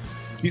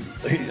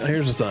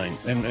 Here's the thing,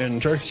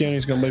 and Cherokee County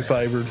is going to be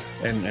favored,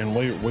 and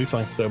we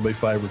think they'll be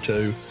favored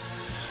too.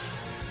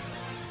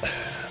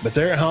 But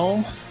they're at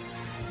home.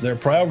 They're a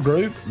proud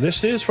group.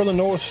 This is for the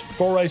North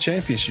 4A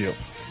Championship.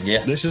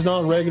 Yeah. This is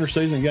not a regular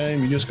season game.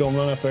 You're just going to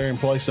run up there and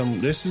play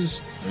some. This is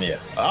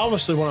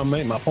obviously what I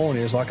mean. My point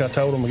is, like I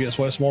told them against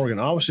West Morgan,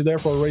 obviously there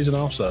for a reason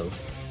also.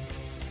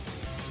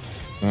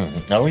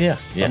 Oh yeah.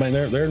 I mean,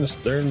 they're in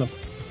the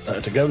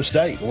to go to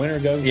state. The winner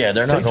goes. Yeah,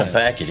 they're not going to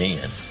pack it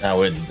in. I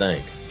wouldn't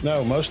think.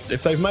 No,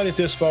 if they've made it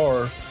this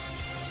far,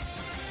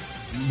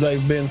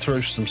 they've been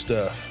through some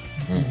stuff.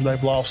 Mm-hmm.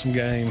 They've lost some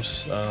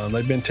games.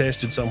 They've been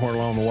tested somewhere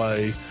along the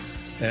way,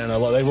 and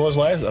they was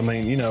last. I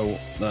mean,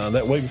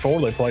 that week before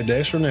they played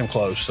Dexter and them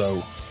close.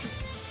 So,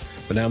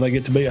 but now they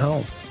get to be at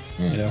home.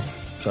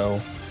 Mm-hmm.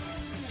 So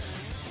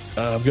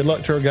good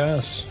luck to our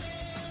guys.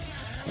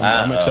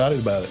 I'm excited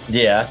about it.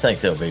 Yeah, I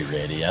think they'll be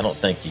ready. I don't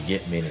think you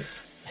get many.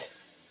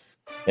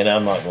 And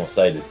I'm not going to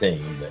say the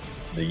team, but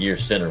the year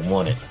Center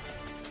won it.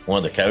 One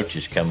of the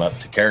coaches come up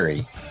to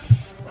Curry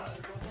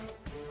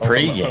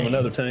pre-game. From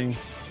another team?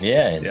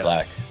 Yeah, and it's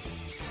like,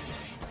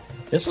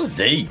 this was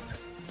deep.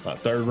 Like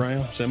third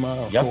round,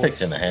 semi? Y'all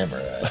fixing to hammer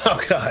us.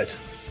 Oh, God.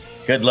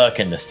 Good luck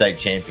in the state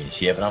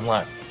championship. And I'm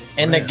like,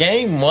 and the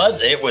game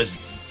was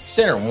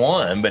Center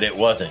won, but it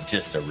wasn't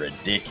just a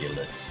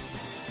ridiculous.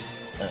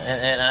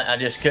 And I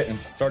just couldn't.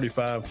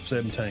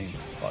 35-17.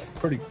 Like,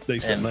 pretty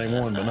decent. They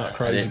won, but not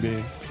crazy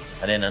big.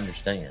 I didn't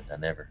understand. I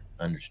never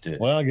understood.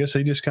 Well, I guess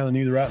he just kind of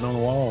knew the writing on the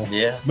wall.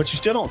 Yeah. But you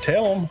still don't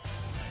tell him.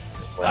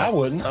 Well, I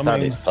wouldn't. I thought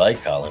his play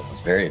calling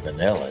was very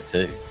vanilla,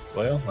 too.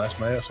 Well, that's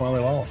why they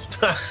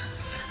lost.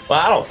 Well,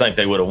 I don't think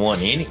they would have won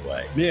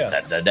anyway.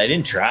 Yeah. They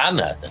didn't try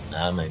nothing.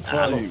 I mean,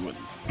 you would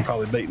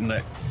probably beating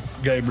that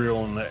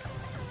Gabriel and that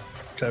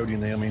Cody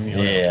and them. I mean,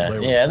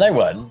 they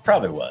wasn't.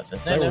 Probably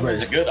wasn't. That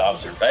was a good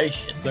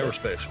observation. They were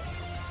special.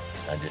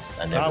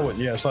 I never. I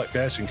wouldn't. Yeah, it's like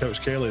asking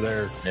Coach Kelly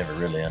there. Never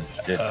really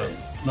understood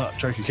that. Not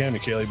Cherokee County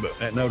Kelly, but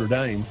at Notre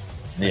Dame.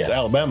 Yeah. At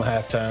Alabama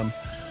halftime.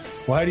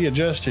 Well, how do you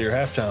adjust here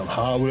halftime?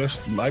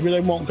 Maybe they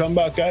won't come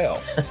back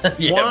out.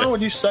 Why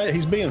would you say it?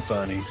 He's being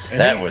funny? And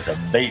that was a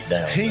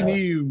beatdown. He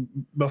knew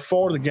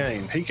before the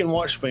game. He can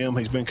watch film.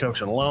 He's been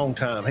coaching a long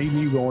time. He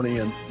knew going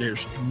in,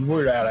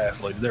 we're out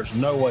athletes. There's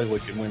no way we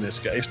can win this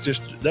game. It's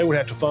just they would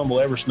have to fumble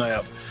every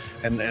snap,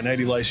 and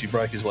Eddie Lacy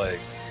break his leg.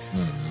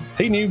 Mm-hmm.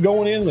 He knew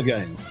going into the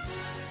game.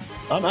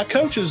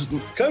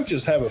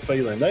 Coaches have a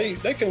feeling.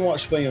 They can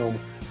watch film,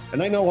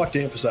 and they know what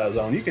to emphasize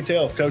on. You can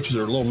tell if coaches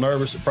are a little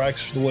nervous at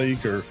practice for the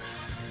week or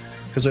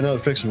because they know they're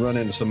fixing to run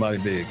into somebody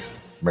big.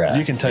 Right.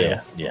 You can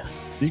tell. Yeah.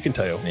 You can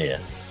tell. Yeah.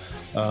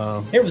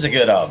 It was a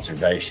good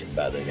observation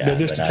by the guy. But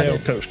just to tell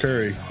Coach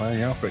Curry, well,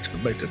 y'all fixing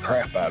to beat the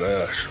crap out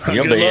of us.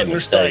 You'll be in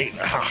the state.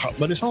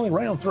 But it's only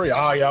round 3.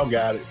 Oh, y'all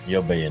got it.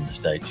 You'll be in the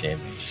state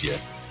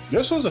championship.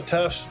 This was a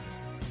tough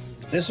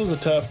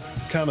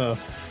kind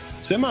of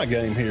semi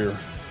game here.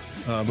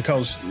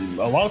 Because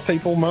a lot of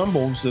people,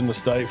 mumbles in the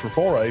state for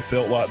 4A,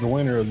 felt like the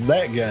winner of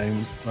that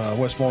game,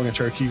 West Morgan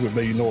Cherokee, would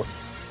be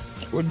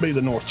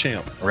the North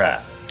champ. Right.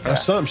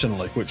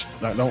 Assumptionally, which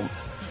that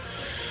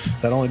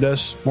only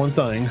does one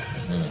thing,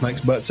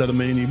 makes butts out of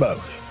me and you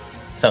both.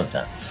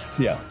 Sometimes.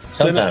 Yeah.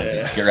 Sometimes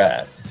it's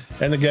right.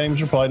 And the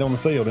games are played on the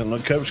field. And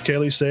like Coach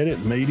Kelly said it,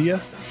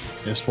 media,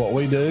 it's what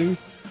we do.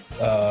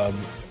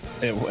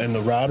 And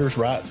the writers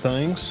write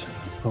things.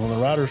 And when the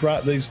writers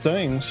write these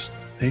things,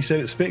 he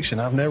said it's fiction.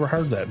 I've never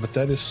heard that, but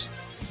that is,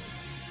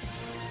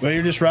 well,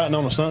 you're just writing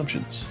on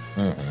assumptions.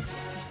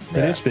 Mm-hmm.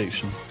 It is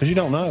fiction because you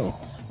don't know.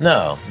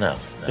 No.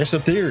 It's a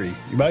theory.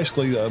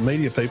 Basically,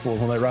 media people,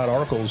 when they write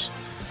articles,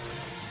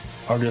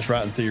 are just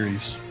writing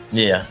theories.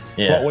 Yeah.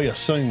 What we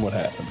assume would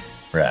happen.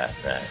 Right.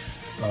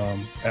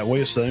 And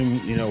we assume,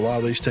 a lot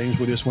of these teams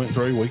we just went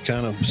through, we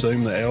kind of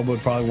assume that Elba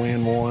would probably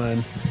win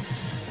 1.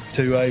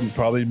 2A would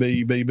probably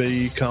be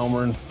BB,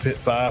 Comer, and Pitt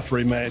 5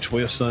 rematch,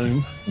 we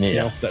assume.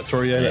 Yeah. That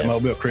 3A, that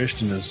Mobile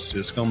Christian is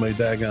just going to be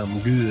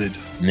daggone good.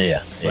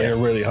 Yeah. They're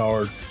really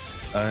hard.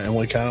 And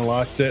we kind of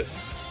liked it.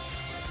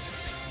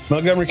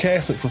 Montgomery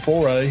Catholic for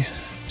 4A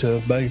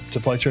to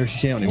play Cherokee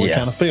County. We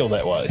kind of feel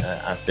that way.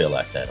 I feel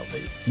like that'll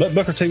be. But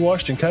Booker T.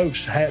 Washington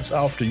coached, hats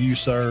off to you,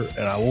 sir.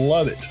 And I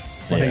love it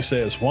when he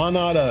says, why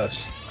not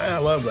us? I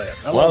love that.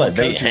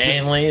 They beat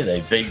Hanley.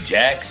 They beat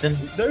Jackson.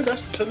 Dude,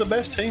 that's two of the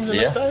best teams in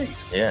the state.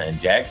 Yeah, and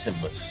Jackson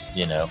was,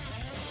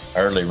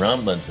 early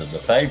rumblings of the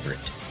favorite.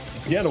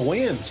 Yeah, to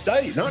win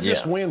state, not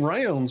just win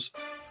rounds.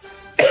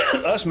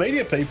 Us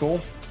media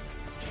people,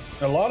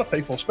 a lot of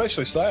people,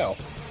 especially South,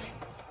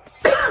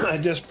 I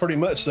just pretty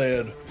much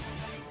said,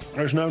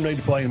 there's no need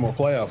to play any more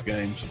playoff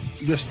games.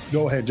 Just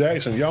go ahead,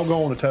 Jackson. Y'all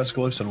go on to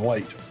Tuscaloosa and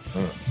wait.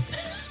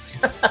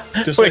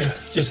 Just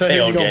say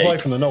you're going to play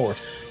from the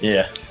north.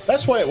 Yeah.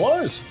 That's the way it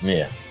was.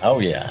 Yeah. Oh,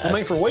 yeah. I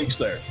mean, for weeks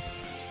there.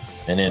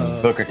 And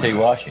then Booker T.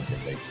 Washington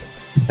beats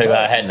them, who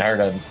I hadn't heard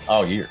of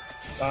all year.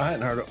 I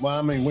hadn't heard of. Well,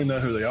 I mean, we know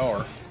who they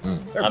are.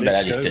 I bet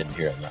I just didn't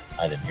hear them.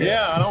 I didn't hear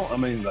them. I don't. I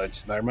mean,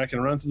 they're making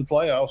a run to the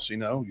playoffs.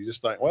 You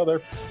just think, well,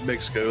 they're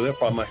big school. They'll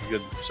probably make a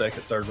good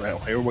second, third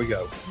round. Here we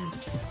go.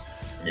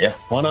 Yeah.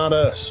 Why not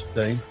us,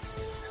 Dean?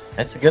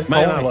 That's a good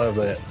point. Man, I love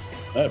that.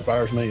 That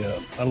fires me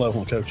up. I love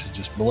when coaches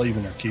just believe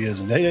in their kids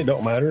and hey, it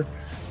don't matter.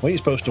 We ain't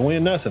supposed to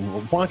win nothing.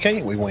 Well, why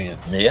can't we win?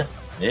 Yeah.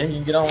 Yeah, you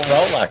can get on a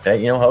roll like that.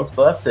 Hoax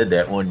Bluff did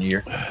that one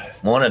year.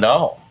 Won it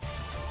all.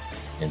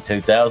 In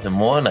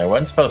 2001, they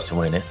wasn't supposed to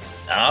win it.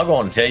 I'm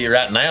going to tell you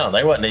right now,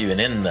 they wasn't even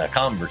in the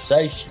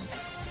conversation.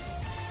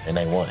 And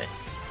they won it.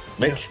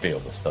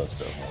 Litchfield was supposed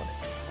to have won it.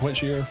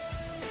 Which year?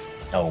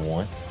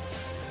 01.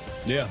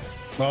 Yeah.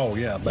 Oh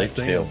yeah.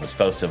 Louisville was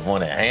supposed to have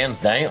won it hands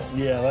down.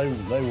 Yeah,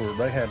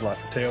 they had like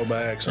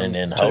tailbacks, and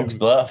then Hogs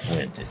Bluff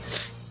went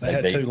it. They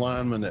had two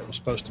linemen that was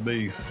supposed to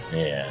be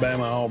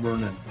Bama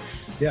Auburn, and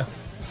yeah.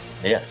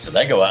 So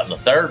they go out in the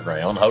third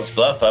round. Hogs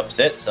Bluff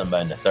upsets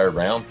somebody in the third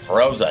round,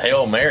 throws a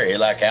Hail Mary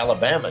like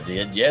Alabama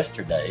did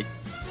yesterday,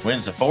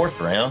 wins the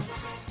fourth round,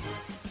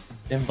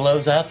 then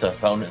blows out the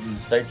opponent in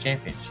the state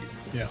championship.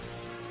 Yeah.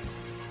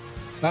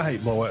 I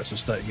hate blowouts in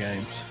state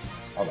games.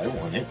 Oh, they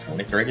won it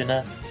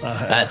 23-0.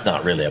 That's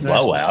not really a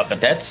blowout, but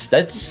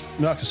that's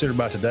not considered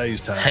by today's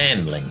time.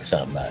 Handling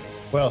somebody.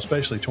 Well,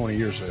 especially 20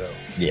 years ago.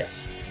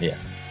 Yes. Yeah.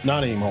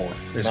 Not anymore.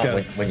 It's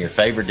not when you're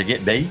favored to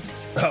get beat.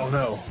 Oh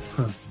no.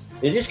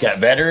 It just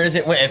got better as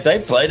it went. If they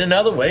played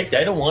another week,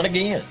 they'd have won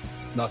again.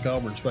 Like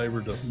Auburn's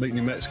favored to beat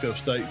New Mexico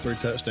State 3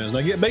 touchdowns.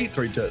 They get beat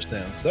 3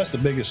 touchdowns. That's the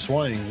biggest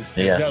swing.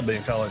 It's got to be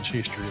in college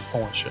history of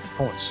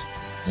points.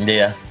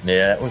 Yeah,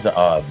 it was an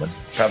odd one.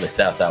 Probably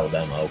South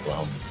Alabama,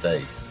 Oklahoma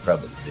State.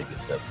 Probably the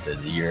biggest upset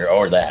of the year,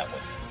 or that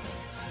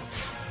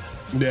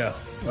one. Yeah.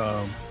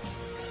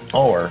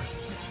 Or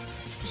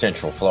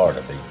Central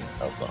Florida beating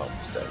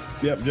Oklahoma State.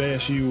 Yep,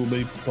 JSU will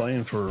be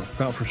playing for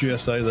Conference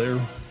USA. They're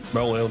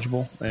bowl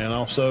eligible, and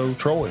also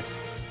Troy.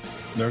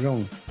 They're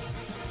going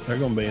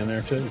to be in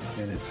there too.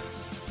 And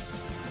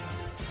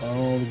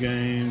all the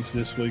games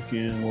this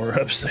weekend were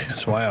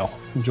upsets. Wow,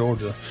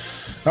 Georgia.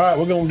 All right,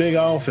 we're going to dig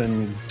off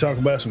and talk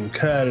about some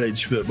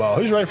college football.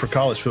 Who's ready for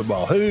college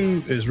football?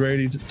 Who is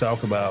ready to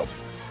talk about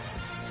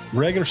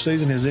regular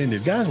season has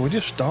ended? Guys, we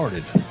just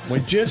started.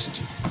 We've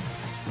just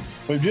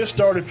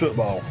started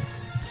football,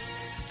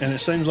 and it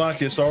seems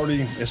like it's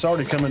already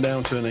coming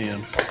down to an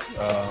end.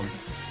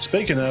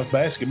 Speaking of,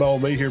 basketball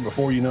will be here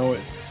before you know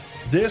it.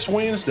 This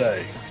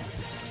Wednesday,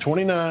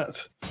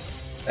 29th,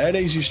 at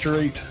Easy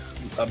Street,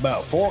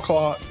 about 4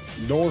 o'clock,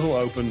 doors will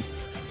open.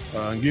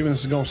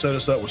 Gibbons is going to set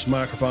us up with some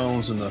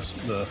microphones and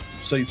the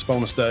seats up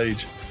on the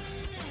stage.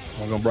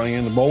 We're going to bring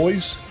in the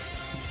boys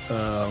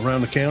around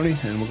the county,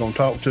 and we're going to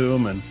talk to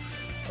them and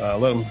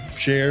let them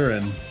share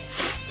and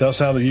tell us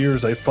how the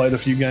years. They've played a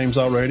few games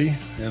already,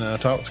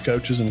 and talk to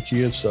coaches and the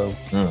kids. So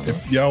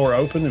if y'all are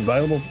open and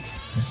available,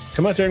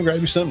 come out there and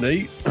grab you something to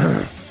eat.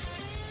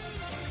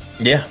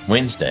 Yeah,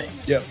 Wednesday.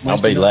 Yep,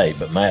 I'll be late,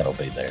 but Matt will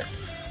be there.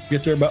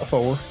 Get there about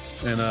 4,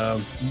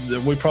 and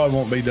we probably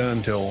won't be done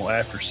until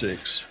after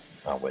 6.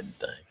 I wouldn't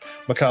think.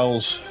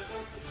 Because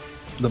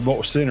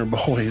the center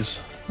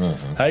boys,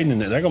 Haden and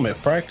they're going to be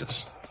at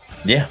practice.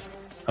 Yeah.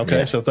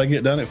 Okay, so if they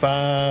get done at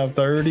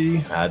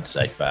 5:30, I'd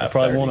say 5:30. They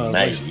probably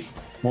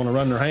want to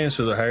run their hands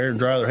through their hair and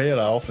dry their head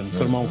off and put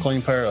them on a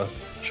clean pair of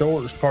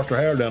shorts, part their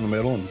hair down the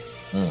middle,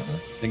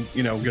 and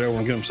get over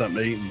and give them something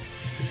to eat.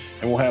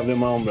 And we'll have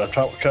them on. But I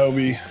talked to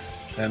Kobe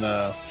and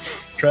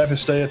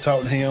Travis Stead,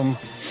 talked to him,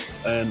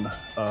 and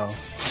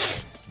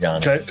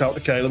talked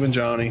to Caleb and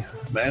Johnny.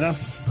 Man,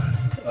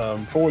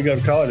 before we go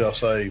to college, I'll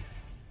say,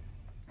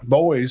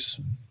 boys,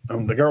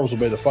 the girls will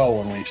be the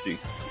following Wednesday.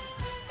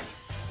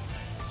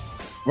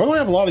 We're going to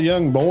have a lot of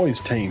young boys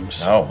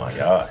teams. Oh, my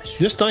gosh.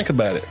 Just think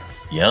about it.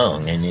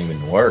 Young ain't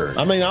even the word.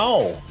 I mean,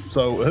 all.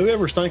 So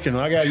whoever's thinking,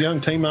 I got a young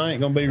team, I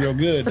ain't going to be real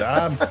good.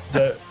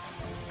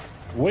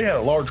 We had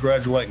a large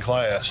graduating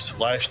class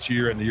last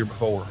year and the year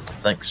before. I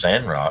think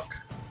Sandrock.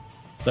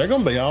 They're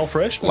going to be all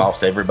freshmen.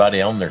 Lost everybody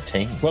on their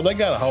team. Well, they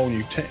got a whole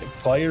new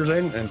players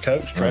and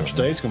coach. Travis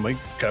State's going to be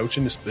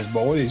coaching his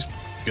boy. He's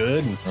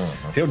good, and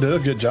he'll do a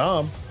good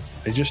job.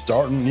 He's just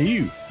starting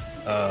new.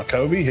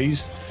 Kobe,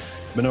 he's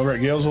been over at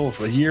Gillsville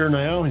for a year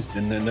now, and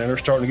then they're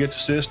starting to get the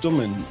system,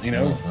 and,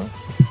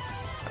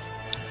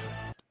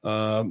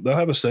 they'll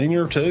have a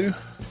senior, too.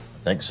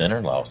 I think center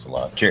lost a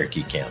lot.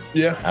 Cherokee County.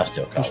 Yeah. I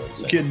still call it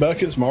center. Kid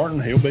Buckets,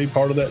 Martin, he'll be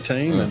part of that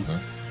team, and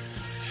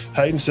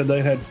Haden said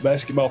they had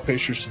basketball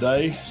pictures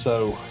today.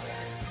 So,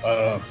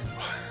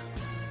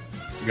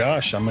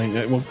 gosh, I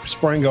mean,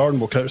 Spring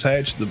Garden will coach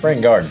Hatch. Spring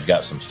Garden's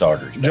got some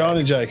starters. John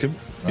and Jacob,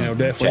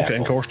 definitely. Chapel.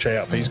 And, of course,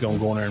 Chap. He's going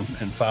to go in there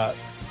and fight.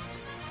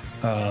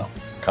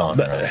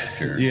 Conrad,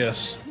 sure.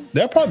 Yes.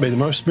 They'll probably be the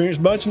most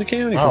experienced bunch in the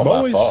county for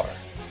boys.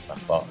 By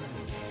far.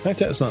 Ain't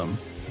that something?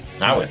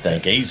 I would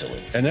think easily.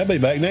 And they'll be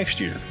back next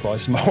year, probably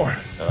some more.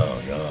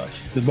 Oh, gosh.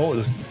 The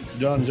boys,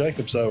 John and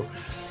Jacob. So,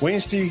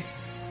 Wednesday,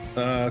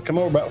 come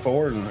over about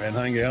 4 and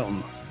hang out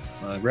and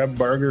grab a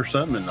burger or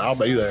something, and I'll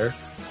be there.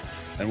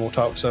 And we'll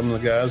talk to some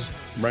of the guys,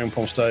 bring them up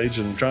on stage,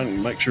 and try to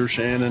make sure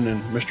Shannon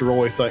and Mr.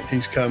 Roy think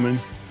he's coming.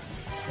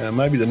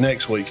 Maybe the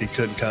next week he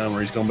couldn't come, or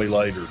he's going to be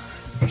later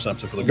or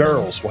something. For the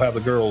girls, we'll have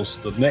the girls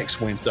the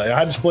next Wednesday. I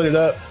had to split it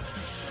up.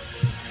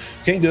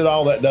 Can't do it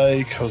all that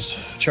day because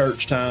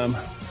church time.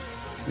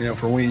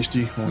 For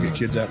Wednesday, when we get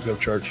kids out to go to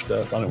church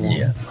stuff. I don't want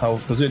to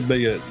because it'd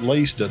be at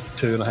least a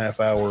 2.5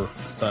 hour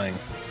thing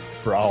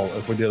for all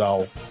if we did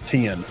all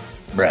 10.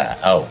 Right.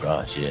 Oh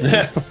gosh,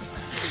 yeah.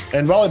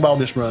 And volleyball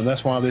just run.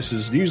 That's why this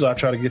is usually I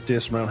try to get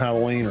this around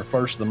Halloween or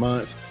first of the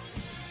month.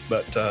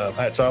 But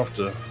hats off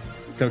to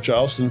Coach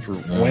Austin for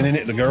winning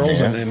it. The girls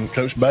and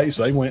Coach Bates,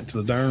 they went to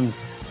the darn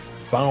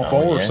Final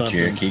Four or something.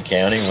 Cherokee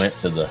County went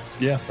to the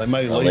they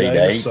made Elite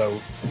Eight. So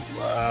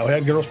we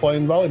had girls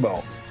playing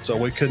volleyball, so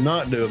we could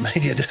not do a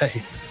media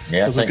day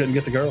because we couldn't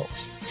get the girls.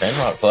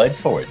 Sandrock played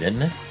for it, didn't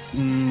they?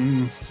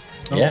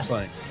 I don't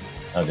think.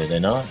 Oh, did they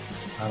not?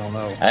 I don't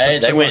know. Hey,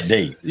 they went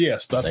deep.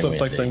 Yes, I think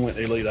they went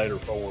Elite 8 or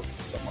 4,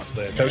 something like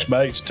that. Coach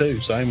Bates too,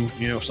 same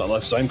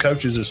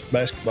coaches as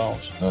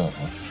basketballs.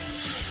 Uh-huh.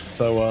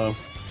 So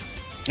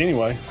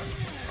anyway,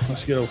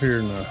 let's get over here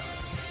and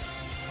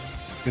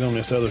get on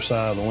this other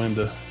side of the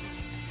window.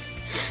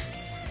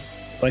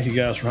 Thank you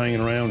guys for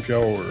hanging around. If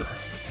y'all were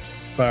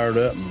fired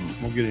up,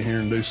 and we'll get in here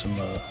and do some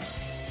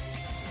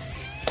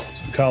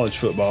college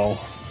football.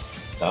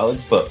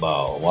 College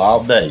football,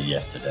 wild day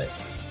yesterday.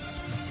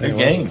 Good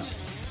games.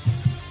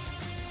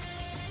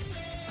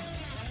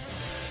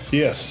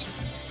 Yes.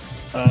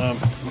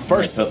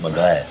 First, put my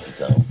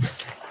glasses on.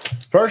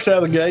 First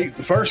out of the gate,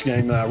 the first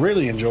game that I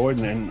really enjoyed,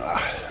 and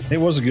it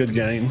was a good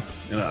game.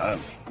 The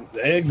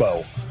Egg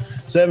Bowl,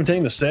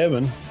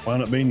 17-7,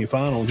 wound up being the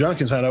final.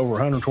 Junkins had over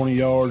 120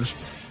 yards.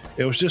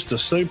 It was just a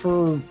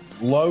super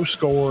low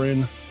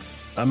scoring.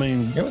 I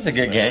mean, it was a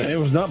good game. It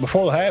was not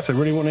before the half. There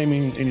really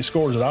wasn't any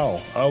scores at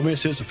all. Ole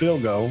Miss hits a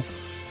field goal,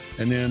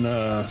 and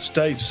then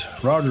State's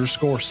Rogers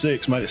scores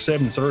 6, made it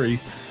 7-3,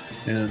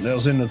 and that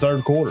was in the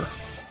third quarter.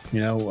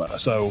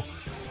 So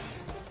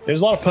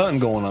there's a lot of punting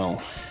going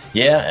on.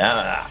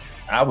 Yeah,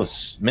 I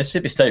was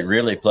Mississippi State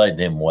really played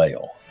them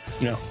well.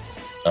 Yeah,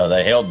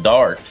 they held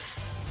Dart.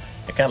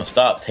 It kind of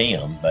stopped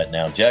him, but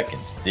now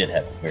Junkins did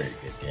have a very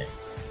good game.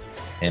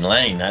 And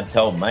Lane, I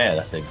told Matt,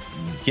 I said,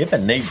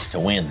 Kiffin needs to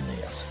win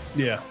this.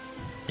 Yeah,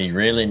 he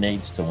really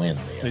needs to win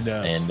this. He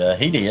does, and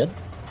he did.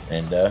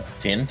 And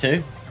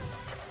 10-2.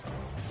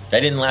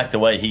 They didn't like the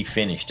way he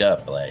finished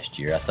up last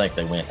year. I think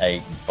they went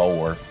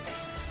 8-4.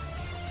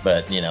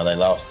 But, they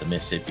lost to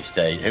Mississippi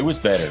State, who was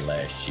better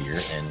last year,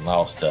 and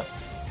lost to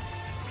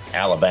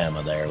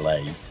Alabama there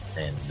late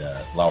and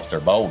lost their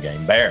bowl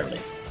game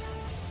barely.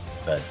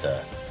 But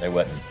they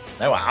wasn't –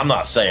 I'm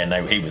not saying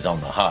he was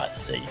on the hot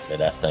seat,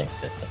 but I think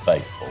that the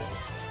faithfuls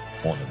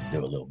wanted to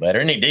do a little better,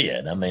 and he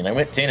did. I mean, they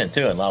went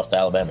 10-2 and lost to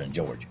Alabama and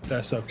Georgia.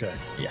 That's okay.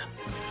 Yeah.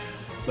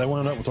 They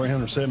wound up with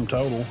 307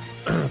 total,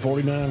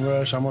 49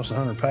 rush, almost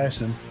 100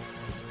 passing.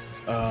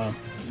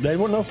 There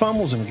weren't no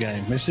fumbles in the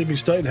game. Mississippi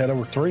State had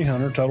over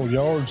 300 total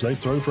yards. They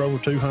threw for over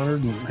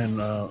 200 and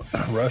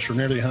rushed for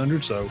nearly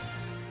 100. So,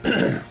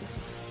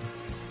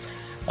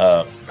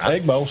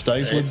 Egg Bowl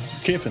stays with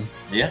Kiffin.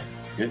 Yeah,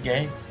 good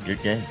game.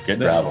 Good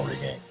rivalry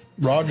game.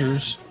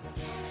 Rogers,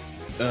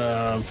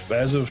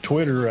 as of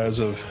Twitter,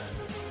 after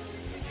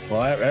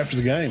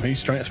the game,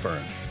 he's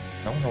transferring.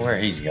 I don't know where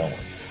he's going.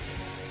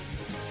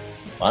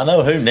 I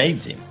know who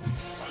needs him.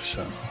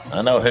 So,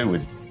 I know who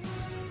would.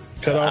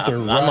 Cut off their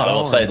I'm not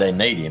going to say they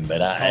need him,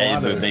 but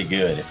it would be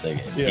good if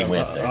he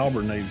went there.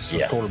 Auburn needs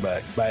a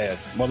quarterback bad.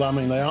 Well, I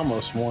mean, they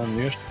almost won.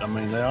 They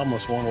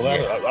almost won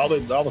without all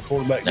the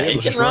quarterback did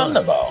was just run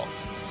the ball.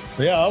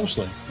 Yeah,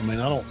 obviously. I mean,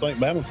 I don't think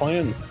Bama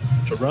planned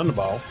to run the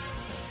ball.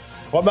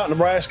 What about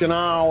Nebraska and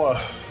Iowa?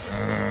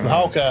 The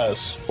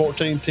Hawkeyes,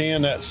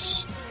 14-10.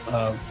 That's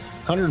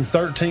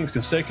 113th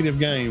consecutive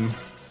game.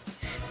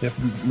 If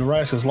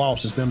Nebraska's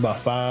lost, it's been by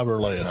 5 or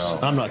less.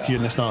 I'm not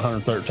kidding. It's not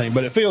 113,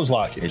 but it feels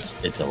like it.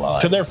 It's a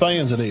lot. To their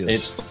fans, it is.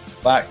 It's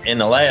like in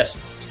the last.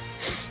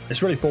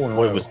 It's really 4 in a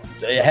row.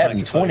 It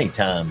happened 20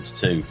 times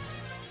to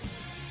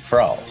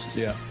Frost.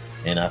 Yeah.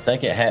 And I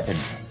think it happened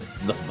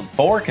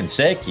 4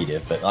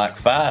 consecutive, but like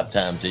 5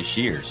 times this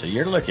year. So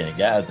you're looking at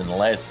guys in the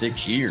last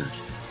 6 years,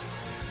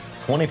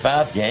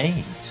 25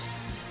 games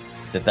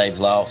that they've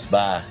lost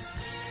by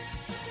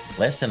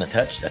less than a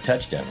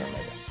touchdown or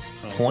less.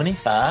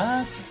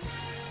 25?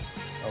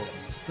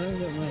 I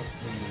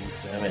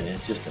mean,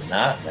 it's just a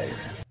nightmare.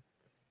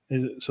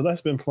 So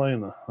that's been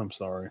playing I'm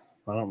sorry.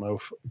 I don't know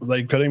if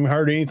they couldn't even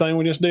heard anything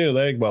we just did at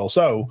the Egg Bowl.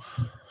 So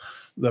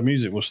the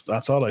music was,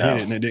 I thought I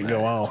hit it and it didn't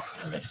go off.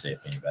 Let me see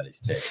if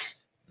anybody's texted.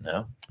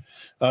 No.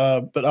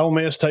 But Ole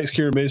Miss takes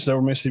care of business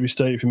over Mississippi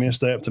State. If you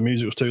missed that, if the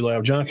music was too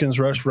loud. Junkins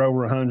rushed for over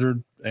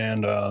 100,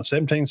 and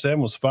 17-7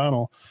 was the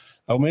final.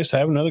 Ole Miss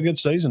having another good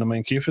season. I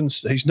mean,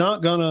 Kiffin's, he's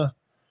not going to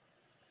 –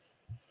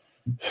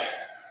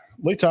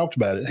 we talked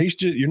about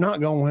it. You're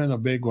not going to win a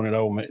big one at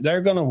Ole Miss.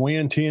 They're going to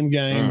win 10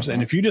 games,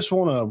 and if you just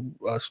want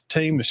a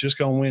team that's just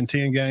going to win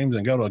 10 games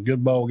and go to a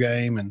good bowl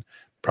game and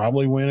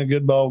probably win a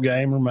good bowl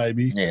game or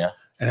maybe –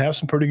 and have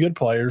some pretty good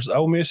players,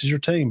 Ole Miss is your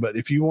team. But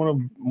if you want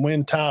to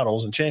win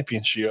titles and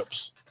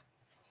championships,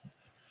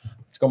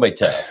 it's going to be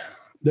tough.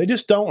 They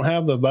just don't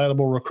have the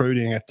available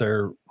recruiting at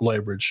their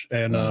leverage.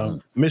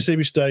 And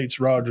Mississippi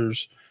State's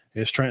Rogers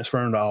is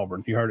transferring to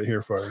Auburn. You heard it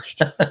here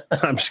first.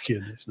 I'm just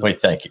kidding. We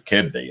think it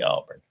could be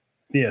Auburn.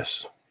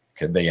 Yes.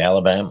 Could be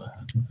Alabama.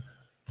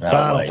 I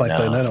don't think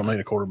they don't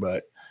need a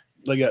quarterback.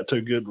 They got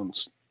 2 good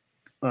ones.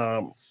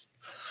 Anyway,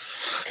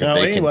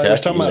 I was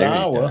talking about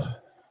Iowa.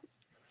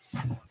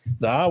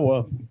 The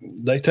Iowa,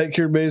 they take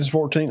care of business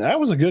 14. That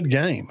was a good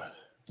game.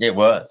 It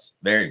was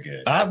very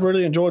good. I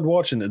really enjoyed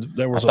watching it.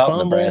 There was I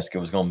thought Nebraska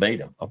was going to beat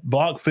them. A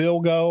blocked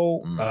field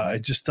goal.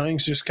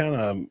 Things just kind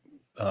of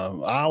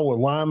Iowa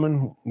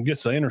lineman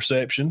gets the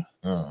interception.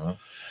 A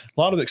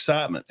lot of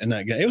excitement in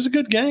that game. It was a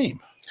good game.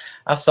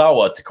 I saw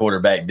what the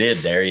quarterback did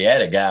there. He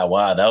had a guy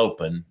wide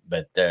open,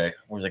 but there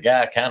was a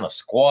guy kind of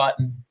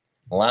squatting,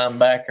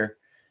 linebacker,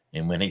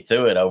 and when he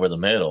threw it over the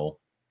middle,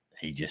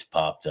 he just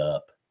popped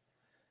up.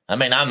 I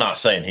mean, I'm not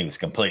saying he was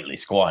completely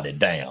squatted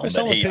down,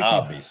 but he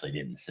obviously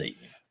didn't see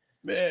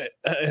him.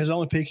 His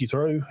only pick he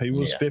threw, he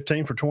was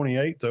 15 for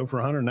 28, though, for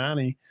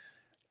 190.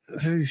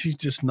 He's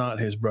just not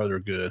his brother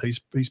good. He's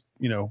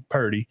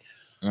Purdy.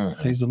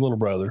 He's the little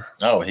brother.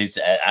 Oh,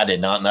 I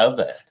did not know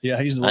that.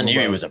 Yeah, he's the I little knew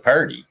brother. he was a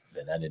Purdy,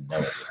 but I didn't know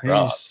it was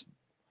Ross.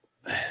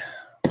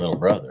 Little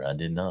brother. I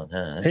did not.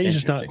 He's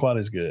just not quite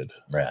as good.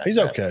 Right. He's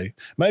okay.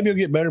 Maybe he'll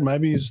get better.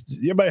 Maybe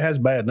everybody has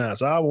bad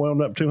nights. Iowa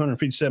wound up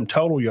 257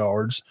 total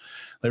yards.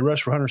 They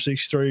rushed for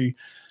 163.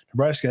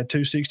 Nebraska had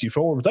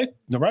 264, but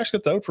Nebraska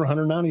threw for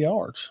 190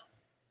 yards.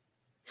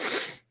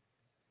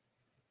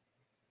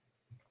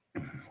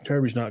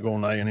 Kirby's not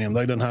going to A&M.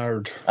 They done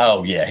hired.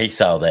 Oh, yeah. He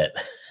saw that.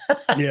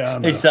 Yeah, I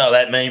know. He saw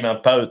that meme I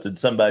posted.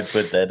 Somebody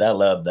put that. I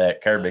love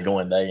that. Kirby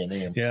going to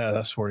A&M. Yeah,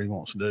 that's what he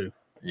wants to do.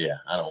 Yeah,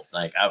 I don't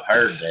think. I've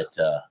heard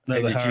that.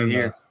 No, did you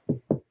hear?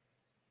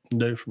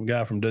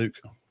 Guy from Duke.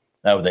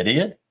 Oh, they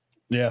did?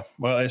 Yeah.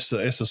 Well, it's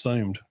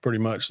assumed pretty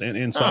much.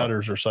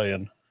 Insiders are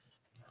saying.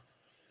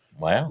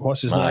 Wow.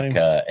 What's his name?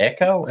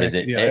 Echo? Is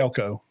it? Yeah,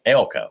 Elko.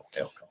 Elko.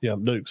 Yeah,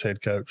 Duke's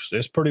head coach.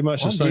 It's pretty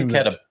much Well, assumed.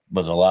 Duke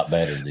was a lot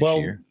better this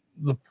year.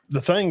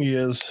 The thing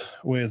is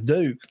with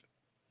Duke,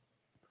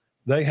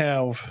 they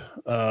have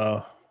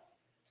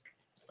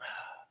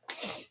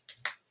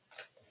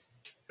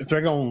if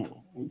they're going to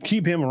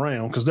keep him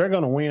around, because they're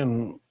going to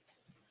win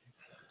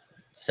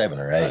 7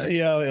 or 8.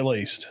 Yeah, at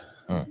least.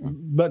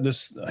 But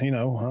this,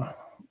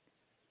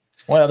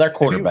 well, their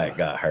quarterback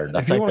got hurt.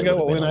 If you want to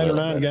go win 8 or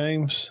 9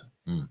 games,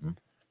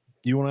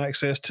 you want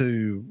access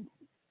to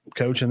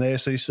coaching the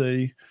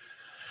SEC.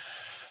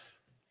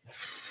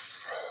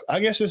 I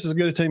guess this is as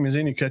good a team as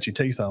any to cut your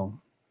teeth on.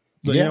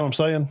 But you know what I'm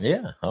saying?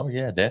 Yeah. Oh,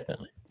 yeah,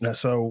 definitely.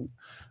 So,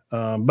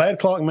 bad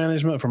clock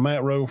management from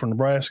Matt Rowe from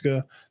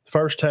Nebraska. The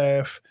first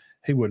half,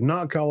 he would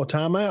not call a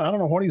timeout. I don't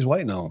know what he's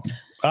waiting on.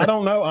 I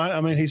don't know.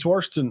 I mean, he's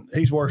worse than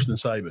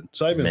Saban.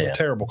 Saban's a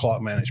terrible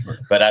clock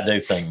management. But I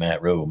do think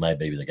Matt Rowe may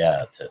be the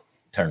guy to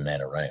turn that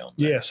around.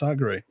 Yes, I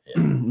agree.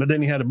 Yeah. But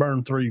then he had to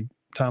burn 3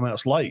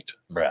 timeouts late.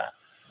 Right.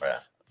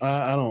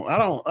 I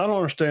don't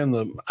understand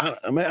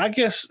I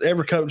guess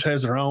every coach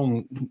has their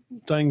own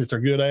thing that they're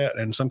good at,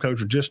 and some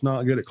coaches are just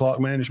not good at clock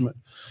management.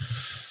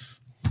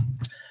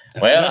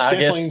 Well, I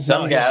guess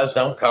some guys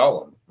don't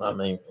call them. I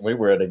mean, we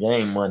were at a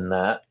game one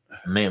night,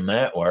 me and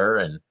Matt were,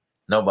 and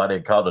nobody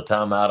had called a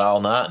timeout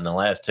all night. In the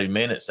last 2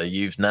 minutes, they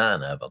used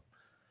 9 of them.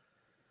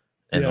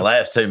 And the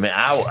last 2 minutes,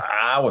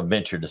 I would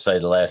venture to say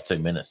the last 2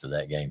 minutes of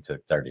that game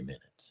took 30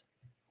 minutes.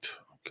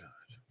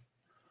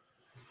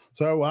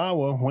 So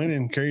Iowa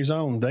winning carries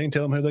on. Dane,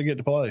 tell them who they get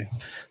to play.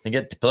 They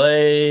get to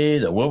play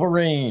the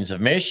Wolverines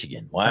of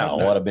Michigan. Wow,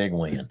 what a big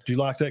win. Did you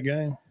like that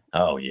game?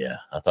 Oh, yeah.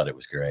 I thought it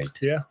was great.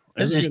 Yeah.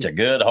 It's just a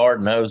good,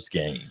 hard-nosed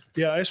game.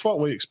 Yeah, it's what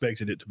we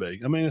expected it to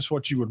be. I mean, it's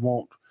what you would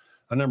want,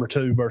 a number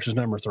 2 versus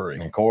number 3.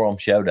 And Corum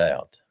showed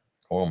out.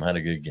 Corum had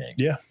a good game.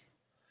 Yeah.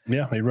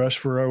 Yeah, he rushed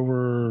for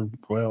over,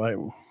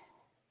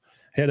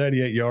 had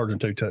 88 yards and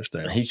 2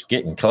 touchdowns. He's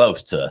getting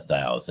close to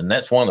 1,000.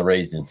 That's one of the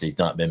reasons he's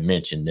not been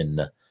mentioned in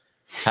the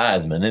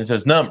Heisman, is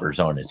his numbers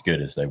aren't as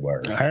good as they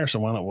were. Harrison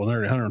went up with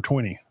nearly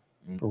 120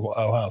 for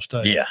Ohio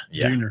State. Yeah.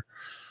 Junior.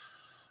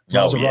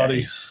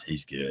 Maserati.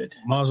 He's good.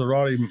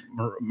 Maserati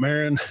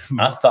Marin.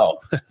 I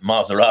thought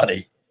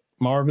Maserati.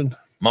 Marvin,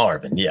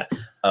 yeah.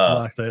 I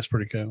like that. It's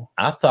pretty cool.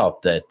 I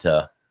thought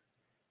that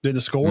did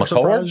the score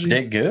surprise you?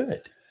 Did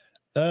good.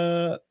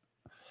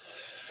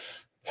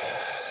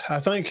 I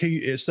think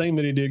it seemed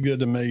that he did good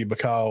to me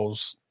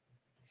because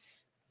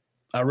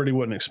I really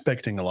wasn't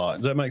expecting a lot.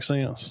 Does that make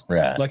sense?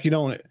 Right. Like you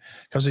don't,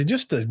 because he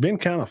just has been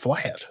kind of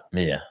flat.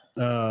 Yeah.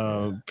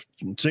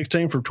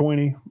 16 for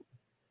 20,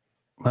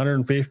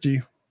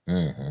 150.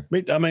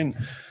 I mean,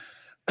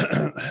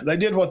 they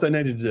did what they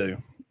needed to do.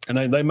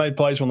 And they made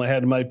plays when they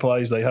had to make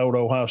plays. They hold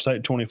Ohio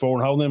State 24,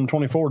 and holding them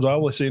 24 is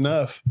obviously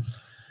enough.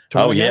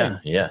 Yeah.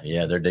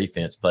 Their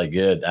defense played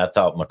good. I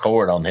thought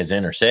McCord on his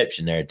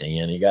interception there at the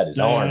end, he got his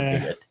arm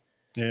hit.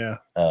 Yeah.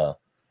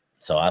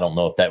 So I don't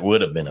know if that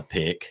would have been a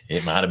pick.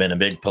 It might have been a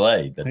big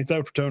play, but he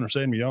threw for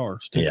 270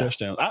 yards, 2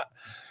 touchdowns.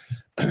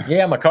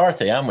 Yeah,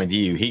 McCarthy, I'm with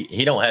you.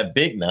 He don't have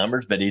big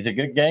numbers, but he's a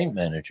good game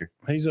manager.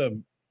 He's a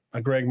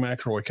Greg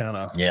McElroy kind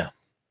of. Yeah.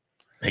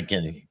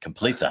 He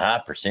completes a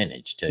high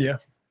percentage too. Yeah.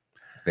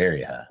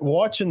 Very high.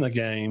 Watching the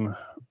game,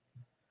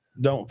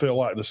 don't feel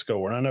like the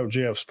score. And I know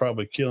Jeff's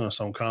probably killing us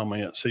on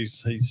comments.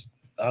 He's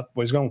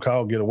going to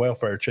call, get a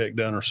welfare check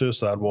done or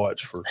suicide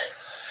watch for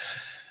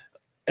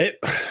it.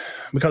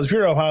 Because if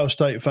you're an Ohio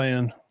State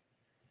fan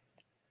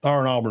or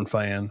an Auburn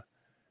fan,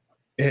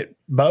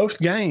 both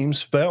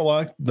games felt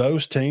like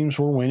those teams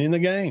were winning the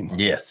game.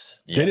 Yes.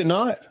 Did it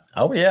not?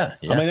 Oh yeah.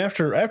 I mean,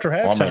 after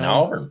halftime, I mean,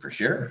 Auburn for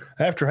sure.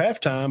 After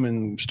halftime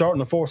and starting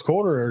the fourth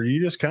quarter,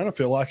 you just kind of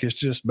feel like it's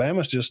just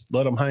Bama's just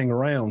let them hang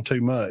around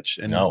too much,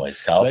 and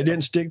it's cost they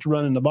didn't stick to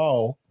running the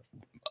ball.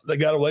 They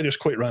just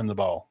quit running the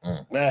ball.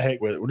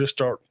 Heck with it. We'll just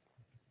start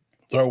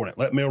throwing it.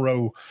 Let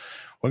Milroe.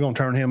 We're going to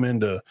turn him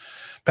into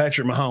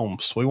Patrick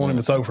Mahomes. We want him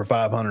to throw for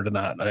 500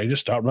 tonight. They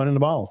just start running the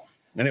ball,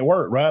 and it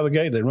worked right out of the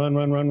gate. They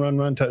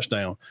run,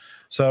 touchdown.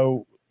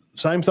 So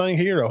same thing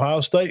here.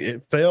 Ohio State.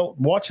 It felt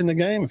watching the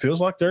game. It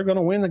feels like they're going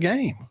to win the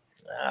game.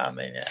 I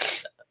mean,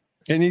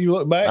 and then you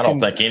look back. I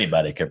don't think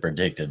anybody could have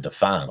predicted the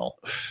final.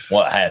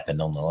 What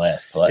happened on the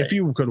last play? If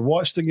you could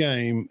watch the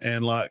game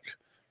and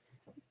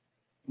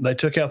they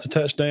took out the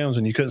touchdowns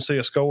and you couldn't see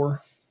a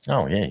score.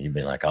 Oh, yeah, you'd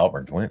be like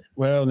Auburn's winning.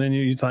 Well, then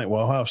you think,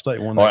 well, Ohio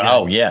State won the game.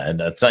 Oh, yeah, and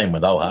the same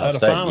with Ohio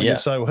State. Finally, you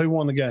say, well, who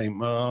won the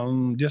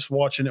game? Just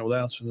watching it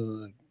without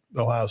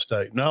Ohio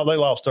State. No, they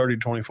lost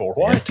 30-24.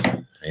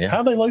 What? Yeah.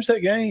 How'd they lose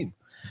that game?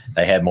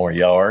 They had more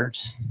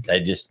yards. They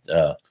just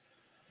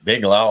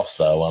big loss,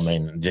 though. I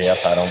mean,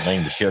 Jeff, I don't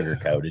mean to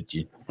sugarcoat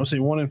it. Was he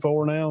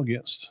 1-4 now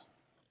against?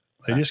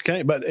 He just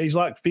can't, but he's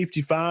like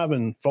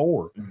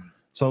 55-4.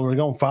 So we're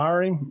going to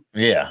fire him?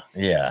 Yeah.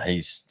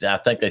 I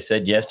think they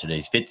said yesterday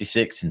he's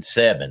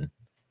 56-7,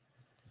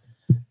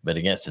 but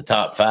against the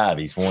top 5,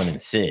 he's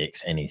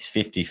 1-6, and he's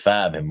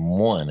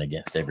 55-1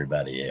 against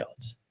everybody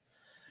else.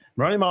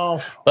 Run him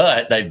off.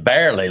 But they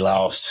barely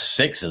lost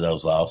 6 of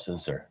those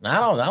losses.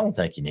 I don't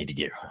think you need to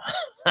get.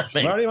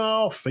 Run him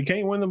off. He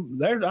can't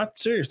win I'm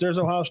serious. There's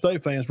Ohio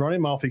State fans. Run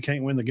him off. He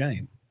can't win the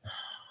game.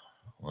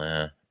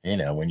 Well,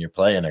 when you're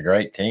playing a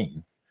great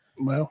team.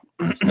 Well,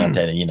 it's not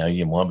that,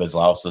 one of us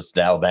lost us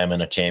to Alabama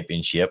in a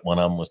championship. One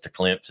of them was to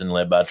Clemson,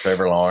 led by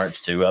Trevor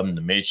Lawrence. 2 of them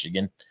to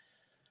Michigan.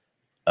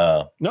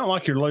 Not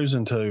like you're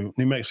losing to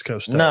New Mexico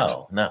State.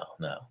 No.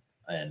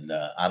 And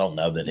I don't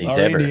know that he's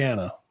or ever.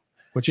 Indiana,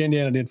 which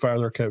Indiana did fire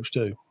their coach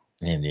too.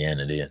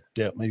 Indiana did.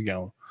 Yep, he's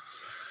gone.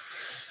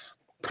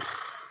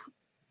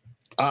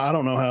 I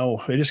don't know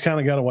how. It just kind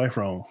of got away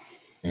from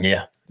them.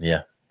 Yeah.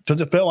 Because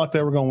it felt like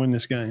they were going to win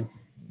this game.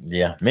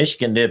 Yeah,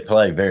 Michigan did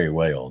play very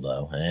well,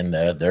 though, and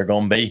they're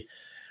going to be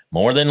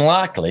more than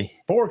likely.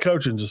 4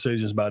 coaching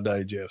decisions by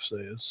day, Jeff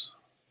says.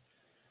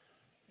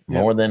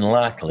 More than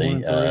likely,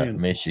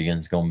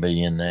 Michigan's going to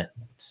be in that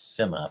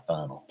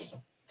semifinal.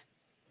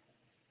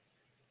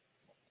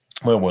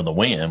 Well, with a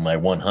win, they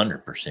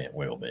 100%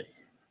 will be.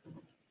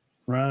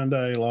 Ryan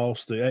Day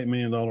lost the $8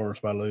 million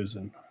by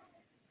losing.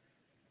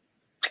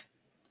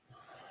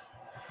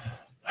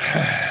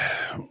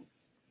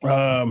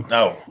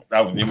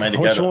 You made it.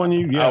 Which one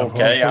you? Yeah,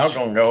 okay, I was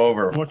going to go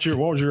over. What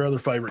was your other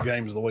favorite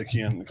games of the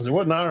weekend? Because it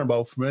wasn't Iron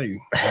Bowl for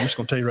me. I'm just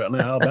going to tell you right now,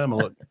 Alabama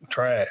looked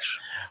trash.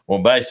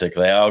 Well,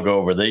 basically, I'll go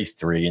over these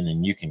 3, and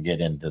then you can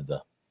get into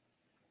the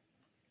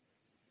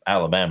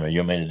Alabama. You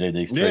want me to do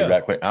these 3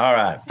 right quick? All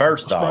right.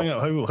 First off,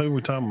 who are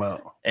we talking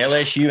about?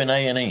 LSU and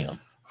A&M,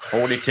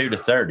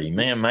 42-30.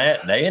 Man,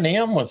 Matt,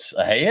 A&M was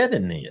ahead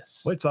in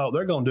this. We thought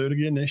they're going to do it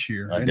again this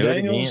year. And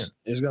Daniels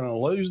is going to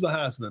lose the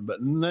Heisman,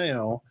 but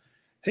now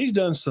he's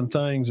done some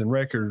things and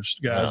records,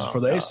 guys,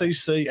 for the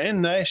ACC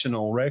and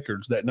national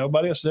records that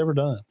nobody else has ever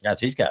done. Guys,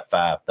 he's got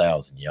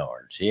 5,000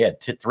 yards. He had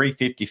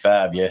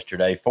 355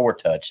 yesterday, 4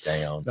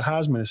 touchdowns. The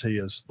Heisman is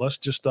his. Let's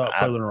just stop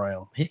fooling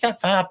around. He's got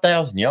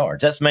 5,000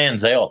 yards. That's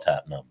Manziel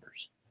type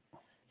numbers.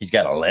 He's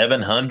got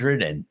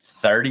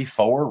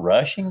 1,134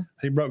 rushing.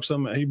 He broke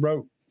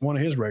one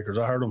of his records.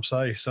 I heard him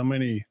say so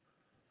many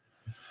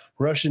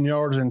rushing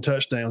yards and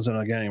touchdowns in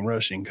a game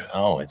rushing.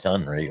 Oh, it's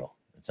unreal.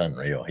 It's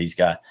unreal. He's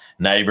got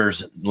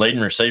Neighbors,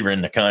 leading receiver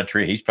in the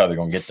country. He's probably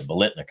going to get the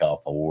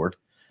Biletnikoff Award.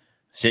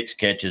 6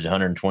 catches,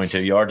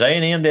 122 yards.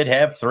 A&M did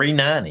have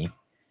 390,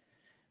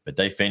 but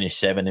they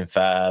finished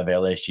 7-5.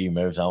 LSU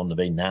moves on to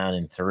be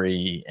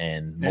 9-3,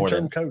 and more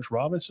interim than coach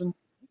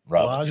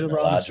Elijah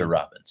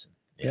Robinson.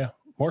 Yeah.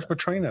 Where's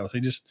Petrino?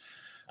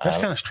 That's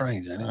kind of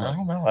strange. Isn't it? I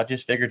don't know. I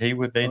just figured he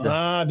would be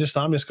I'm just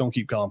going to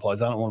keep calling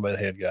plays. I don't want to be the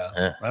head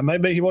guy. That may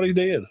be what he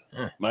did.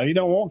 Maybe you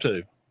don't want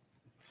to.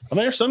 I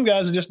mean, there's some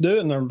guys that just do it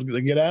and they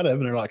get out of it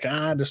and they're like,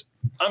 I'm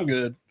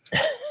good.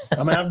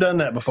 I mean, I've done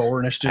that before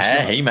and it's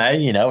just. He may,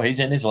 he's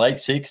in his late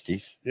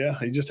 60s. Yeah,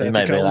 he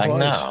may be like,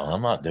 no,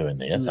 I'm not doing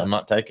this. No. I'm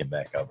not taking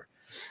back over.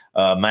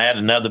 Matt,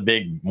 another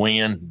big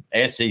win,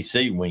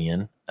 SEC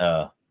win.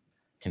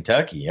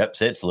 Kentucky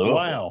upsets Louisville.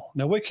 Wow.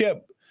 Now we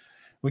kept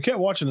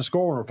watching the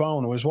score on our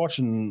phone. We was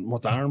watching the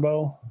Iron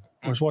Bowl.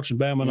 I was watching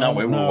Bama. No,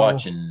 we were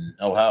watching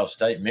Ohio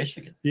State,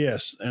 Michigan.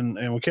 Yes,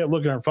 and we kept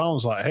looking at our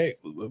phones like, hey,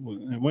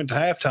 we went to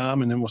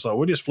halftime, and then we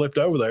just flipped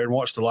over there and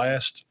watched the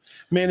last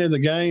minute of the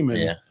game.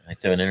 And, they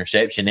threw an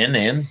interception in the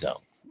end zone.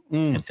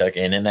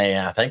 Kentucky, and then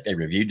I think they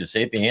reviewed to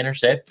see if he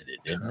intercepted it,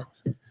 didn't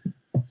they?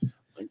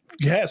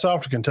 Hats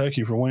off to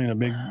Kentucky for winning a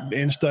big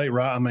in-state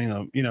right. I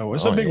mean,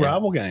 it's a big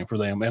rival game for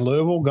them. And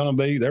Louisville going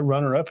to be their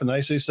runner-up in the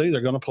ACC. They're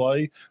going to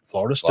play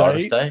Florida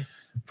State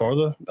for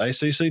the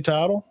ACC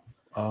title.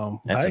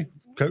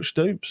 Coach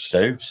Stoops,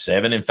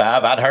 7-5.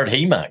 I'd heard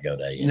he might go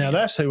to A&M. Now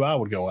that's who I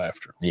would go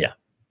after. Yeah,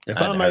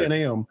 if I'm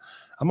A&M,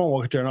 I'm gonna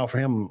walk out there and offer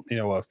him,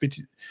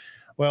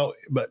 Well,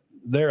 but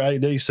their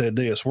AD said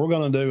this: we're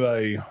going to do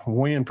a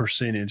win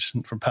percentage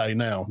for pay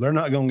now. They're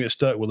not going to get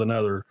stuck with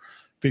another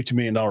 $50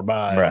 million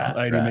buy,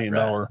 $80 million.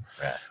 Right.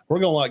 We're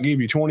going to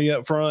give you 20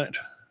 up front,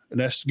 and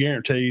that's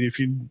guaranteed. If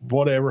you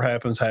whatever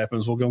happens, we're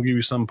going to give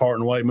you some part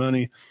in way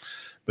money,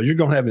 but you're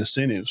going to have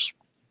incentives.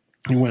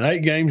 You win 8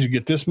 games, you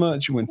get this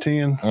much. You win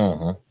 10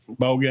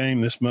 ball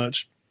game, this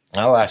much.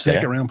 I like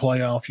second round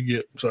playoff, you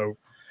get so.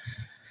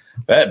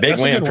 That big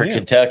win for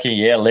Kentucky.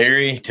 Yeah,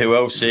 Leary,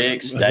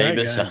 206.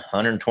 Davis,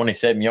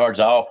 127 yards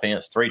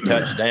offense, 3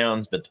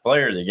 touchdowns. But the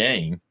player of the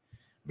game,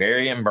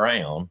 Varian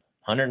Brown,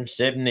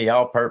 170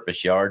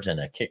 all-purpose yards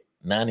and a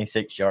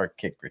 96-yard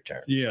kick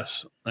return.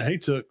 Yes. He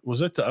took –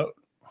 was it the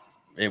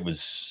 –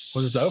 Was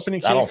it the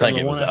opening kick? I don't think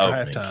it was the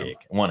opening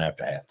kick. One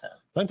after halftime.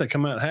 I think they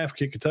come out half,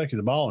 kick Kentucky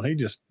the ball, and he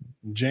just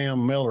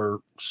jam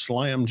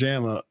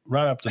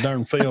right up the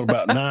darn field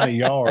about 90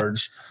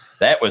 yards.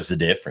 That was the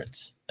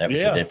difference. That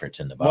was the difference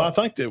in the ball. Well, I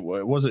think that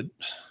was it.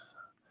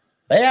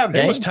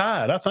 It was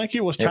tied. I think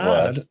it was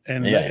tied,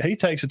 and he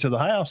takes it to the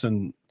house,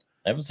 and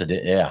that was the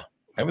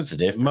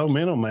difference.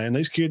 Momentum, man.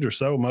 These kids are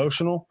so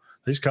emotional.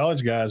 These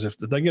college guys, if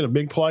they get a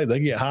big play, they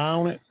get high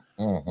on it.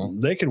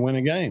 They can win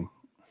a game.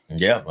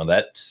 Yeah, well,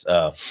 that's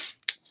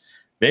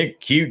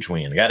big, huge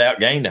win. Got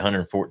outgained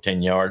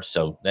 114 yards,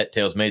 so that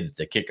tells me that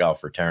the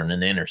kickoff return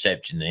and the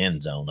interception in the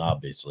end zone,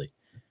 obviously,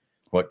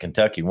 what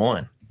Kentucky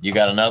won. You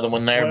got another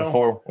one there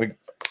before we?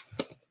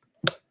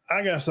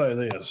 I got to say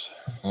this.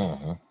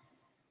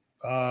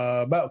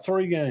 About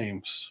 3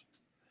 games.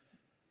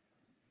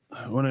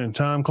 Went in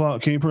time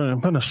clock keeper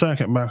and put a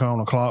second back on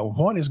the clock.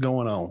 What is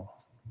going on?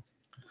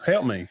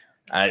 Help me.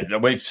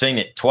 We've seen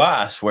it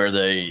twice where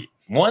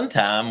one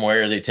time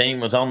where the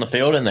team was on the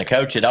field and the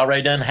coach had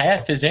already done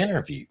half his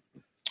interview.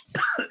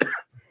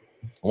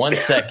 1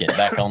 second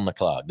back on the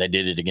clock. They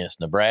did it against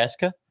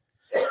Nebraska.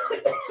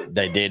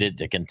 They did it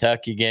the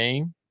Kentucky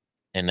game.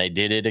 And they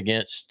did it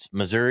against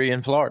Missouri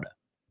and Florida.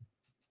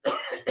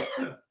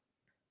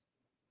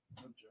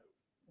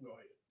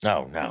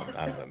 No,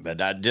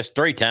 but just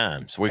 3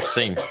 times. We've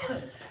seen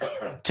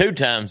 2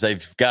 times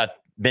they've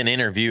been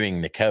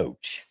interviewing the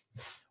coach.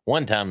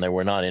 1 time they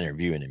were not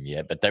interviewing him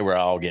yet, but they were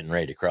all getting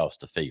ready to cross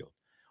the field.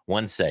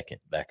 1 second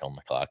back on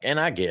the clock. And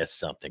I guess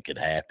something could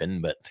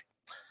happen, but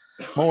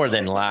more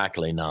than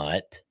likely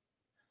not.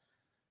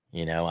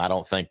 I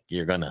don't think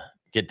you're going to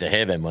get to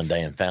heaven one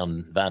day and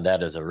find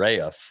out as a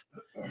ref.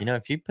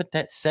 If you put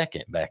that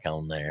second back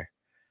on there,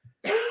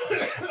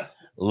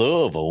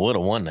 Louisville would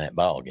have won that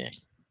ball game.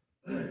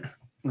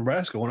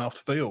 Nebraska went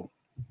off the field.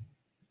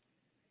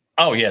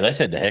 Oh, yeah, they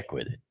said to heck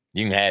with it.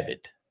 You can have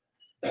it.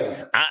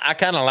 I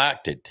kind of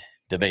liked it,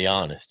 to be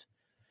honest,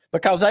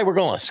 because they were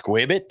going to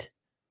squib it.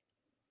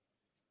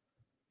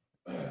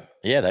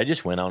 Yeah, they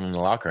just went on in the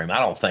locker room. I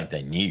don't think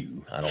they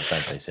knew. I don't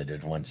think they said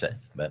there's 1 second,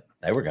 but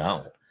they were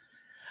gone.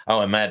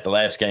 Oh, and Matt, the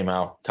last game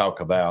I'll talk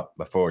about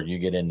before you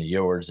get into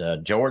yours,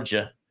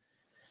 Georgia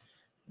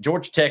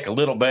Tech a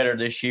little better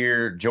this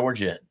year.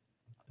 Georgia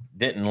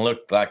didn't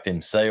look like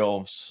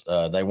themselves.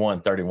 They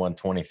won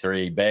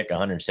 31-23. Beck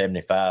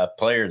 175.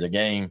 Player of the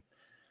game,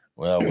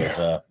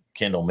 was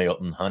Kendall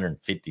Milton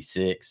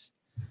 156.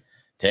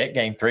 Tech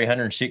gained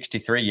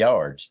 363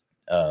 yards.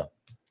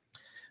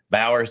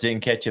 Bowers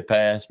didn't catch a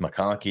pass.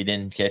 McConkey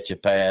didn't catch a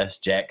pass.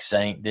 Jack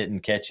Saint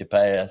didn't catch a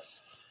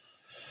pass.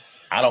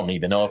 I don't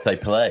even know if they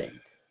played.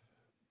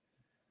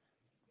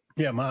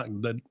 Yeah, Mike,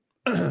 the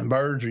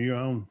Birds, are you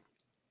on?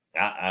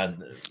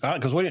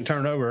 Because we didn't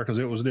turn it over because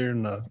it was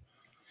during the.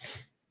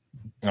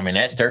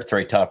 That's their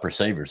 3 top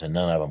receivers, and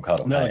none of them caught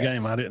a pass. Another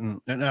game I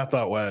didn't, and I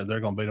thought, well, they're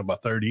going to beat them by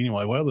 30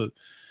 anyway. Well,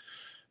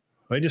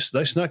 they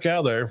snuck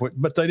out there,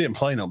 but they didn't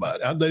play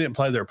nobody. They didn't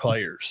play their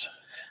players.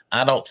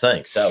 I don't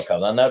think so,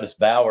 because I noticed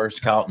Bowers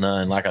caught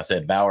none. Like I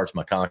said, Bowers,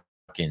 McConkey,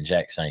 and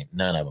Jack Saint,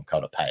 none of them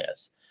caught a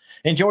pass.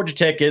 And Georgia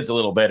Tech is a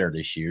little better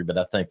this year, but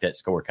I think that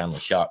score kind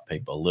of shocked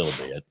people a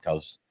little bit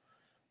because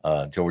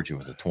Georgia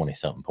was a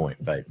 20-something point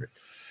favorite.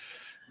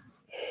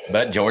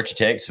 But Georgia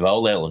Tech's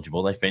bowl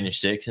eligible. They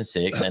finished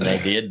 6-6, and they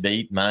did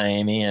beat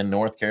Miami and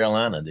North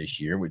Carolina this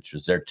year, which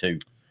was their 2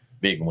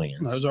 big wins.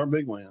 Those are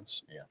big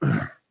wins.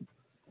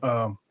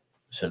 Yeah.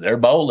 So they're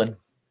bowling.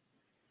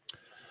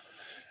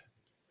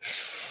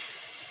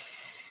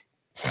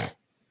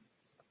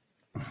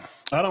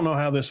 I don't know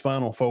how this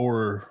Final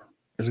Four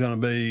is going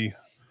to be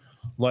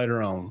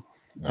later on.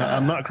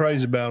 I'm not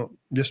crazy about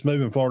just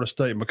moving Florida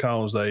State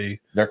because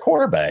their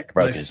quarterback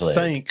broke his leg.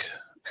 They think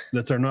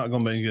that they're not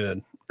going to be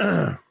good.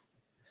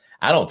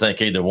 I don't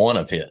think either one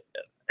of it.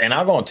 And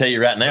I'm going to tell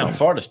you right now,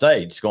 Florida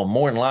State's going to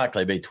more than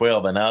likely be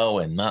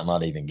 12-0 and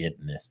not even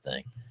getting this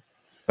thing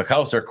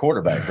because their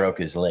quarterback broke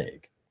his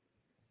leg.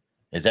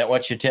 Is that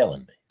what you're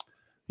telling me?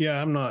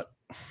 Yeah, I'm not.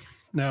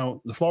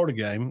 Now, the Florida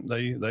game,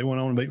 they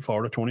went on and beat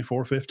Florida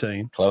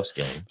 24-15. Close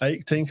game.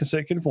 18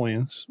 consecutive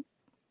wins.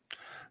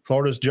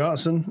 Florida's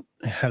Johnson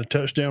had a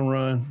touchdown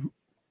run,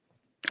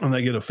 and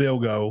they get a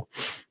field goal,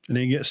 and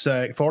he gets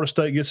sacked. Florida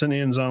State gets in the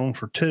end zone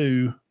for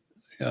 2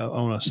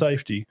 on a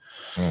safety,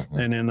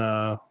 and then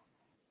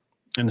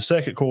In the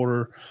second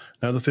quarter,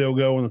 another field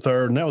goal in the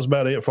third, and that was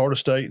about it. Florida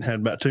State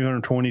had about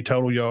 220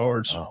 total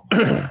yards,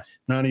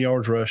 90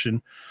 yards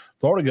rushing.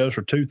 Florida goes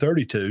for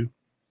 232,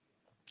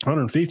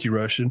 150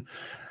 rushing.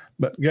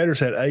 But Gators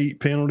had 8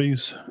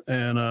 penalties,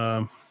 and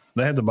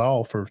they had the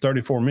ball for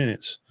 34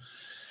 minutes.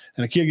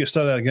 And the kid gets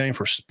thrown out of the game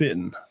for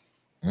spitting.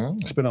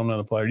 Spit on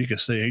another player. You can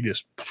see he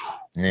just.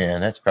 Yeah,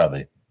 that's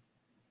probably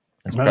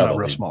not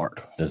real smart.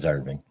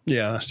 Deserving.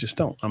 Yeah, that's just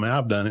don't. I mean,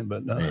 I've done it,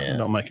 but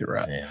don't make it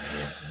right. Yeah.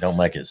 Don't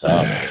make it so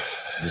obvious.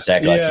 Just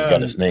act like you're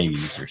going to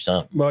sneeze or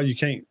something. Well, you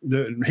can't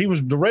do it.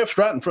 The refs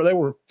right in front. They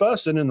were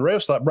fussing, and the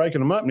refs like breaking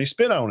them up, and he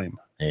spit on him.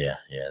 Yeah,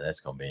 that's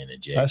going to be an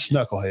ejection. That's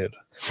knucklehead.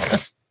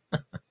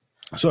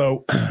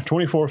 So,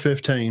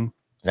 24-15.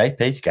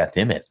 AP's got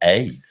them at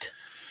 8.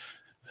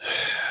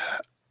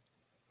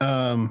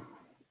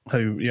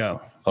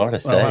 Florida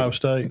State. Ohio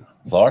State.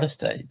 Florida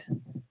State.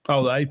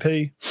 Oh, the AP?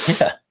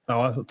 Yeah.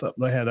 Oh, I thought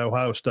they had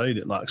Ohio State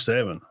at like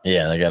 7.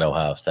 Yeah, they got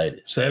Ohio State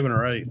at 7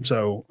 or 8.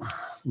 So,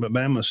 but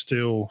Bama's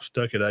still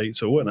stuck at 8,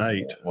 so it wasn't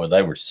 8. Well,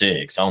 they were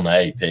 6 on the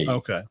AP.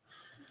 Okay.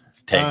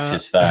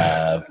 Texas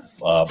 5,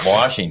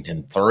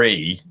 Washington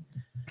 3.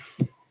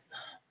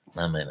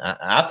 I mean,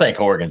 I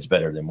think Oregon's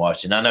better than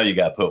Washington. I know you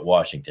got to put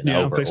Washington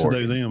over I'm fixing to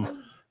do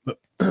them. But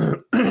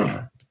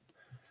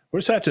we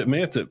just have to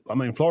admit that, I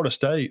mean, Florida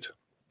State,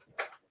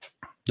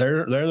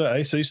 they're the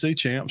ACC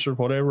champs or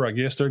whatever I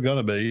guess they're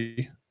going to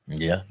be.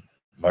 Yeah.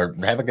 Or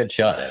have a good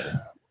shot at it.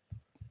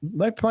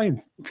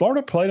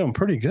 Florida played them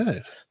pretty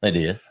good. They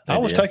did. I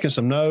was taking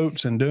some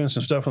notes and doing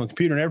some stuff on the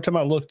computer, and every time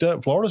I looked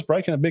up, Florida's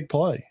breaking a big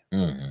play.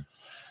 Mm-hmm.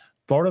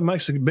 Florida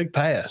makes a big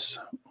pass.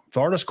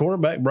 Florida's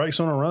quarterback breaks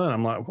on a run.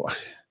 I'm like, what?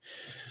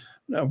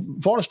 Now,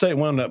 Florida State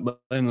wound up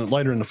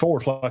later in the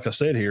fourth, like I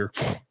said here.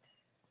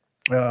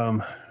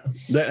 That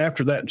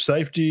after that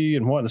safety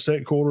and in the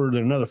second quarter,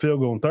 then another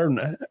field goal in third.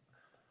 And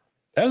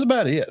that was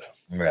about it.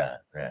 Right.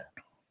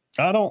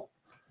 I don't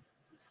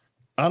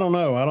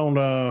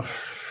know.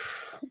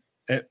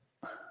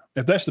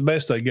 If that's the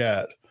best they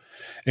got,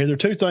 either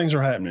two things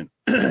are happening.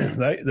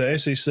 The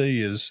SEC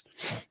is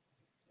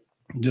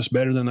just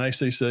better than the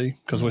ACC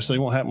because we see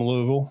what happened in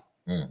Louisville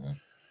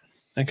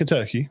and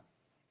Kentucky.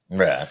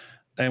 Right.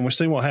 And we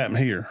see what happened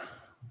here.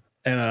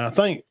 And I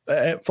think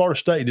Florida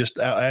State just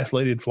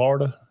out-athleted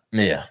Florida.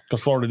 Yeah.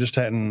 Because Florida just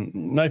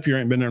Napier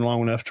ain't been there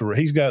long enough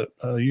he's got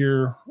a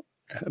year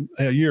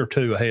or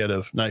two ahead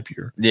of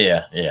Napier.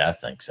 Yeah, I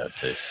think so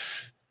too.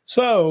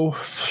 So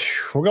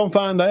we're going to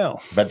find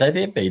out. But they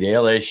did beat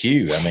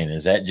LSU. I mean,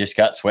 has that just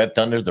got swept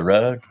under the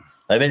rug?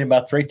 They beat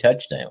about 3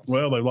 touchdowns.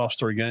 Well, they lost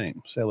 3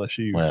 games,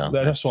 LSU. Well,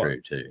 that's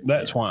true too.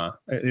 That's why.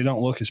 They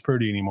don't look as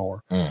pretty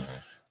anymore.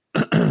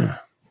 Mm-hmm.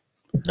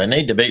 They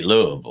need to beat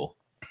Louisville.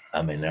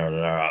 I mean,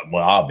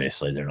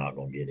 obviously they're not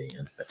going to get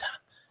in, but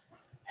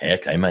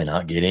heck, they may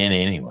not get in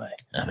anyway.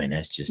 I mean,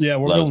 that's just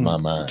blows my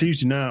mind.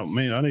 Tuesday night,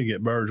 man, I need to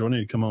get Burge. I need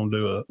to come on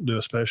and do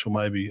a special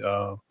maybe.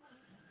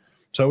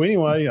 So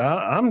anyway,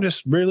 I'm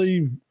just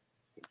really,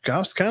 I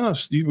was kind of,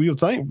 you would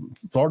think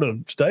Florida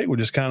State would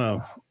just kind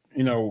of,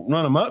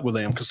 run amok with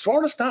them because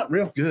Florida's not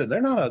real good.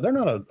 They're not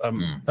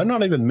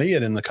even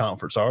mid in the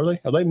conference, are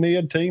they? Are they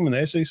mid team in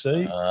the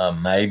SEC?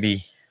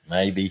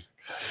 Maybe.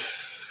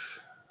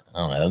 I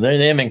don't know. They're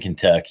them in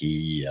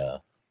Kentucky.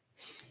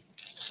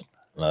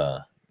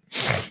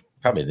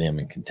 Probably them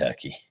in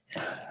Kentucky.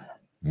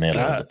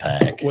 Middle of the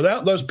pack.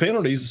 Without those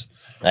penalties,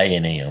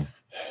 A&M,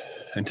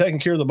 and taking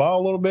care of the ball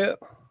a little bit,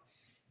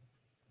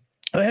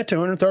 they had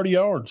 230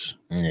 yards.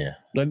 Yeah.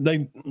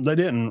 They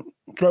didn't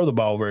throw the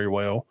ball very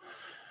well,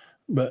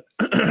 but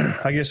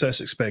I guess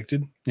that's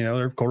expected.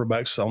 Their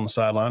quarterback's on the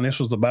sideline. This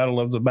was the battle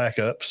of the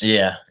backups.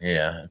 Yeah.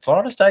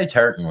 Florida State's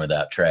hurting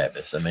without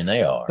Travis. I mean,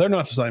 they are. They're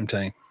not the same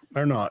team.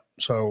 They're not.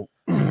 So,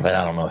 but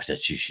I don't know if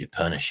that you should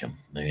punish them.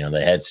 They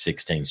had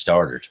 16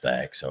 starters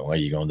back. So what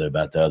are you going to do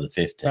about the other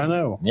 15? I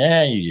know.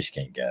 Yeah, you just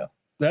can't go.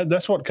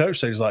 That's what coach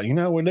says. Like,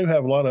 we do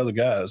have a lot of other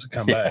guys that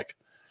come back.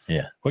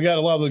 Yeah. We got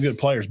a lot of the good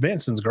players.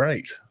 Benson's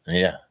great.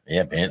 Yeah.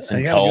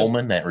 Benson,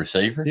 Coleman, that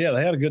receiver. Yeah,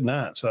 they had a good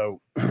night. So,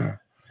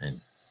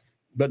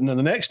 but the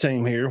next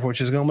team here,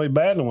 which is going to be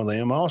battling with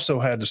them, also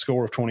had the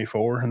score of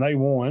 24, and they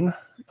won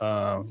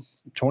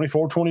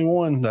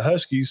 24-21. The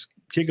Huskies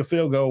kick a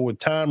field goal with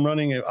time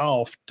running it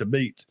off to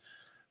beat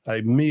a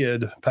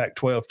mid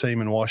Pac-12 team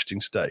in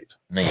Washington State.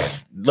 Man,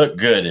 looked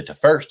good at the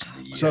first of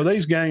the year. So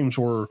these games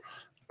were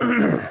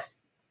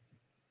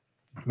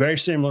very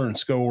similar in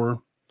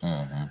score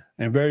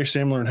and very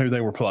similar in who they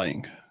were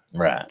playing.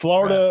 Right.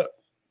 Florida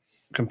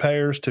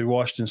compares to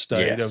Washington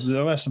State. Yes.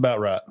 That's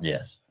about right.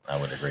 Yes, I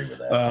would agree with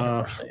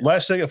that.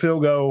 Last second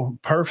field goal,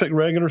 perfect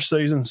regular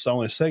season. It's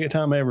only the second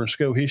time ever in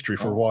school history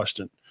for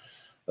Washington.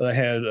 They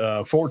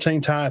had 14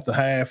 tie at the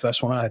half.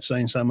 That's when I had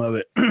seen some of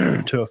it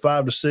to a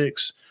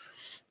 5-6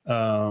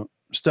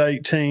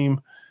 state team.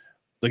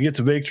 They get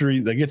the victory.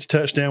 They get the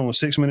touchdown with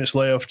 6 minutes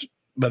left,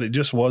 but it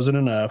just wasn't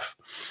enough.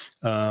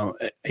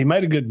 He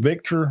made a good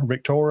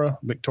Victoria,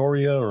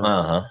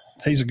 or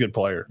he's a good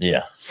player.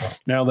 Yeah.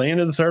 Now, the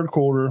end of the third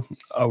quarter,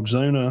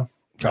 Ozuna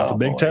got a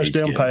big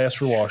touchdown pass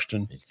for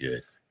Washington. He's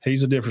good.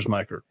 He's a difference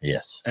maker.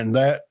 Yes. And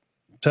that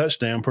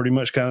touchdown pretty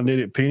much kind of did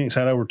it. Penix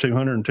had over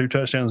 202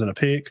 touchdowns and a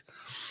pick.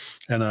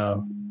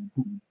 And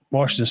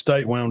Washington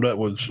State wound up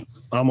with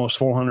almost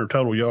 400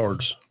 total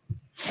yards.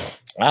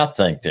 I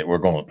think that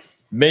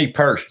me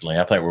personally,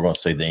 I think we're going to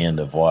see the end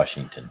of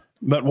Washington.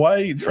 But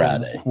Wade,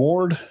 Friday.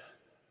 Ward.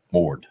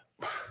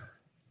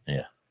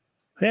 Yeah.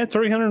 He had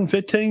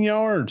 315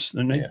 yards,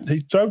 and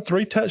he threw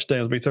 3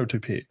 touchdowns, but he threw 2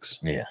 picks.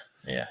 Yeah.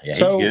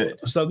 So, he's good.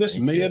 So this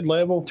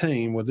mid-level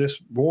team with this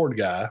Ward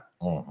guy,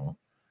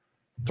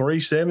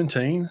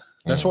 317.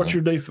 That's what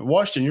you're doing.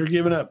 Washington, you're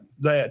giving up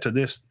that to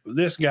this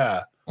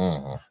guy.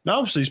 Now,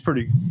 obviously, he's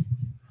pretty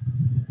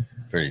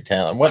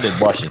talented. What did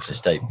Washington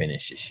State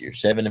finish this year?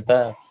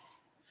 7-5?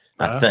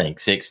 I think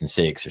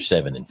 6-6 or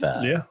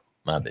 7-5. Yeah,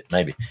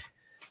 maybe.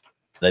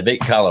 They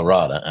beat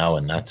Colorado. Oh,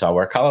 and that's all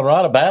where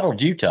Colorado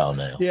battled Utah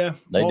now. Yeah,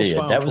 they did.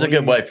 That was a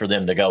good way for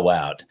them to go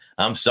out.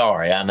 I'm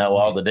sorry. I know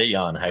all the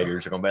Deion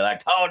haters are going to be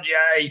like, told you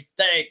he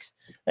stinks.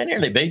 They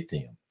nearly beat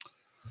them.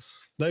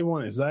 They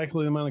won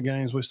exactly the amount of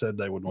games we said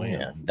they would win.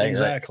 Yeah,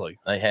 exactly.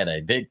 They had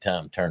a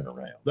big-time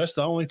turnaround. That's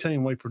the only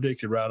team we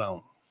predicted right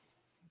on.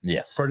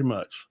 Yes. Pretty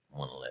much.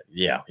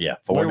 Yeah.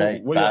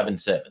 4-8,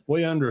 5-7.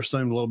 We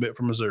underassumed a little bit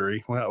for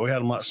Missouri. We had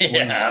them like 8.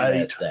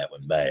 That's that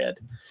one bad.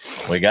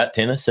 We got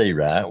Tennessee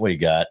right. We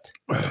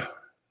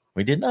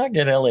did not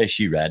get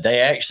LSU right. They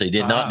actually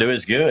did not do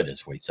as good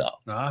as we thought.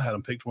 No, I had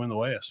them picked to win the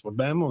West. With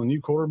Bama, a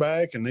new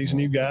quarterback, and these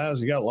new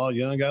guys, you got a lot of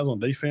young guys on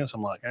defense.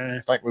 I'm like, I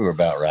think we were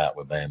about right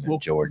with Bama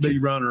and Georgia. We'll be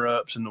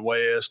runner-ups in the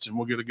West, and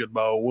we'll get a good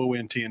bowl. We'll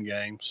win 10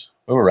 games.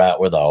 We were right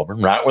with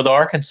Auburn, right with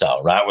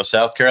Arkansas, right with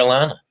South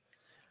Carolina.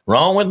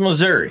 Wrong with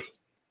Missouri.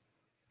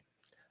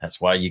 That's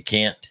why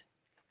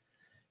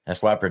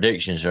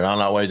predictions are not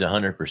always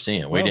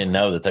 100%. We didn't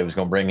know that they was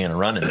going to bring in a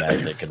running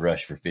back that could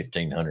rush for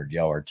 1,500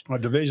 yards. A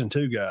Division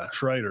II guy,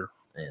 Schrader.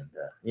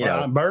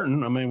 And,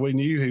 Burton, I mean, we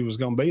knew he was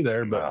going to be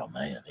there, but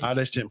I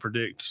just didn't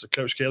predict. So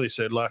Coach Kelly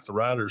said, like the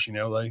writers,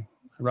 they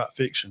write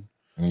fiction.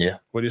 Yeah.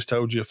 We just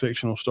told you a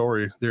fictional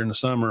story during the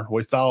summer.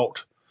 We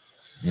thought.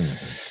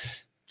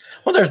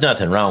 Well, there's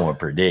nothing wrong with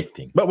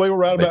predicting. But we were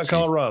right about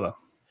Colorado.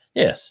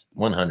 Yes,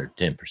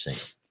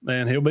 110%.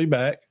 And he'll be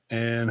back,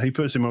 and he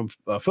puts him on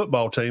a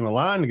football team, a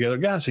line together.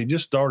 Guys, he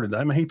just started.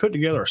 I mean, he put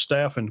together a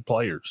staff and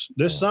players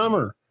this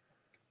summer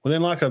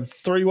within like a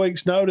 3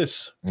 weeks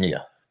notice.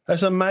 Yeah.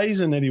 That's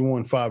amazing that he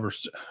won 5 or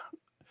 6.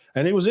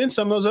 And he was in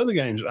some of those other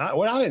games. I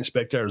didn't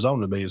expect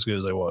Arizona to be as good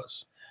as they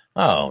was.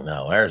 Oh,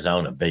 no.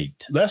 Arizona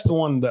beat. That's the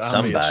one that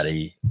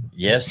somebody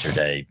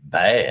yesterday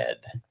bad.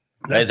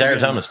 That's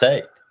Arizona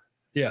State.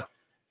 Yeah.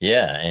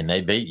 Yeah, and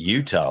they beat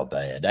Utah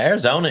bad.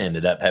 Arizona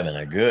ended up having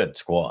a good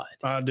squad.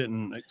 I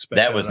didn't expect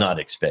that. Was not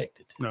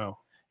expected. No.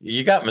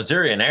 You got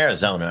Missouri and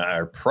Arizona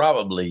are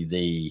probably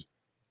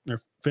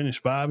they're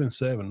finished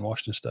 5-7,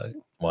 Washington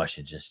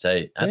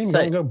State. I'd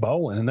say go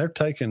bowling, and they're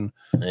taking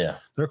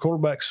their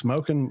quarterback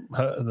smoking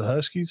the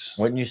Huskies.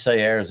 Wouldn't you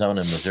say Arizona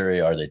and Missouri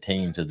are the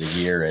teams of the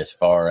year as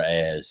far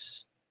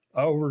as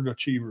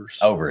overachievers?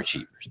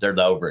 They're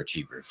the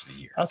overachievers of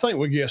the year. I think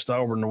we guessed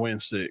Auburn to win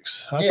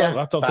 6.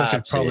 I thought they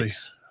could probably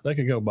they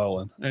could go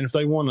bowling, and if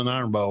they won an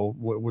Iron Bowl,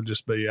 it would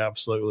just be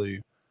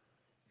absolutely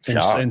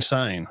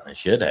insane. They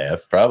should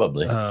have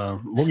probably.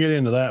 We'll get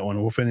into that one.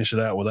 We'll finish it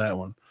out with that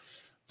one.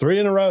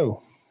 3 in a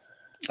row.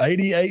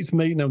 88th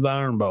meeting of the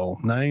Iron Bowl,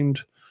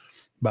 named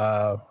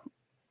by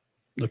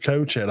the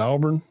coach at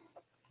Auburn.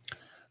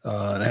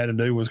 It had to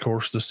do with, of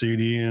course, the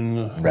city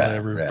and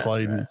whatever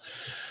played. Right.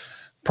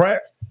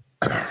 Pratt,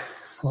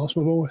 lost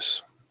my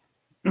voice.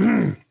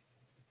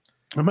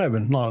 I'm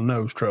having a lot of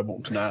nose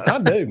trouble tonight. I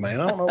do,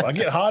 man. I don't know. I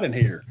get hot in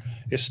here.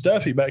 It's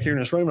stuffy back here in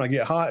this room, and I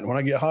get hot. And when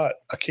I get hot,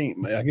 I can't,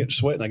 man. I get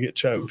sweating. I get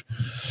choked.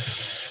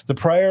 The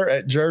prayer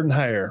at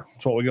Jordan-Hare.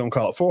 That's what we're going to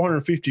call it.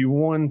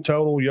 451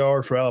 total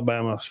yards for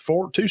Alabama.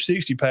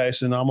 260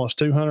 passing, almost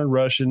 200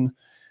 rushing.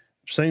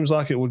 Seems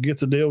like it would get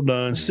the deal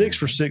done. 6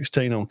 for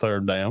 16 on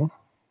third down.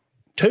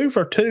 2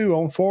 for 2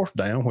 on fourth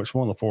down, which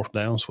one of the fourth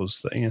downs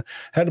was the end.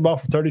 Had the ball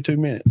for 32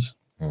 minutes.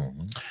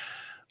 Mm-hmm.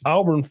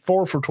 Auburn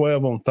 4 for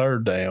 12 on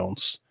third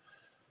downs.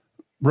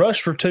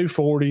 Rush for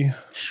 240.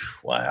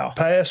 Wow.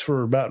 Pass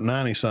for about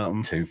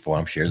 90-something. 240.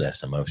 I'm sure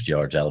that's the most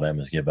yards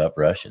Alabama's give up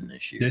rushing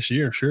this year. This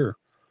year, sure.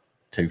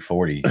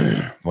 240.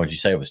 What'd you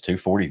say? It was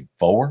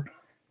 244?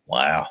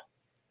 Wow.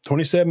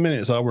 27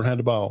 minutes Auburn had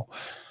the ball.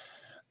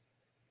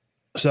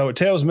 So it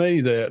tells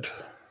me that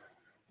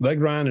they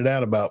grinded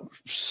out about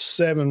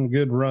 7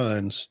 good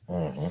runs,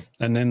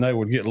 and then they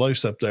would get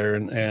loose up there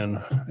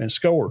and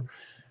score.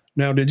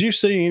 Now, did you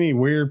see any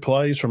weird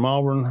plays from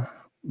Auburn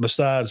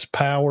besides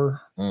power?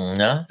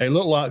 No. It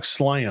looked like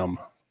slam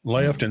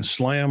left and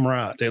slam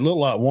right. It looked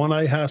like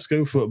 1A high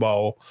school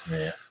football,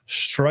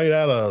 straight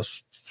out of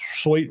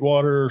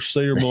Sweetwater,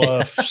 Cedar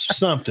Bluff,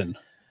 something.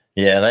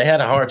 Yeah, they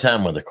had a hard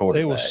time with the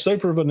quarterback. It was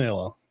super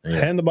vanilla. Yeah.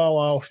 Hand the ball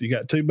off. You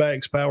got 2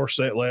 backs, power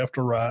set left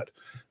or right.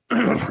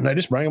 They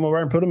just bring them over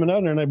and put them in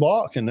under, and they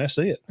block, and that's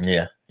it.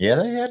 Yeah. Yeah,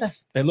 they had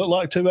It looked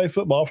like 2A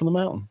football from the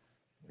mountain.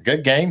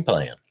 Good game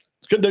plan.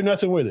 Couldn't do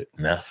nothing with it.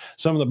 No.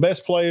 Some of the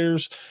best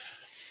players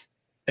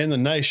in the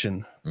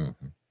nation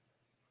Mm-hmm.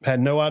 Had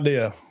no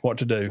idea what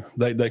to do.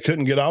 They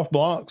couldn't get off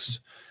blocks.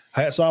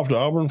 Hats off to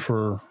Auburn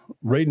for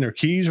reading their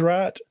keys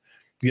right,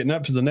 getting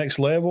up to the next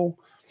level,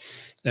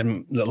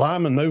 and the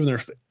linemen moving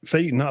their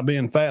feet and not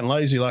being fat and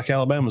lazy like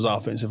Alabama's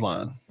offensive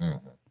line.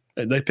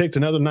 Mm-hmm. They picked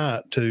another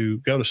night to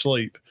go to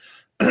sleep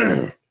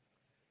and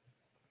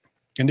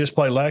just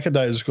play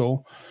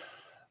lackadaisical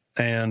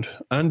and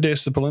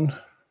undisciplined,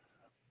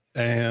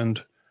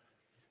 and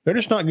they're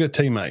just not good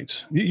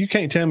teammates. You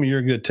can't tell me you're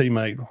a good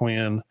teammate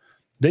when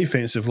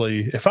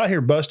defensively, if I hear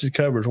busted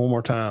coverage one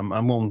more time,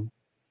 I'm going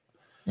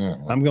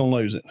to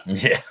lose it.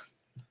 Yeah.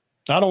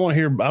 I don't want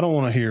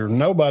to hear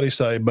nobody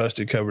say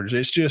busted coverage.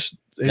 It's just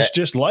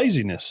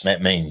laziness.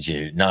 That means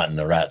you're not in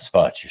the right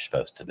spot you're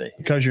supposed to be.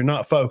 Because you're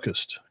not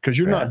focused, because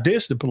you're not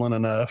disciplined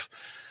enough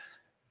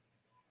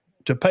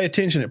to pay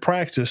attention at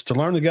practice, to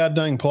learn the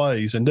goddamn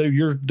plays and do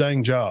your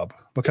dang job,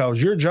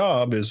 because your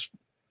job is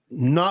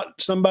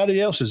not somebody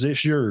else's.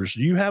 It's yours.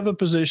 You have a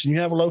position, you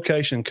have a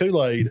location.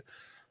 Kool-Aid,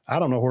 I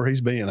don't know where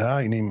he's been.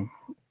 Did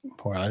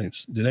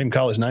they even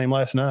call his name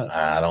last night?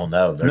 I don't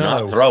know. They're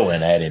not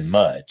throwing at him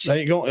much.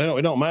 They ain't going.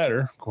 It don't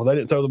matter. Well, they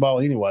didn't throw the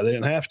ball anyway. They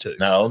didn't have to.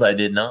 No, they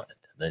did not.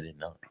 They did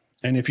not.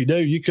 And if you do,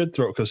 you could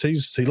throw it, because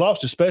he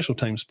lost his special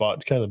team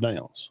spot to Caleb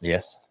Downs.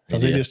 Yes,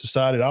 because he just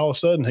decided all of a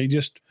sudden he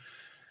just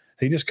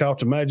caught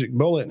the magic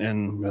bullet,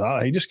 and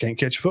he just can't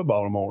catch a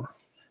football anymore.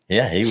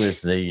 Yeah, he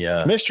was the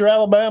Mr.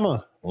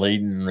 Alabama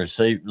leading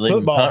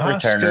football,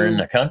 punt returner in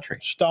the country.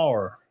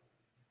 Star.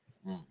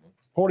 Mm-hmm.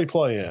 Where'd he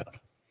play at?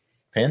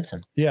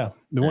 Pinson. Yeah.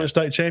 The win a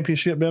state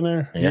championship down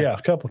there? Yeah,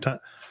 a couple of times.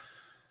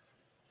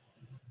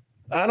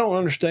 I don't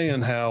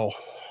understand how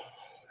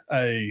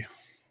a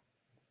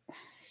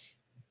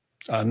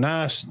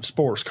nice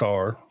sports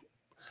car,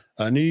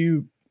 a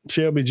new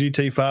Shelby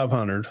GT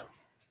 500,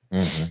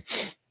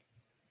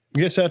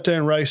 gets out there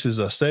and races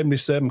a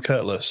 77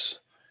 Cutlass,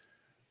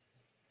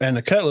 and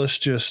the Cutlass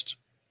just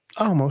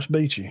almost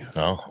beat you.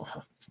 Oh,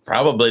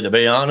 probably, to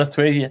be honest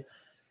with you.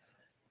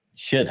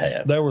 Should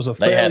have. There was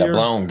They had a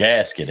blown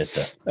gasket at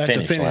the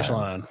finish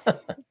line.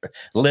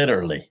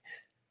 Literally.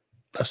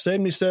 A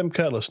 77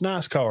 Cutlass,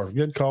 nice car,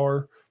 good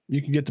car.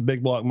 You can get the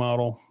big block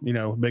model,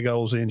 big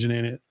old engine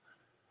in it.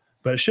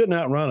 But it shouldn't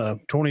outrun a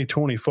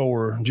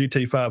 2024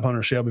 GT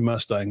 500 Shelby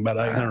Mustang, about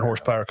 800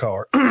 horsepower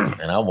car.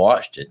 And I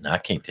watched it, and I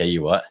can't tell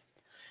you what.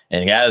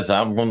 And guys,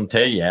 I'm going to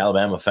tell you,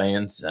 Alabama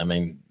fans, I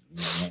mean,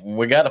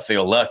 we got to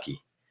feel lucky.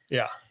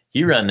 Yeah.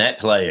 You run that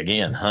play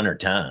again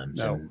 100 times,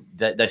 and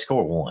they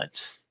score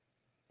once.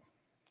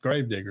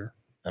 Gravedigger.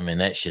 I mean,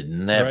 that should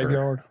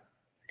never.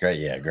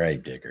 Graveyard.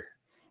 Gravedigger.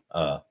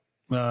 Coach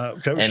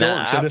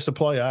Short said it's a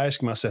play. I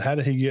asked him, I said, how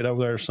did he get over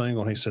there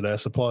single? And he said,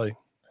 that's a play.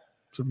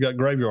 So we've got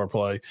graveyard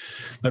play.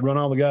 They run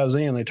all the guys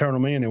in, they turn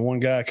them in, and one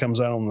guy comes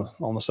out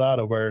on the side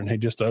over there, and he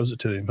just throws it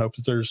to him. Hopes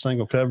that there's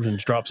single coverage and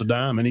just drops a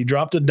dime. And he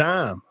dropped a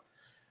dime.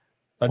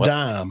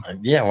 Dime.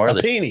 Yeah,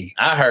 a penny.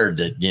 I heard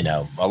that,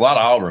 a lot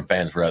of Auburn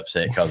fans were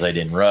upset because they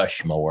didn't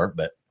rush more,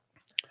 but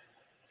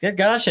good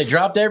gosh, they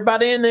dropped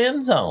everybody in the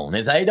end zone.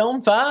 It's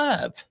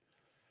 8-on-5.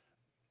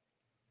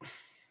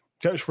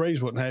 Coach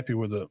Freeze wasn't happy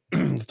with the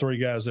three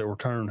guys that were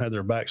turned, had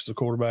their backs to the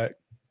quarterback.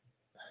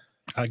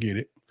 I get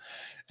it.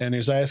 And he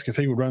was asked if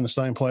he would run the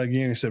same play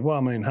again. He said, well,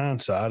 I mean,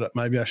 hindsight,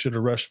 maybe I should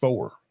have rushed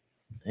 4.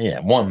 Yeah,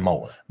 one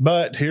more.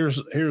 But here's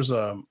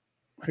a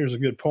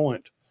good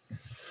point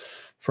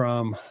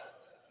from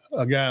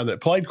a guy that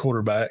played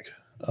quarterback.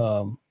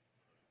 I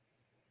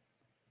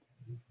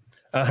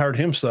heard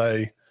him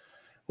say,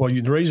 well,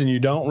 the reason you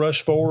don't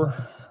rush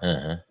 4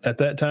 at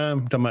that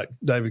time, talking about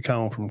David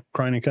Cohn from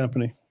Crane &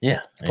 Company. Yeah.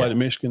 Played at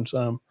Michigan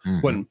some.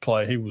 Wouldn't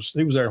play. He was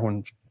there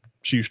when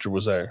Schuster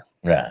was there.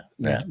 Right.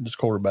 Just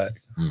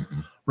quarterback.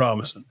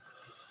 Robinson.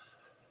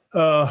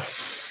 Because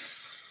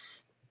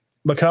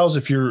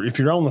if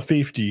you're on the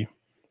 50,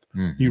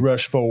 you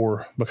rush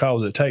 4,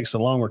 because it takes a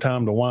longer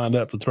time to wind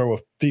up to throw a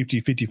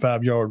 50,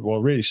 55 yard,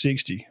 well, really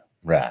 60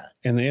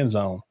 in the end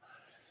zone.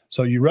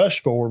 So you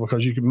rush 4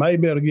 because you can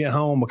maybe be able to get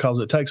home, because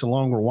it takes a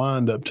longer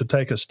wind up to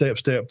take a step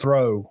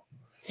throw.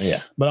 Yeah.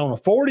 But on a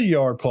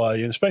 40-yard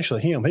play, and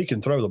especially him, he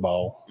can throw the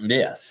ball.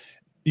 Yes.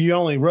 You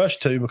only rush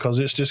 2 because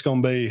it's just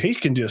going to be, he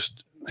can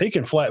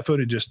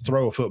flat-footed just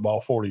throw a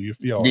football 40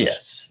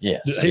 yards.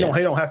 Yes. He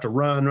don't have to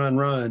run,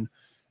 and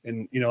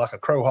like a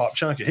crow hop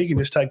chunk it. He can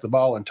just take the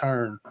ball and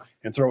turn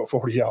and throw it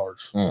 40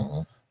 yards.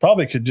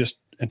 Probably could just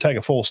take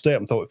a full step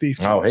and throw it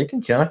 50. Oh, he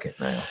can chunk it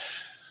now.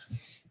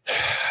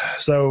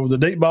 So the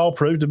deep ball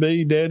proved to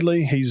be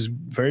deadly. He's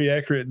very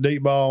accurate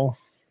deep ball.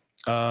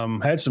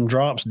 Had some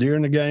drops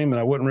during the game that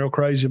I wasn't real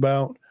crazy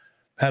about.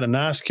 Had a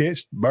nice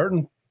catch.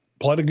 Burton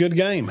played a good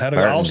game. Had an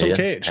awesome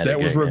catch that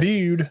was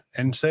reviewed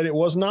and said it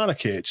was not a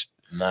catch.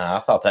 Nah, I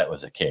thought that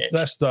was a catch.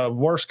 That's the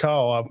worst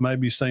call I've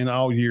maybe seen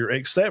all year,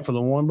 except for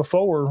the one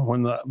before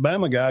when the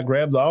Bama guy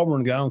grabbed the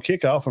Auburn guy on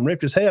kickoff and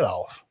ripped his head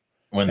off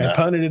and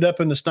punted it up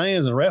in the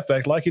stands, and ref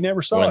acted like he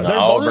never saw it. When the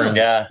Auburn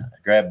guy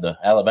grabbed the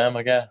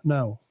Alabama guy?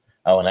 No.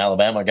 Oh, an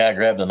Alabama guy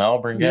grabbed an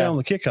Auburn guy? Yeah, on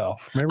the kickoff.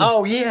 Remember?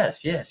 Oh,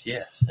 yes.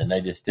 And they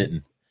just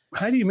didn't.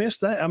 How do you miss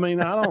that? I mean,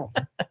 I don't.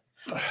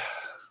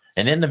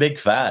 And then the big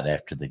fight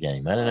after the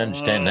game. I didn't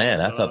understand that.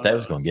 I thought that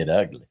was going to get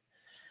ugly.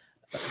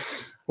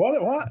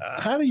 What?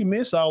 How do you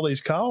miss all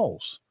these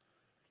calls?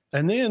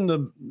 And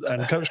then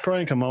Coach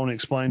Crane come on and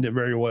explained it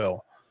very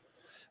well.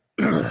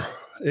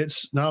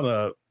 It's not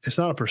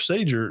a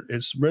procedure.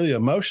 It's really a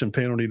motion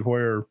penalty to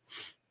where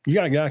you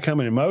got a guy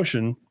coming in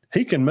motion.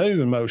 He can move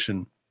in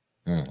motion,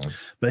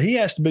 but he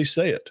has to be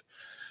set.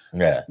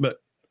 Yeah. But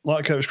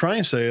like Coach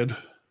Crane said,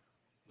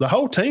 the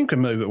whole team can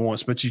move at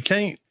once, but you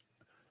can't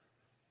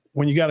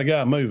when you got a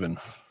guy moving.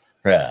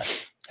 Right.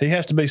 He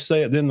has to be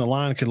set. Then the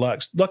line could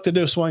like they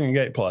do swinging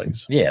gate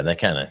plays. Yeah, they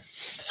kind of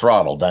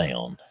throttle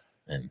down.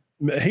 And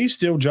he's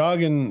still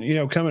jogging,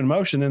 coming in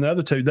motion. And the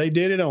other two, they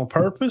did it on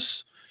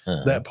purpose.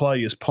 That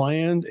play is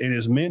planned. It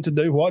is meant to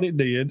do what it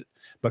did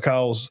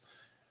because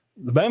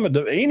the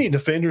Bama, any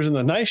defenders in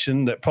the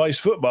nation that plays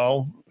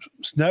football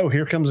know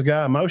here comes a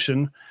guy in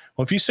motion.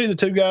 Well, if you see the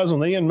two guys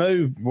on the end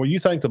move, well, you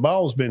think the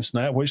ball's been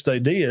snapped, which they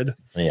did.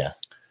 Yeah.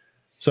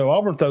 So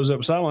Auburn throws up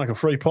a sign like a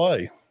free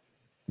play.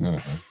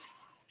 Mm-hmm.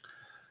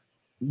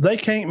 They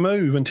can't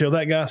move until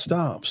that guy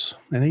stops,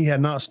 and he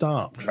had not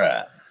stopped.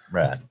 Right.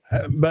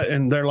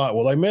 And they're like,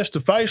 well, they missed a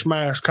face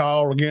mask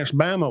call against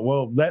Bama.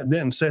 Well, that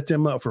didn't set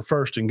them up for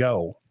first and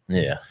goal.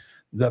 Yeah.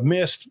 The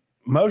missed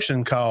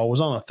motion call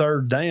was on a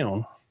third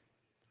down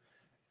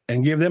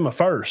and give them a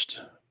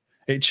first.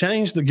 It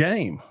changed the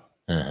game.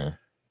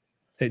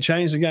 It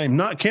changed the game,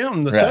 not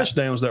counting the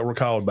touchdowns that were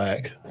called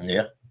back.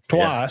 Yeah.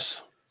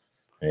 Twice.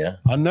 Yeah.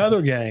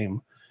 Another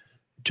game,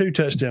 2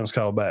 touchdowns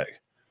called back.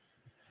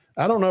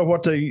 I don't know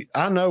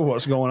I know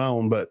what's going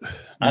on, but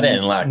I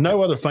didn't like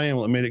no other fan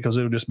will admit it because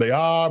it'll just be,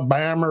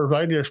 Bammer,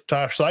 they just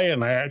start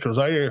saying that because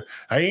they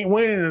ain't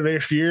winning it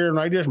this year and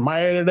they just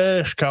mad at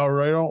us because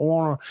they don't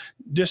want to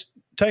just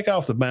take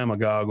off the Bama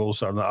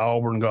goggles or the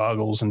Auburn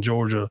goggles and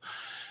Georgia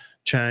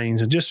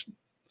chains and just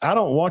I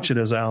don't watch it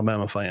as an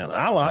Alabama fan.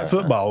 I like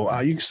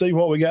football. You can see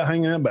what we got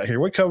hanging out back here.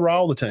 We cover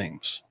all the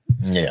teams.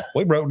 Yeah.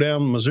 We broke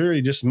down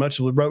Missouri just as much as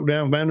we broke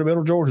down Vanderbilt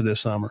or Georgia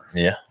this summer.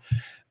 Yeah.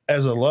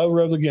 As a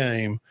lover of the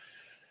game,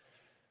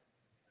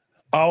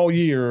 all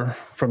year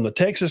from the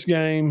Texas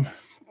game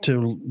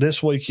to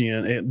this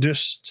weekend, it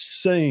just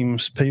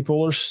seems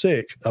people are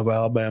sick of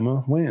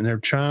Alabama winning. They're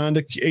trying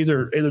to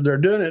either they're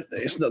doing it.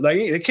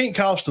 It can't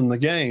cost them the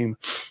game,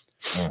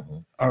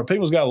 or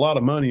people's got a lot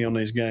of money on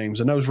these games,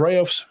 and those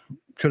refs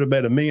could have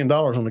bet $1 million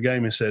on the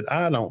game and said,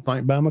 "I don't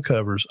think Bama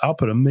covers. I'll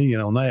put $1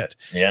 million on that."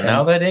 Yeah,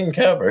 now they didn't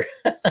cover,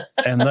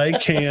 and they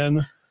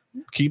can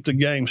keep the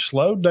game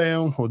slowed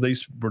down with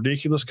these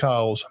ridiculous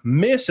calls,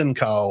 missing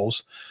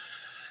calls.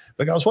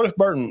 Because what if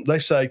Burton, they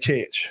say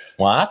catch?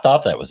 Well, I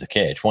thought that was a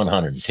catch,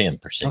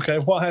 110%. Okay,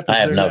 what happens?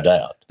 I have no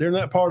doubt. During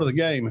that part of the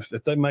game,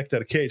 if they make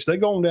that a catch, they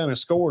go on down and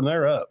score and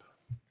they're up.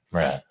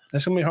 Right.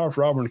 That's going to be hard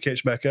for Auburn to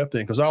catch back up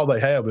then because all they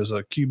have is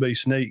a QB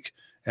sneak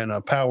and a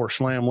power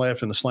slam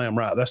left and a slam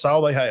right. That's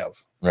all they have.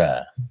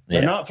 Right. Yeah.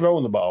 They're not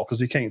throwing the ball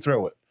because he can't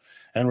throw it.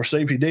 And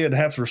if he did,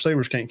 half the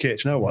receivers can't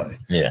catch no way.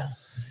 Yeah.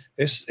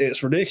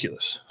 It's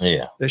ridiculous.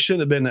 Yeah. It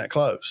shouldn't have been that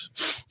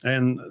close.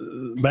 And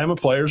Bama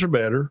players are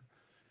better.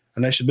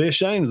 And they should be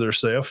ashamed of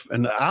themselves.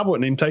 And I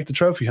wouldn't even take the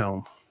trophy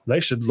home. They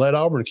should let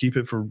Auburn keep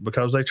it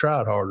because they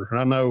tried harder. And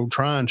I know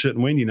trying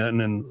shouldn't win you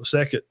nothing. And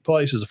second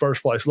place is the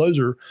first place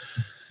loser.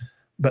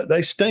 But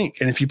they stink.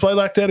 And if you play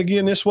like that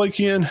again this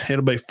weekend,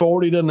 it'll be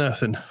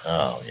 40-0.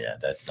 Oh, yeah,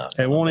 that's not.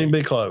 It won't even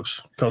be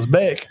close because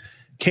Beck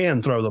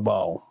can throw the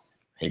ball.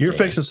 You're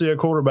fixing to see a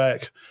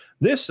quarterback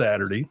this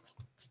Saturday.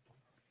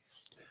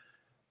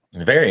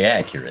 Very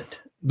accurate.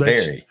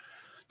 Very.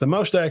 The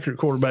most accurate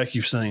quarterback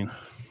you've seen.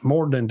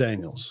 More than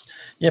Daniels.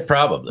 Yeah,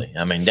 probably.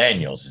 I mean,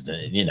 Daniels,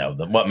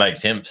 what makes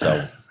him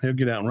so he'll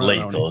get out and run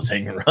lethal is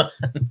he can run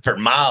for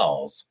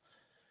miles.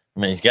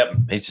 I mean,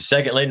 he's the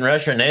second leading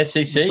rusher in the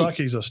SEC. It's like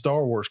he's a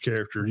Star Wars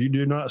character. You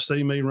do not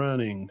see me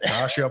running.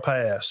 I shall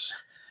pass.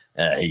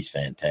 He's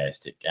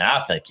fantastic. I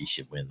think he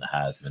should win the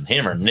Heisman,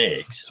 him or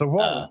Nix. So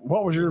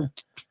what was your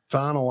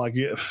final?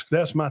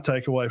 That's my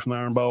takeaway from the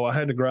Iron Bowl. I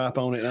had to gripe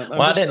on it.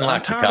 I didn't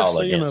like the call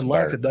against Burton.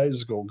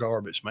 Lackadaisical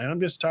garbage, man. I'm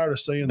just tired of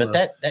seeing. But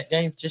that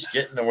game's just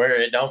getting to where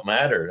it don't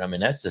matter. I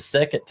mean, that's the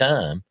second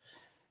time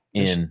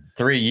in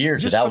 3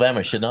 years that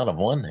Alabama should not have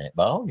won that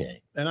ball game.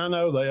 And I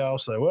know they all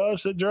say, "Well,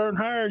 it's at Jordan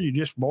Hare.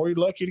 You're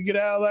lucky to get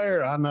out of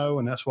there." I know,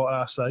 and that's what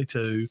I say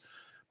too.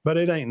 But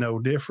it ain't no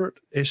different.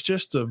 It's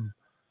just a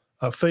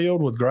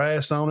field with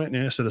grass on it, and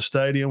it's at a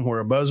stadium where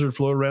a buzzard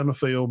flew around the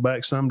field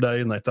back someday,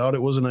 and they thought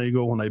it was an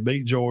eagle when they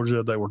beat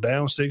Georgia. They were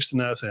down 6-0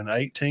 in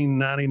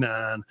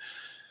 1899.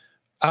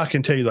 I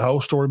can tell you the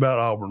whole story about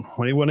Auburn.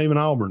 When it wasn't even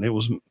Auburn, it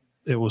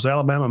was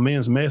Alabama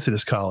Men's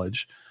Methodist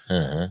College.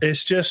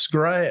 It's just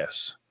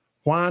grass.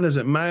 Why does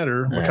it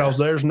matter? Because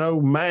there's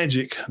no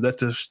magic that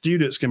the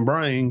students can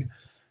bring.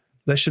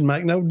 That should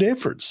make no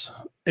difference.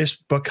 It's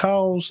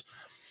because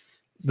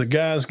the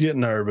guys get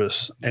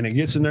nervous and it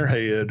gets in their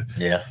head.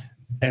 Yeah.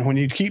 And when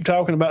you keep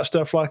talking about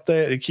stuff like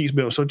that, it keeps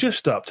building. So just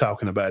stop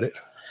talking about it.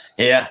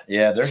 Yeah.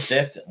 There's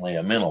definitely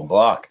a mental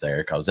block there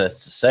because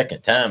that's the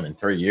second time in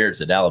 3 years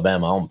that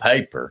Alabama on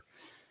paper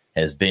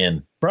has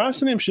been.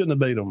 Bryce and him shouldn't have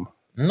beat them.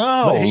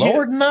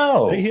 No,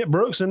 no. He hit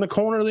Brooks in the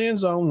corner of the end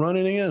zone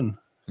running in.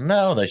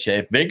 No, they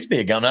should. If Bigsby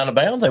had gone out of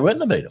bounds, they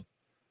wouldn't have beat him.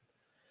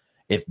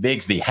 If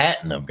Bigsby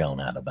hadn't have gone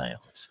out of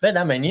bounds. But,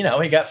 I mean, he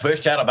got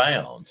pushed out of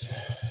bounds.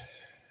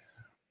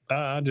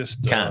 I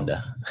just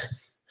kinda.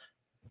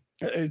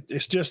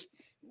 It's just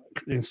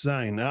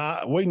insane.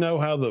 We know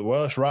how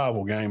it's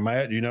rival game,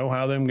 Matt. You know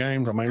how them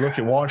games. I mean, look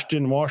at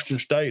Washington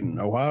State, and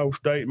Ohio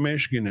State,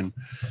 Michigan, and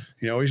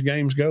these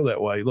games go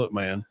that way. Look,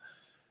 man,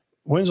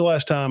 when's the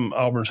last time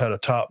Auburn's had a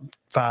top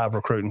 5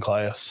 recruiting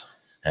class?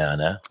 I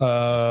know.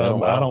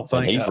 I don't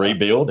think he's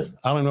rebuilding.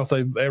 I don't know if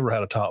they've ever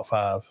had a top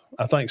 5.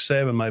 I think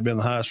 7 may have been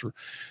the highest.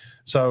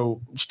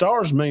 So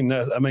stars mean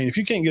nothing. I mean, if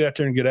you can't get out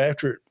there and get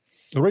after it.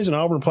 The reason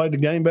Auburn played the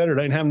game better,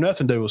 they didn't have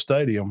nothing to do with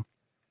stadium.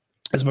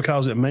 It's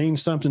because it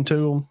means something to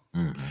them.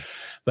 Mm-hmm.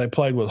 They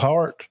played with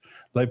heart.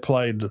 They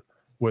played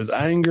with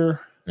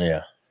anger.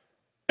 Yeah.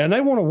 And they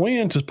want to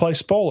win to play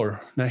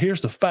spoiler. Now, here's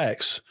the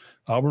facts.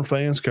 Auburn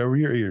fans, cover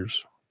your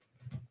ears.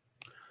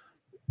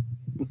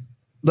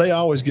 They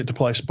always get to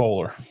play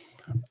spoiler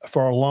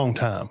for a long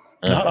time.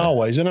 Not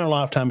always. In our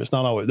lifetime, it's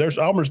not always.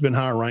 Auburn's been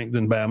higher ranked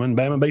than Bama, and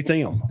Bama beat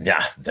them.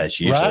 Yeah, that's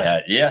usually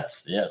right?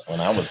 Yes, when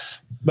I was.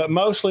 But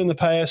mostly in the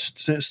past,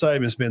 since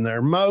Saban's been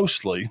there,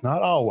 mostly,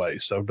 not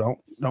always, so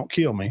don't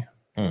kill me.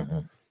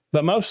 Mm-hmm.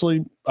 But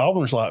mostly,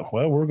 Auburn's like,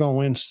 well, we're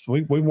going to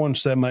win. We won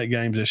 7-8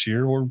 games this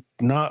year. We're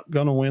not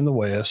going to win the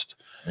West.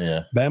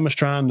 Yeah. Bama's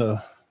trying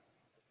to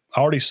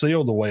already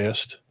seal the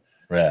West.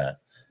 Right.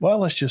 Well,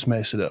 let's just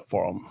mess it up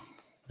for them.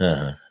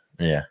 Uh-huh.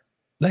 Yeah.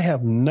 They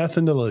have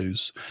nothing to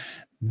lose.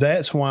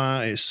 That's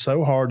why it's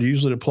so hard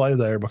usually to play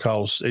there,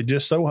 because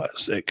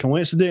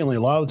coincidentally,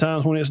 a lot of the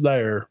times when it's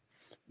there,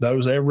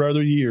 those every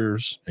other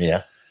years,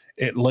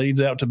 it leads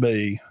out to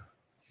be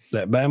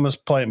that Bama's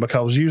playing,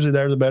 because usually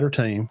they're the better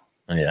team.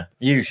 Yeah,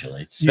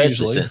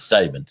 especially since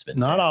Saban's been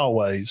not there.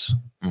 Always.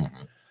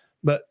 Mm-hmm.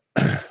 But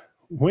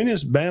when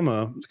is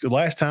Bama, the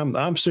last time,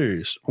 I'm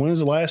serious, when is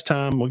the last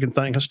time we can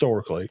think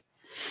historically,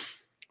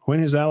 when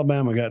has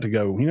Alabama got to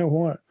go, you know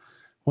what,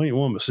 we ain't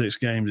won but 6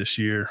 games this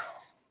year.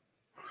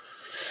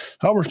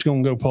 Auburn's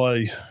going to go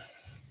play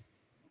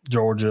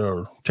Georgia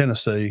or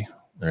Tennessee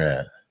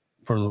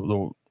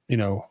for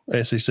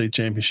the SEC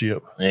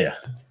championship. Yeah.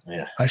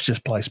 Let's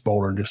just play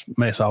spoiler and just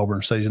mess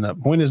Auburn's season up.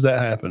 When has that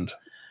happened?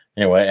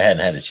 Anyway, it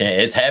hadn't had a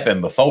chance. It's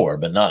happened before,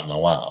 but not in a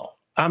while.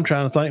 I'm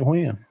trying to think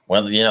when.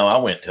 Well, I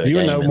went to a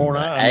game in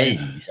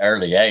the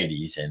early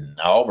 80s, and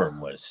Auburn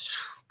was,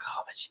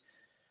 gosh,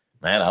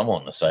 man, I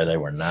want to say they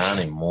were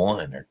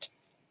 9-1,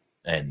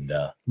 and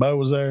Bo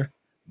was there.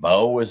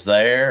 Bo was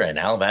there, and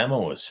Alabama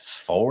was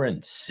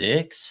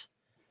 4-6,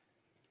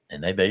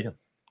 and they beat them.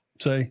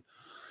 See,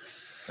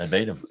 they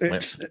beat them.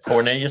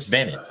 Cornelius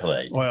Bennett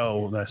played.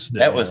 Well,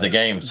 that was the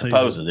game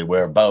supposedly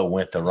where Bo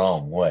went the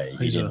wrong way.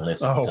 He didn't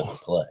listen to the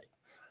play.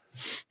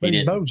 But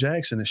he's Bo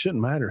Jackson. It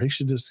shouldn't matter. He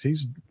should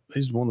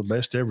he's one of the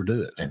best to ever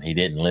do it. And he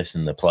didn't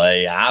listen to the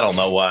play. I don't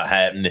know what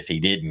happened if he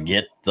didn't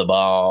get the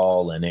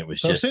ball, and it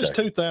was just since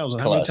 2000.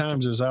 How many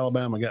times has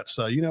Alabama got to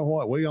say, you know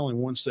what, we only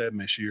won 7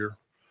 this year.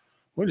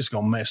 We're just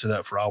going to mess it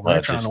up for Auburn.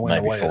 They're trying to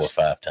win the West. 4 or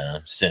 5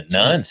 times.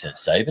 None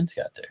since Saban's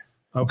got there.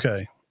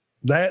 Okay.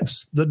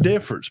 That's the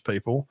difference,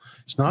 people.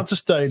 It's not the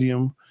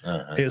stadium.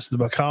 It's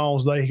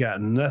because they got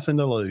nothing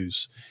to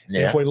lose.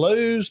 Yeah. If we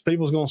lose,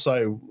 people's going to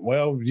say,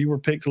 well, you were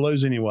picked to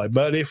lose anyway.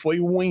 But if we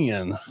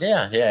win,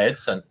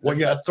 we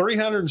got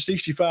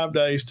 365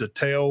 days to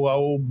tell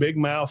old Big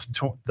Mouth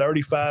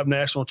 35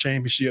 national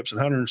championships and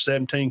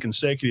 117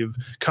 consecutive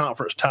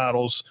conference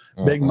titles,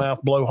 Big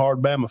Mouth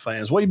blowhard Bama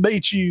fans. We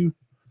beat you.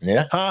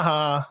 Yeah. Ha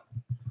ha.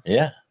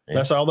 Yeah.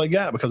 That's all they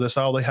got, because that's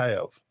all they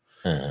have.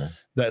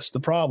 That's the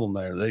problem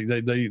there.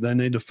 They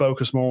need to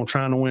focus more on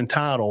trying to win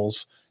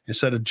titles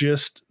instead of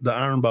just the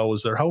Iron Bowl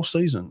as their whole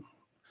season.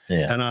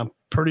 Yeah. And I'm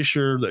pretty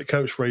sure that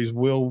Coach Freeze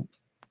will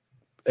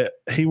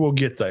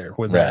get there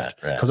with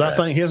that. Because I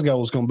think his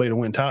goal is going to be to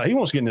win title. He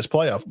wants to get in this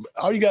playoff.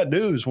 All you got to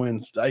do is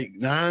win 8,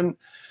 9.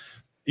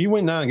 You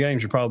win 9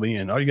 games, you're probably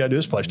in. All you got to do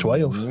is place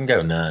 12. You can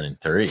go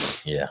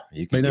 9-3. Yeah.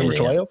 You can be number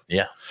 12?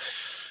 Yeah.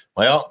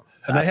 Well,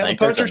 and they have a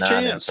puncher's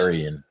chance.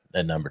 9-3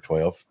 at number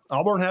 12.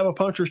 Auburn have a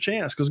puncher's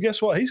chance, because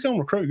guess what? He's going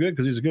to recruit good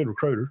because he's a good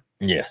recruiter.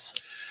 Yes.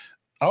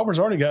 Auburn's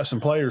already got some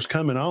players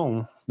coming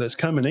on that's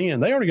coming in.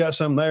 They already got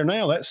some there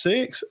now. That's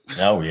 6.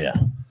 Oh, yeah.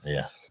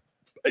 Yeah.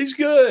 He's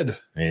good.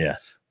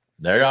 Yes.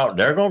 They're going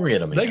to get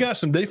them in. They got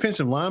some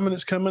defensive linemen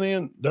that's coming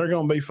in. They're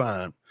going to be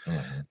fine.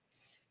 Mm-hmm.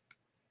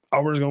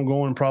 Auburn's going to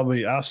go in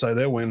probably, I'll say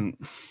they'll win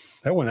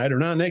 8 or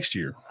 9 next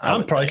year.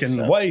 I'm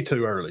breaking way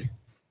too early.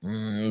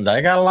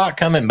 They got a lot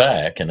coming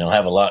back, and they'll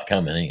have a lot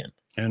coming in.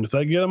 And if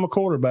they get them a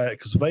quarterback,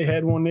 because if they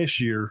had one this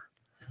year,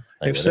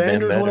 if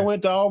Sanders would have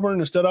went to Auburn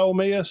instead of Ole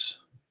Miss,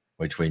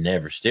 which we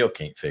still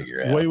can't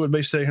figure out, we would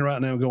be sitting here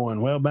right now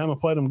going, well, Bama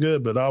played them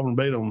good, but Auburn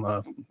beat them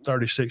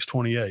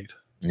 36-28.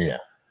 Yeah.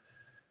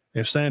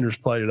 If Sanders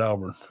played at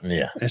Auburn,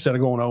 instead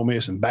of going to Ole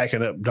Miss and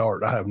backing up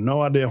Dart, I have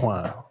no idea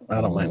why. I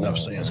don't make no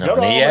sense.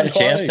 No, he had a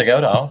chance to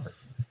go to Auburn.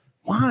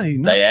 Why?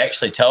 They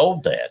actually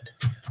told that.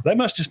 They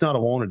must just not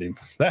have wanted him.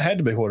 That had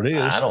to be what it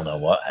is. I don't know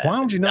what happened. Why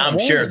would you not? I'm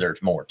sure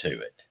there's more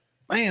to it.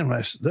 Man,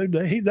 they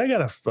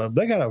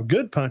got a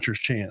good puncher's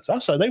chance. I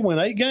say they win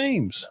 8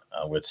 games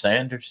with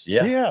Sanders.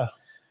 Yeah, yeah.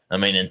 I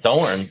mean, and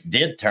Thorne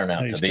did turn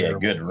out to be a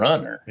good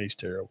runner. He's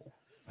terrible.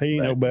 He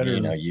ain't no better.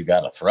 You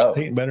got to throw.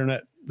 He ain't better than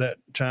that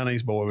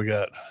Chinese boy we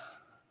got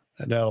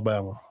at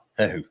Alabama.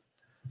 Who?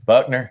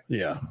 Buckner?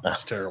 Yeah,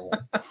 that's terrible.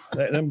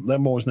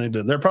 them boys need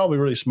to. They're probably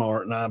really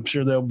smart, and I'm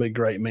sure they'll be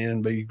great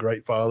men, be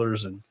great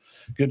fathers, and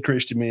good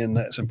Christian men.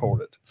 That's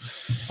important.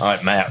 All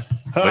right, Matt.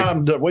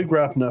 We've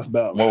griped enough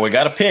about. Well, we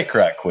got to pick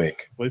right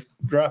quick. We've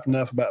griped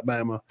enough about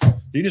Bama.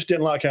 You just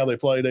didn't like how they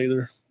played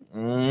either.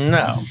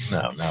 No.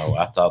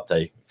 I thought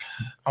they.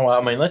 Well,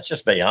 I mean, let's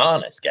just be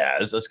honest,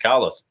 guys. Let's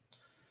call us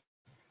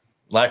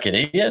like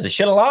it is. They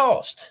should have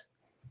lost.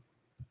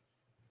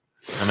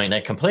 I mean, they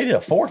completed a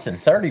 4th and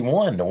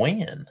 31 to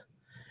win.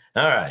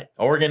 All right,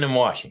 Oregon and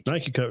Washington.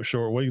 Thank you, Coach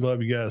Short. We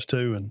love you guys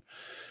too, and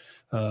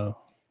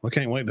we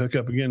can't wait to hook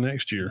up again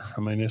next year.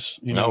 I mean, it's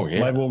maybe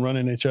we'll run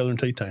into each other in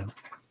T-Town.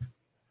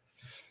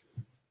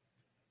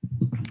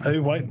 Hey,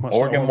 wait,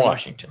 Oregon,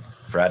 Washington,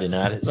 Friday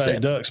night at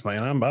 7. Ducks,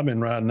 man. I've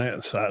been riding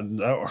that side.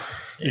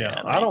 Yeah,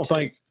 I don't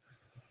think.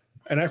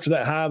 And after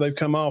that high they've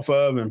come off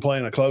of and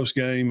playing a close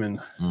game, and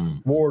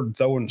Ward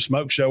throwing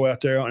smoke show out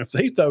there. If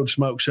he throws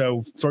smoke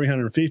show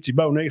 350,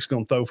 Bo Nick's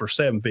going to throw for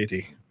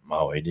 750.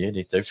 Oh, he did.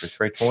 He threw for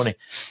 320.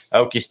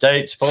 Okie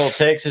State spoiled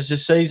Texas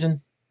this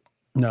season?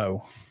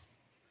 No.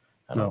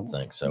 I don't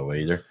think so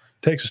either.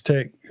 Texas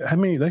Tech,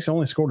 they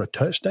only scored a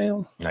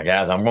touchdown? Now,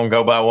 guys, I'm going to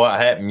go by what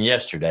happened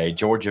yesterday,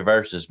 Georgia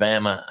versus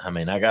Bama. I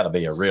mean, I got to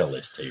be a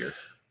realist here.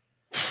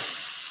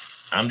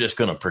 I'm just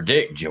going to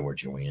predict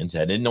Georgia wins.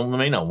 That didn't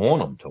mean I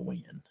want them to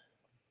win.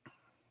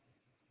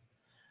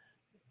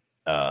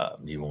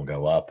 You want to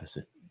go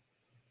opposite?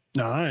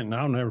 No,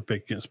 I'll never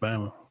pick against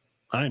Bama.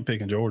 I ain't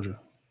picking Georgia.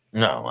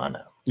 No, I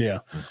know. Yeah.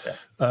 Okay.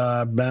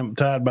 Bama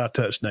tied by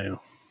touchdown.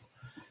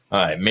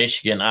 All right,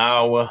 Michigan,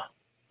 Iowa.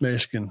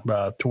 Michigan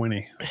by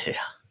 20. Yeah.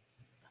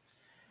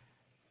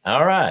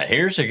 All right,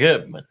 here's a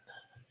good one.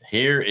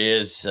 Here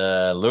is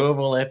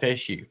Louisville,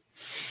 FSU.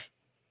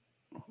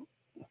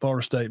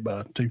 Florida State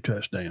by 2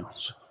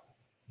 touchdowns.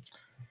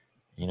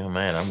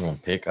 Man, I'm going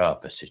to pick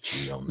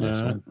opposite you on this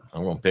one.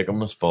 I'm going to pick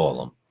them to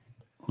spoil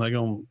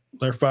them.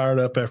 They're fired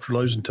up after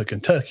losing to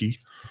Kentucky.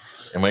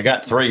 And we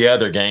got 3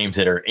 other games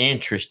that are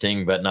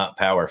interesting but not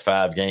Power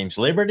 5 games.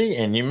 Liberty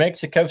and New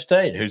Mexico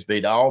State, who's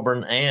beat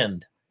Auburn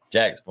and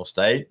Jacksonville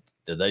State.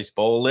 Did they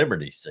spoil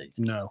Liberty's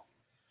season? No.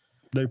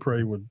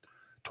 Dupree with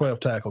 12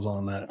 tackles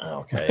on that.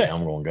 Okay,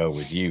 I'm going to go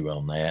with you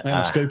on that. And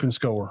a scoop and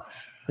score.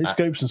 He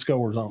scoops and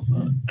scores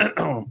on.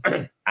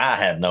 I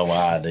have no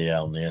idea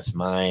on this.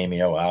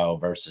 Miami, Ohio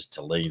versus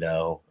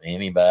Toledo.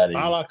 Anybody?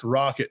 I like the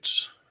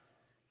Rockets.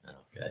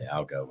 Okay,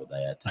 I'll go with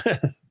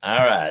that. All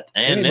right.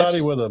 And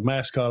anybody with a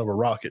mascot of a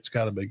Rocket's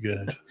got to be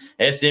good.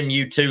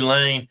 SMU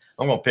Tulane.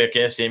 I'm going to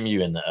pick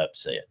SMU in the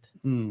upset.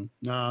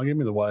 No, give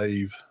me the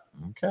Wave.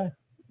 Okay.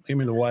 Give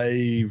me the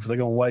Wave. They're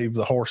going to wave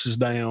the horses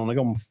down. They're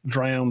going to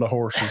drown the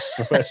horses.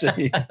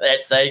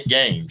 That's 8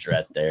 games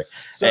right there.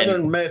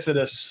 Southern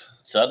Methodist,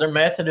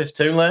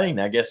 Tulane.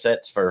 I guess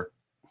that's for,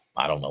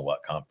 I don't know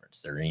what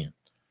conference they're in.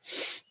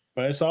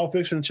 But it's all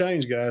fixing to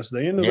change, guys. The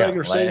end of the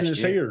regular season is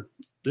here.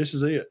 This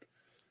is it.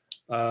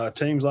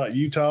 Teams like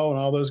Utah and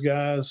all those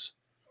guys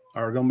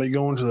are going to be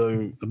going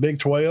to the Big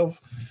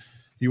 12.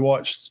 You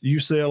watched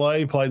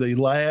UCLA play the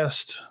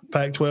last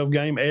Pac-12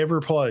 game ever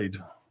played.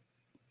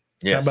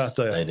 Yes, how about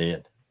that?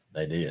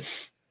 They did.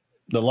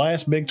 The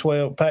last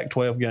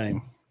Pac-12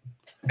 game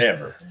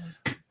ever.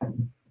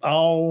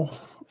 All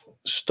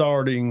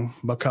starting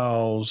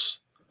because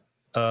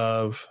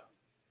of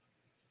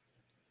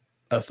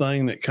a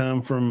thing that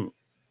come from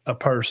a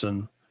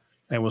person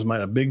and was made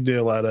a big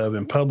deal out of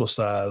and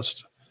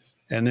publicized,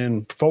 and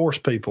then force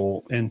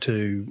people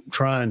into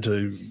trying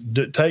to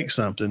take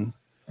something,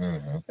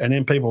 and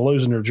then people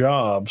losing their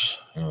jobs.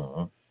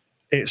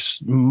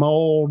 It's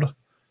mold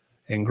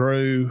and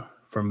grew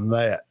from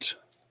that.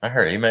 I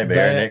heard he may be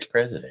our next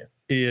president.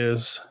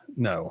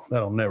 No,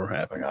 that'll never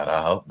happen. God,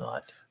 I hope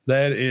not.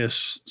 That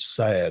is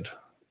sad.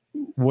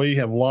 We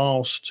have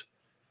lost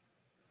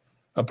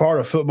a part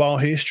of football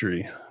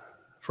history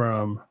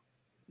from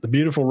the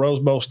beautiful Rose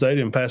Bowl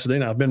Stadium in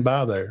Pasadena. I've been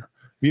by there.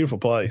 Beautiful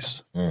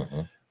place.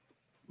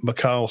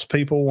 Because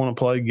people want to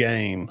play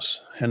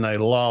games, and they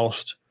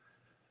lost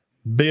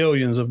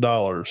billions of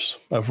dollars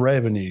of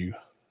revenue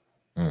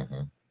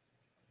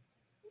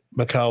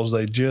because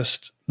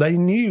they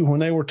knew when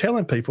they were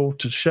telling people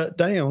to shut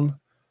down.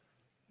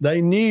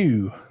 They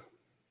knew.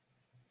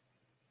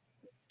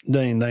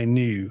 Dean, they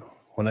knew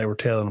when they were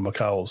telling them,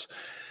 because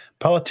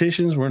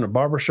politicians were in the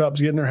barbershops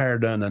getting their hair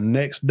done the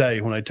next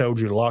day when they told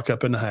you to lock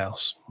up in the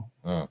house.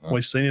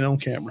 We've seen it on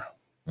camera.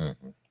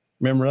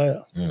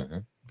 Remember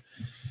that?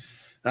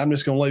 I'm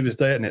just going to leave it at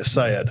that, and it's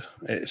sad.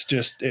 It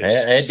did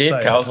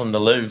sad. Cause them to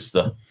lose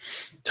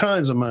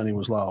tons of money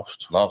was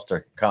lost. Lost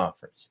their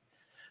conference.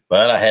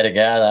 But I had a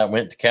guy that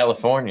went to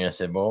California. I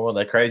said, boy, are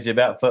they crazy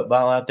about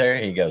football out there?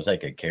 He goes, they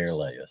could care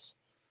less.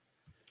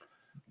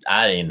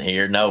 I didn't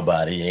hear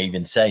nobody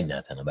even say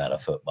nothing about a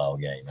football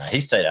game.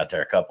 He stayed out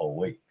there a couple of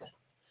weeks,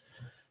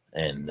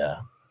 and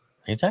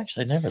he's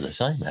actually never the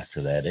same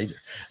after that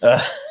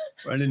either.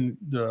 And then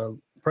the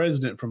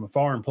president from a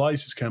foreign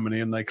place is coming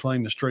in. They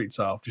clean the streets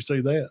off. Did you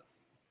see that?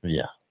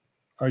 Yeah.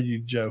 Are you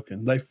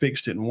joking? They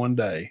fixed it in one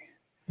day.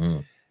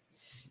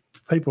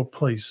 People,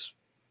 please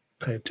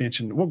pay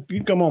attention. Well, you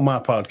can come on my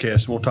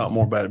podcast and we'll talk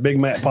more about it. Big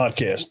Matt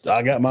Podcast.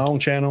 I got my own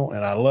channel,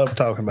 and I love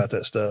talking about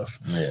that stuff.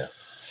 Yeah.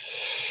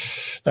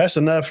 That's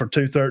enough for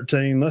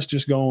 213. Let's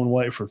just go and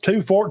wait for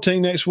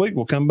 214 next week.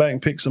 We'll come back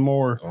and pick some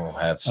more We'll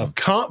have some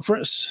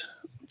conference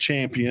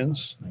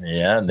champions.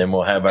 Yeah, and then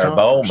we'll have our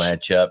bowl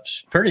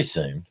matchups pretty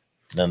soon.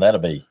 Then that'll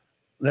be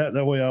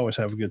that we always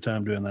have a good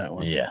time doing that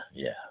one. Yeah.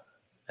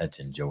 That's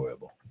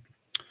enjoyable.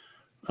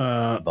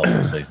 Bowl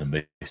season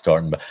be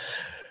starting by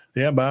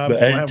the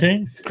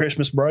 18th.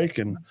 Christmas break,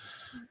 and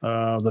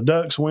the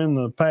Ducks win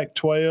the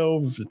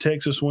Pac-12. The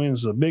Texas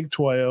wins the Big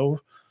 12.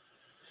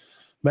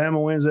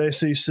 Bama wins the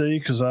SEC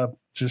because I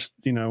just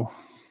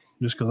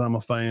because I'm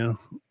a fan.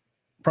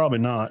 Probably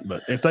not,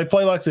 but if they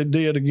play like they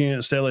did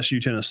against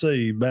LSU,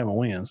 Tennessee, Bama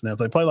wins. Now, if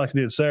they play like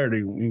they did Saturday,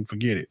 you can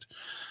forget it.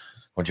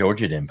 Well,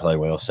 Georgia didn't play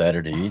well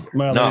Saturday either.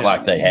 Well, not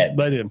like they had.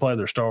 They didn't play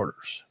their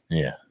starters.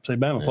 Yeah. See,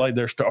 Bama played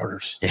their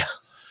starters.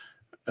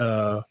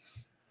 Yeah.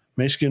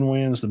 Michigan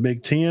wins the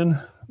Big Ten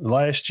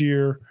last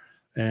year,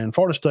 and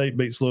Florida State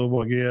beats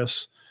Louisville, I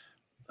guess.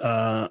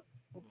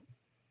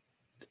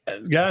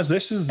 Guys,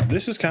 this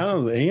is kind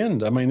of the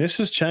end. I mean, this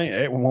has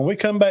changed. When we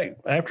come back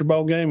after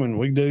bowl game and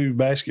we do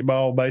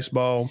basketball,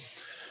 baseball,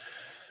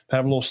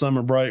 have a little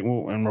summer break,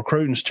 and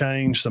recruiting's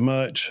changed so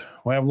much.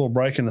 We have a little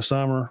break in the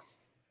summer.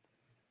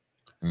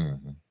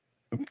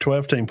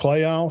 12-team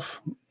playoff.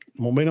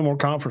 Won't be no more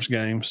conference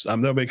games.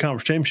 There'll be a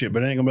conference championship,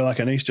 but it ain't gonna be like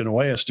an East and a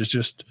West. It's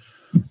just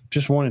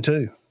 1 and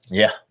 2.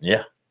 Yeah,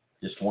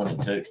 just 1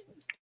 and 2.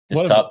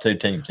 It's top 2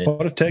 teams.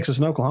 What if Texas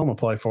and Oklahoma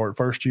play for it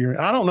first year?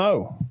 I don't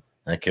know.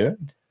 They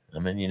could. I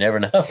mean, you never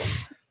know.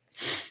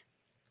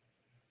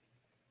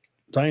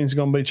 Things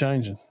going to be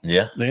changing.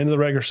 Yeah. The end of the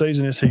regular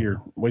season is here.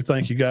 We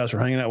thank you guys for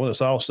hanging out with us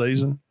all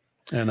season.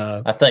 And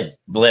I think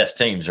less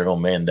teams are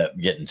going to end up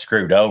getting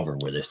screwed over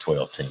with this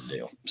 12-team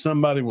deal.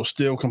 Somebody will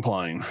still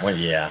complain. Well,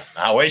 yeah.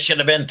 I wish it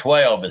had been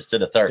 12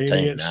 instead of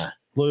 13.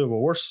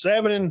 Louisville, we're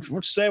 7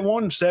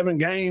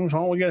 games.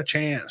 Oh, we got a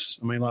chance.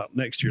 I mean, like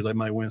next year they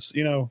may win.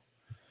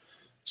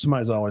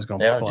 Somebody's always going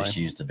to complain. They'll just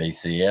use the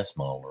BCS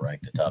model to rank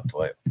the top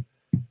 12.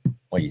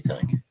 What do you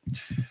think?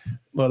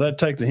 Well, that'd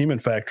take the human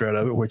factor out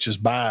of it, which is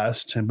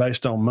biased and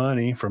based on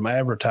money from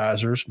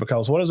advertisers.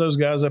 Because what does those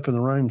guys up in the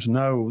rooms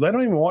know? They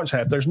don't even watch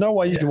half. There's no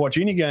way you can watch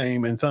any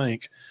game and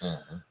think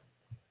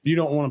you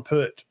don't want to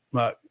put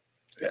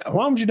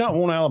why would you not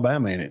want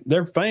Alabama in it?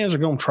 Their fans are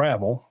going to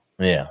travel.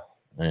 Yeah.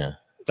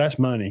 That's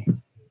money.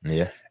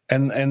 Yeah.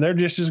 And they're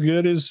just as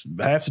good as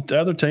half the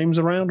other teams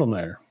around them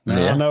there.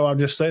 Now, I know I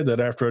just said that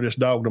after I just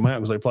dogged them out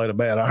because they played a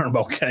bad Iron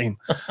Bowl game.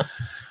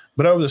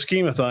 But over the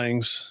scheme of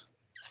things,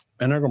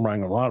 and they're going to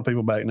bring a lot of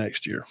people back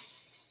next year.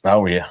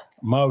 Oh, yeah.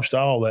 Most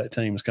all that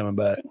team is coming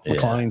back. Yeah.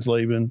 McLean's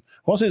leaving.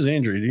 What's his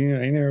injury? Do you know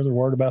any other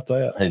word about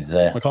that? Who's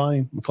that?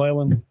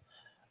 McClellan?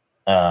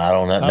 I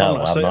don't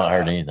know. I've not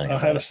heard anything. I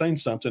had seen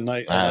something.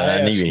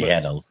 I knew he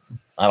had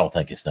I don't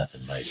think it's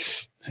nothing major.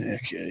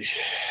 Okay.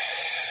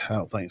 I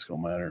don't think it's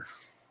going to matter.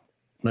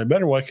 They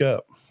better wake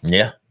up.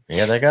 Yeah.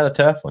 Yeah, they got a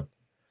tough one.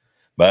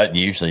 But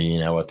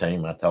usually, a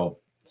team, I told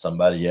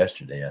somebody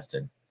yesterday, I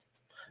said,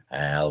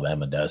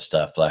 Alabama does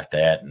stuff like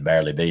that and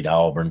barely beat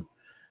Auburn,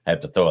 have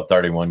to throw a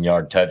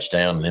 31-yard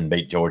touchdown and then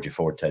beat Georgia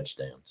 4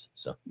 touchdowns.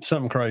 So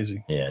something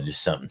crazy. Yeah,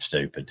 just something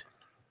stupid.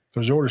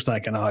 Because Georgia's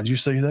thinking, did you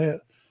see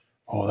that?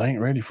 Oh, they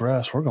ain't ready for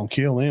us. We're going to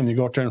kill them. You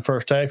go out there in the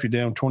first half, you're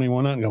down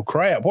 21 and go,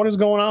 crap, what is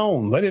going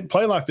on? They didn't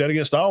play like that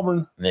against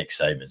Auburn. Nick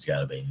Saban's got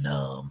to be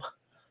numb.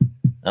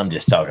 I'm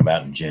just talking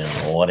about in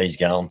general what he's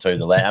gone through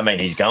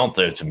he's gone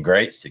through some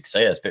great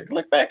success, but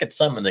look back at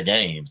some of the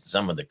games,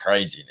 some of the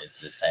craziness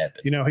that's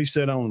happened. He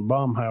said on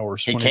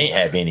Baumhauer's. He can't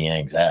have any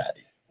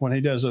anxiety. When he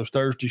does those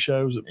Thursday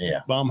shows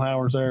at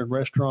Baumhauer's there at the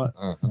restaurant,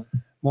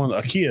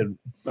 a kid,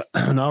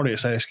 an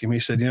audience asked him, he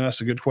said,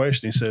 that's a good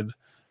question. He said,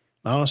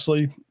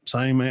 honestly,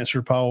 same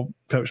answer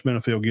Coach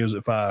Benefield gives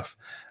it 5.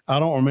 I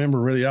don't remember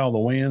really all the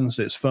wins.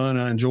 It's fun.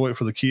 I enjoy it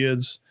for the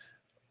kids.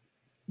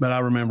 But I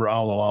remember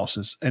all the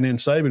losses. And then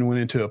Saban went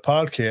into a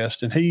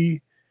podcast and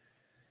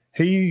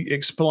he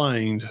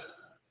explained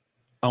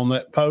on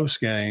that post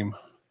game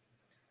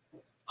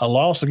a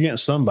loss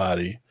against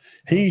somebody.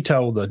 He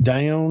told the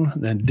down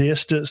and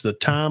distance, the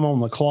time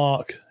on the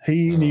clock.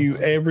 He knew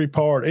every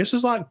part. This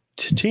is like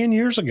 10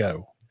 years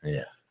ago.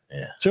 Yeah.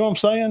 See what I'm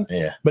saying?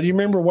 Yeah. But you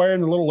remember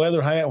wearing the little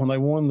leather hat when they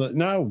won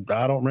no,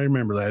 I don't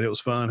remember that. It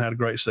was fun. Had a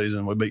great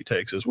season. We beat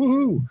Texas.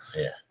 Woohoo.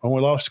 Yeah. When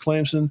we lost to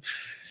Clemson,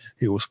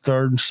 it was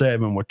 3rd and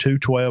 7 with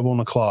 2:12 on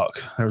the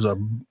clock. There was a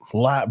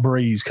light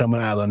breeze coming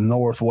out of the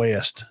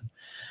northwest.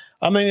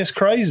 I mean, it's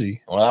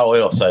crazy. Well, I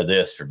will say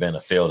this for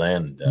Benefield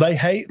and they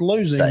hate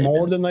losing Saban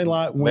more than they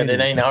like winning.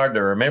 But it ain't hard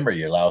to remember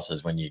your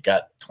losses when you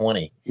got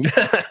 20.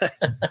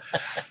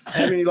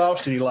 How many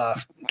lost in your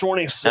life?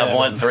 27. I've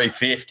won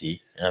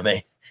 350. I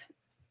mean,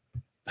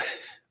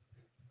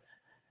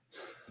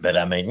 but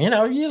I mean,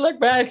 you look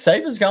back,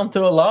 Saban's gone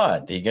through a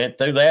lot. He went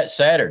through that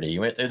Saturday. He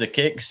went through the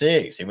kick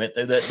six. He went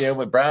through that deal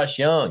with Bryce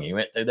Young. He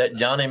went through that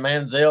Johnny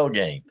Manziel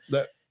game.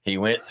 He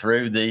went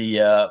through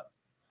the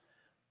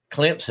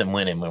Clemson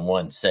winning in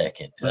 1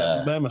 second.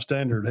 That Bama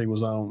Standard he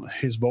was on,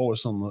 his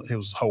voice he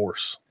was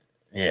hoarse.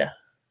 Yeah.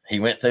 He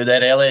went through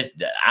that LSU.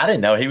 I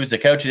didn't know he was the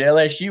coach at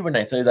LSU when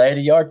they threw the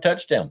 80-yard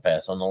touchdown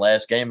pass on the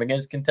last game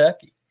against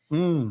Kentucky. I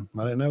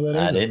didn't know that either.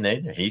 I didn't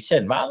either. He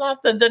said, my life,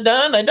 they're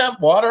done. They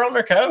dumped water on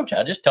their coach.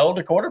 I just told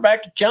the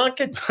quarterback to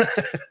chunk it.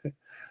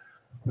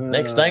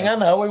 Next thing I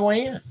know, we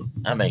win.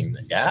 I mean,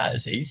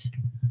 guys,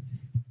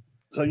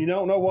 So you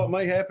don't know what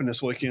may happen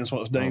this weekend is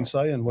what Dean's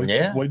saying.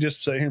 We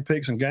just sit here and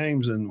pick some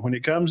games, and when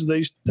it comes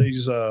to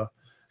these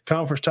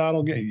conference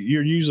title games,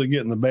 you're usually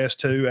getting the best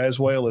two, as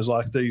well as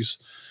like these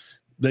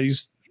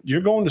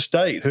you're going to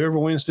state. Whoever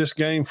wins this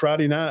game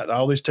Friday night,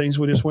 all these teams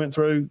we just went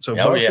through. So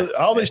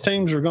all these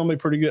teams are going to be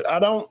pretty good. I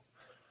don't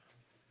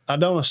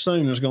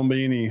assume there's going to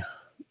be any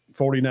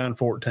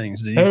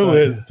 49-14s. Do you? I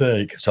wouldn't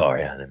think.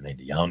 Sorry, I didn't mean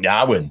to yawn.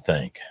 I wouldn't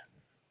think.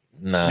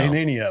 No. In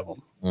any of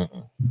them.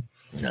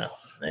 No.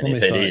 And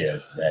if it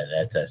is,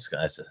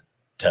 that's a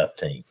tough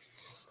team.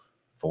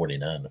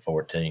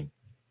 49-14.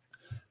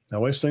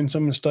 Now we've seen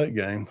some of the state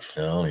games.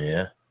 Oh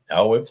yeah.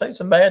 Oh, we've seen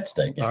some bad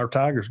state games. Our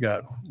Tigers we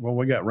got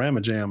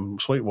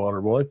Ramajam Sweetwater.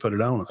 Boy, they put it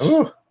on us.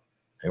 Ooh,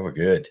 they were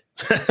good.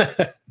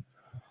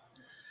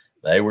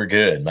 They were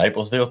good.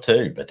 Maplesville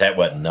too, but that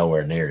wasn't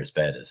nowhere near as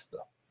bad as the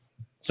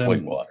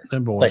Sweetwater.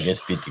 Them boys. I think it's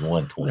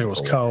 51-24. It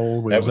was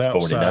cold. It was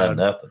outside.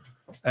 49-0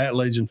 at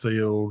Legion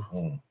Field.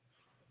 I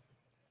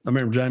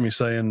remember Jamie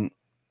saying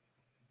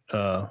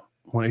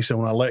when he said,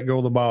 when I let go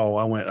of the ball,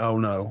 I went, oh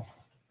no.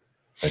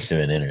 He threw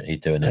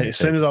an As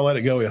soon as I let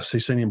it go, he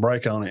seen him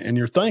break on it. And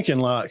you're thinking,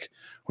 like,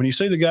 when you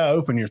see the guy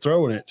open, you're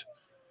throwing it,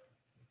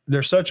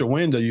 there's such a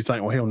window, you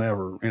think, well, he'll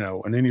never,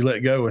 and then you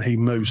let go and he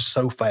moves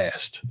so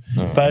fast,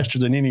 faster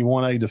than any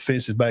 1A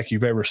defensive back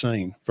you've ever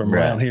seen from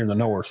around here in the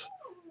north.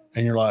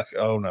 And you're like,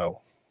 oh no.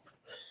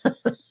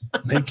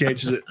 He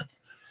catches it.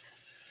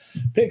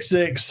 Pick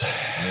six,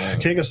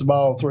 kick us the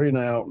ball, 3 and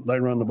out. They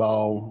run the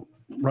ball,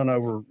 run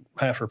over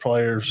half their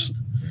players.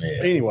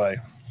 Yeah. Anyway.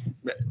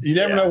 You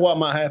never know what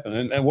might happen,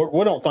 and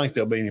we don't think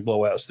there'll be any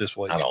blowouts this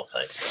week. I don't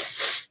think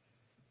so.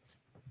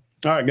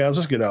 All right, guys,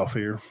 let's get off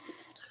here.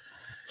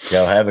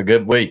 Y'all have a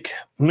good week.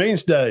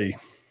 Wednesday,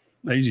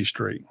 Easy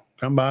Street.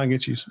 Come by and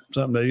get you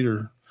something to eat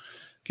or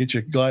get you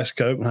a glass of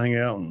Coke and hang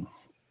out. And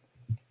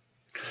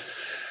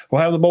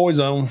we'll have the boys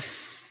on,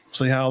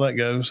 see how that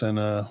goes. And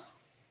a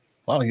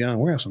lot of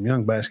we have some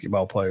young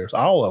basketball players,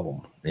 all of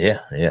them.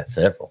 Yeah,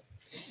 several.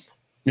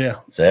 Yeah.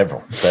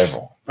 Several.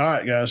 All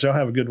right, guys, y'all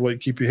have a good week.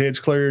 Keep your heads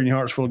clear and your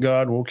hearts full of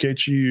God. We'll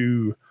catch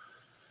you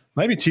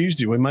maybe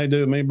Tuesday.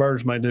 Me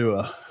Birds may do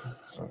a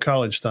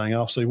college thing.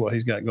 I'll see what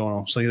he's got going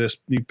on. See this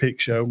new pick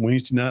show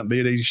Wednesday night, be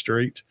at Easy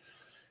Street.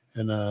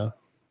 And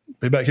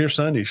be back here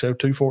Sunday, show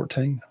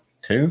 214.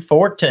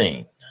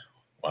 214.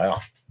 Wow.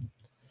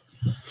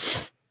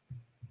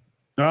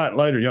 All right,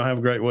 later. Y'all have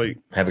a great week.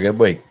 Have a good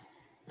week.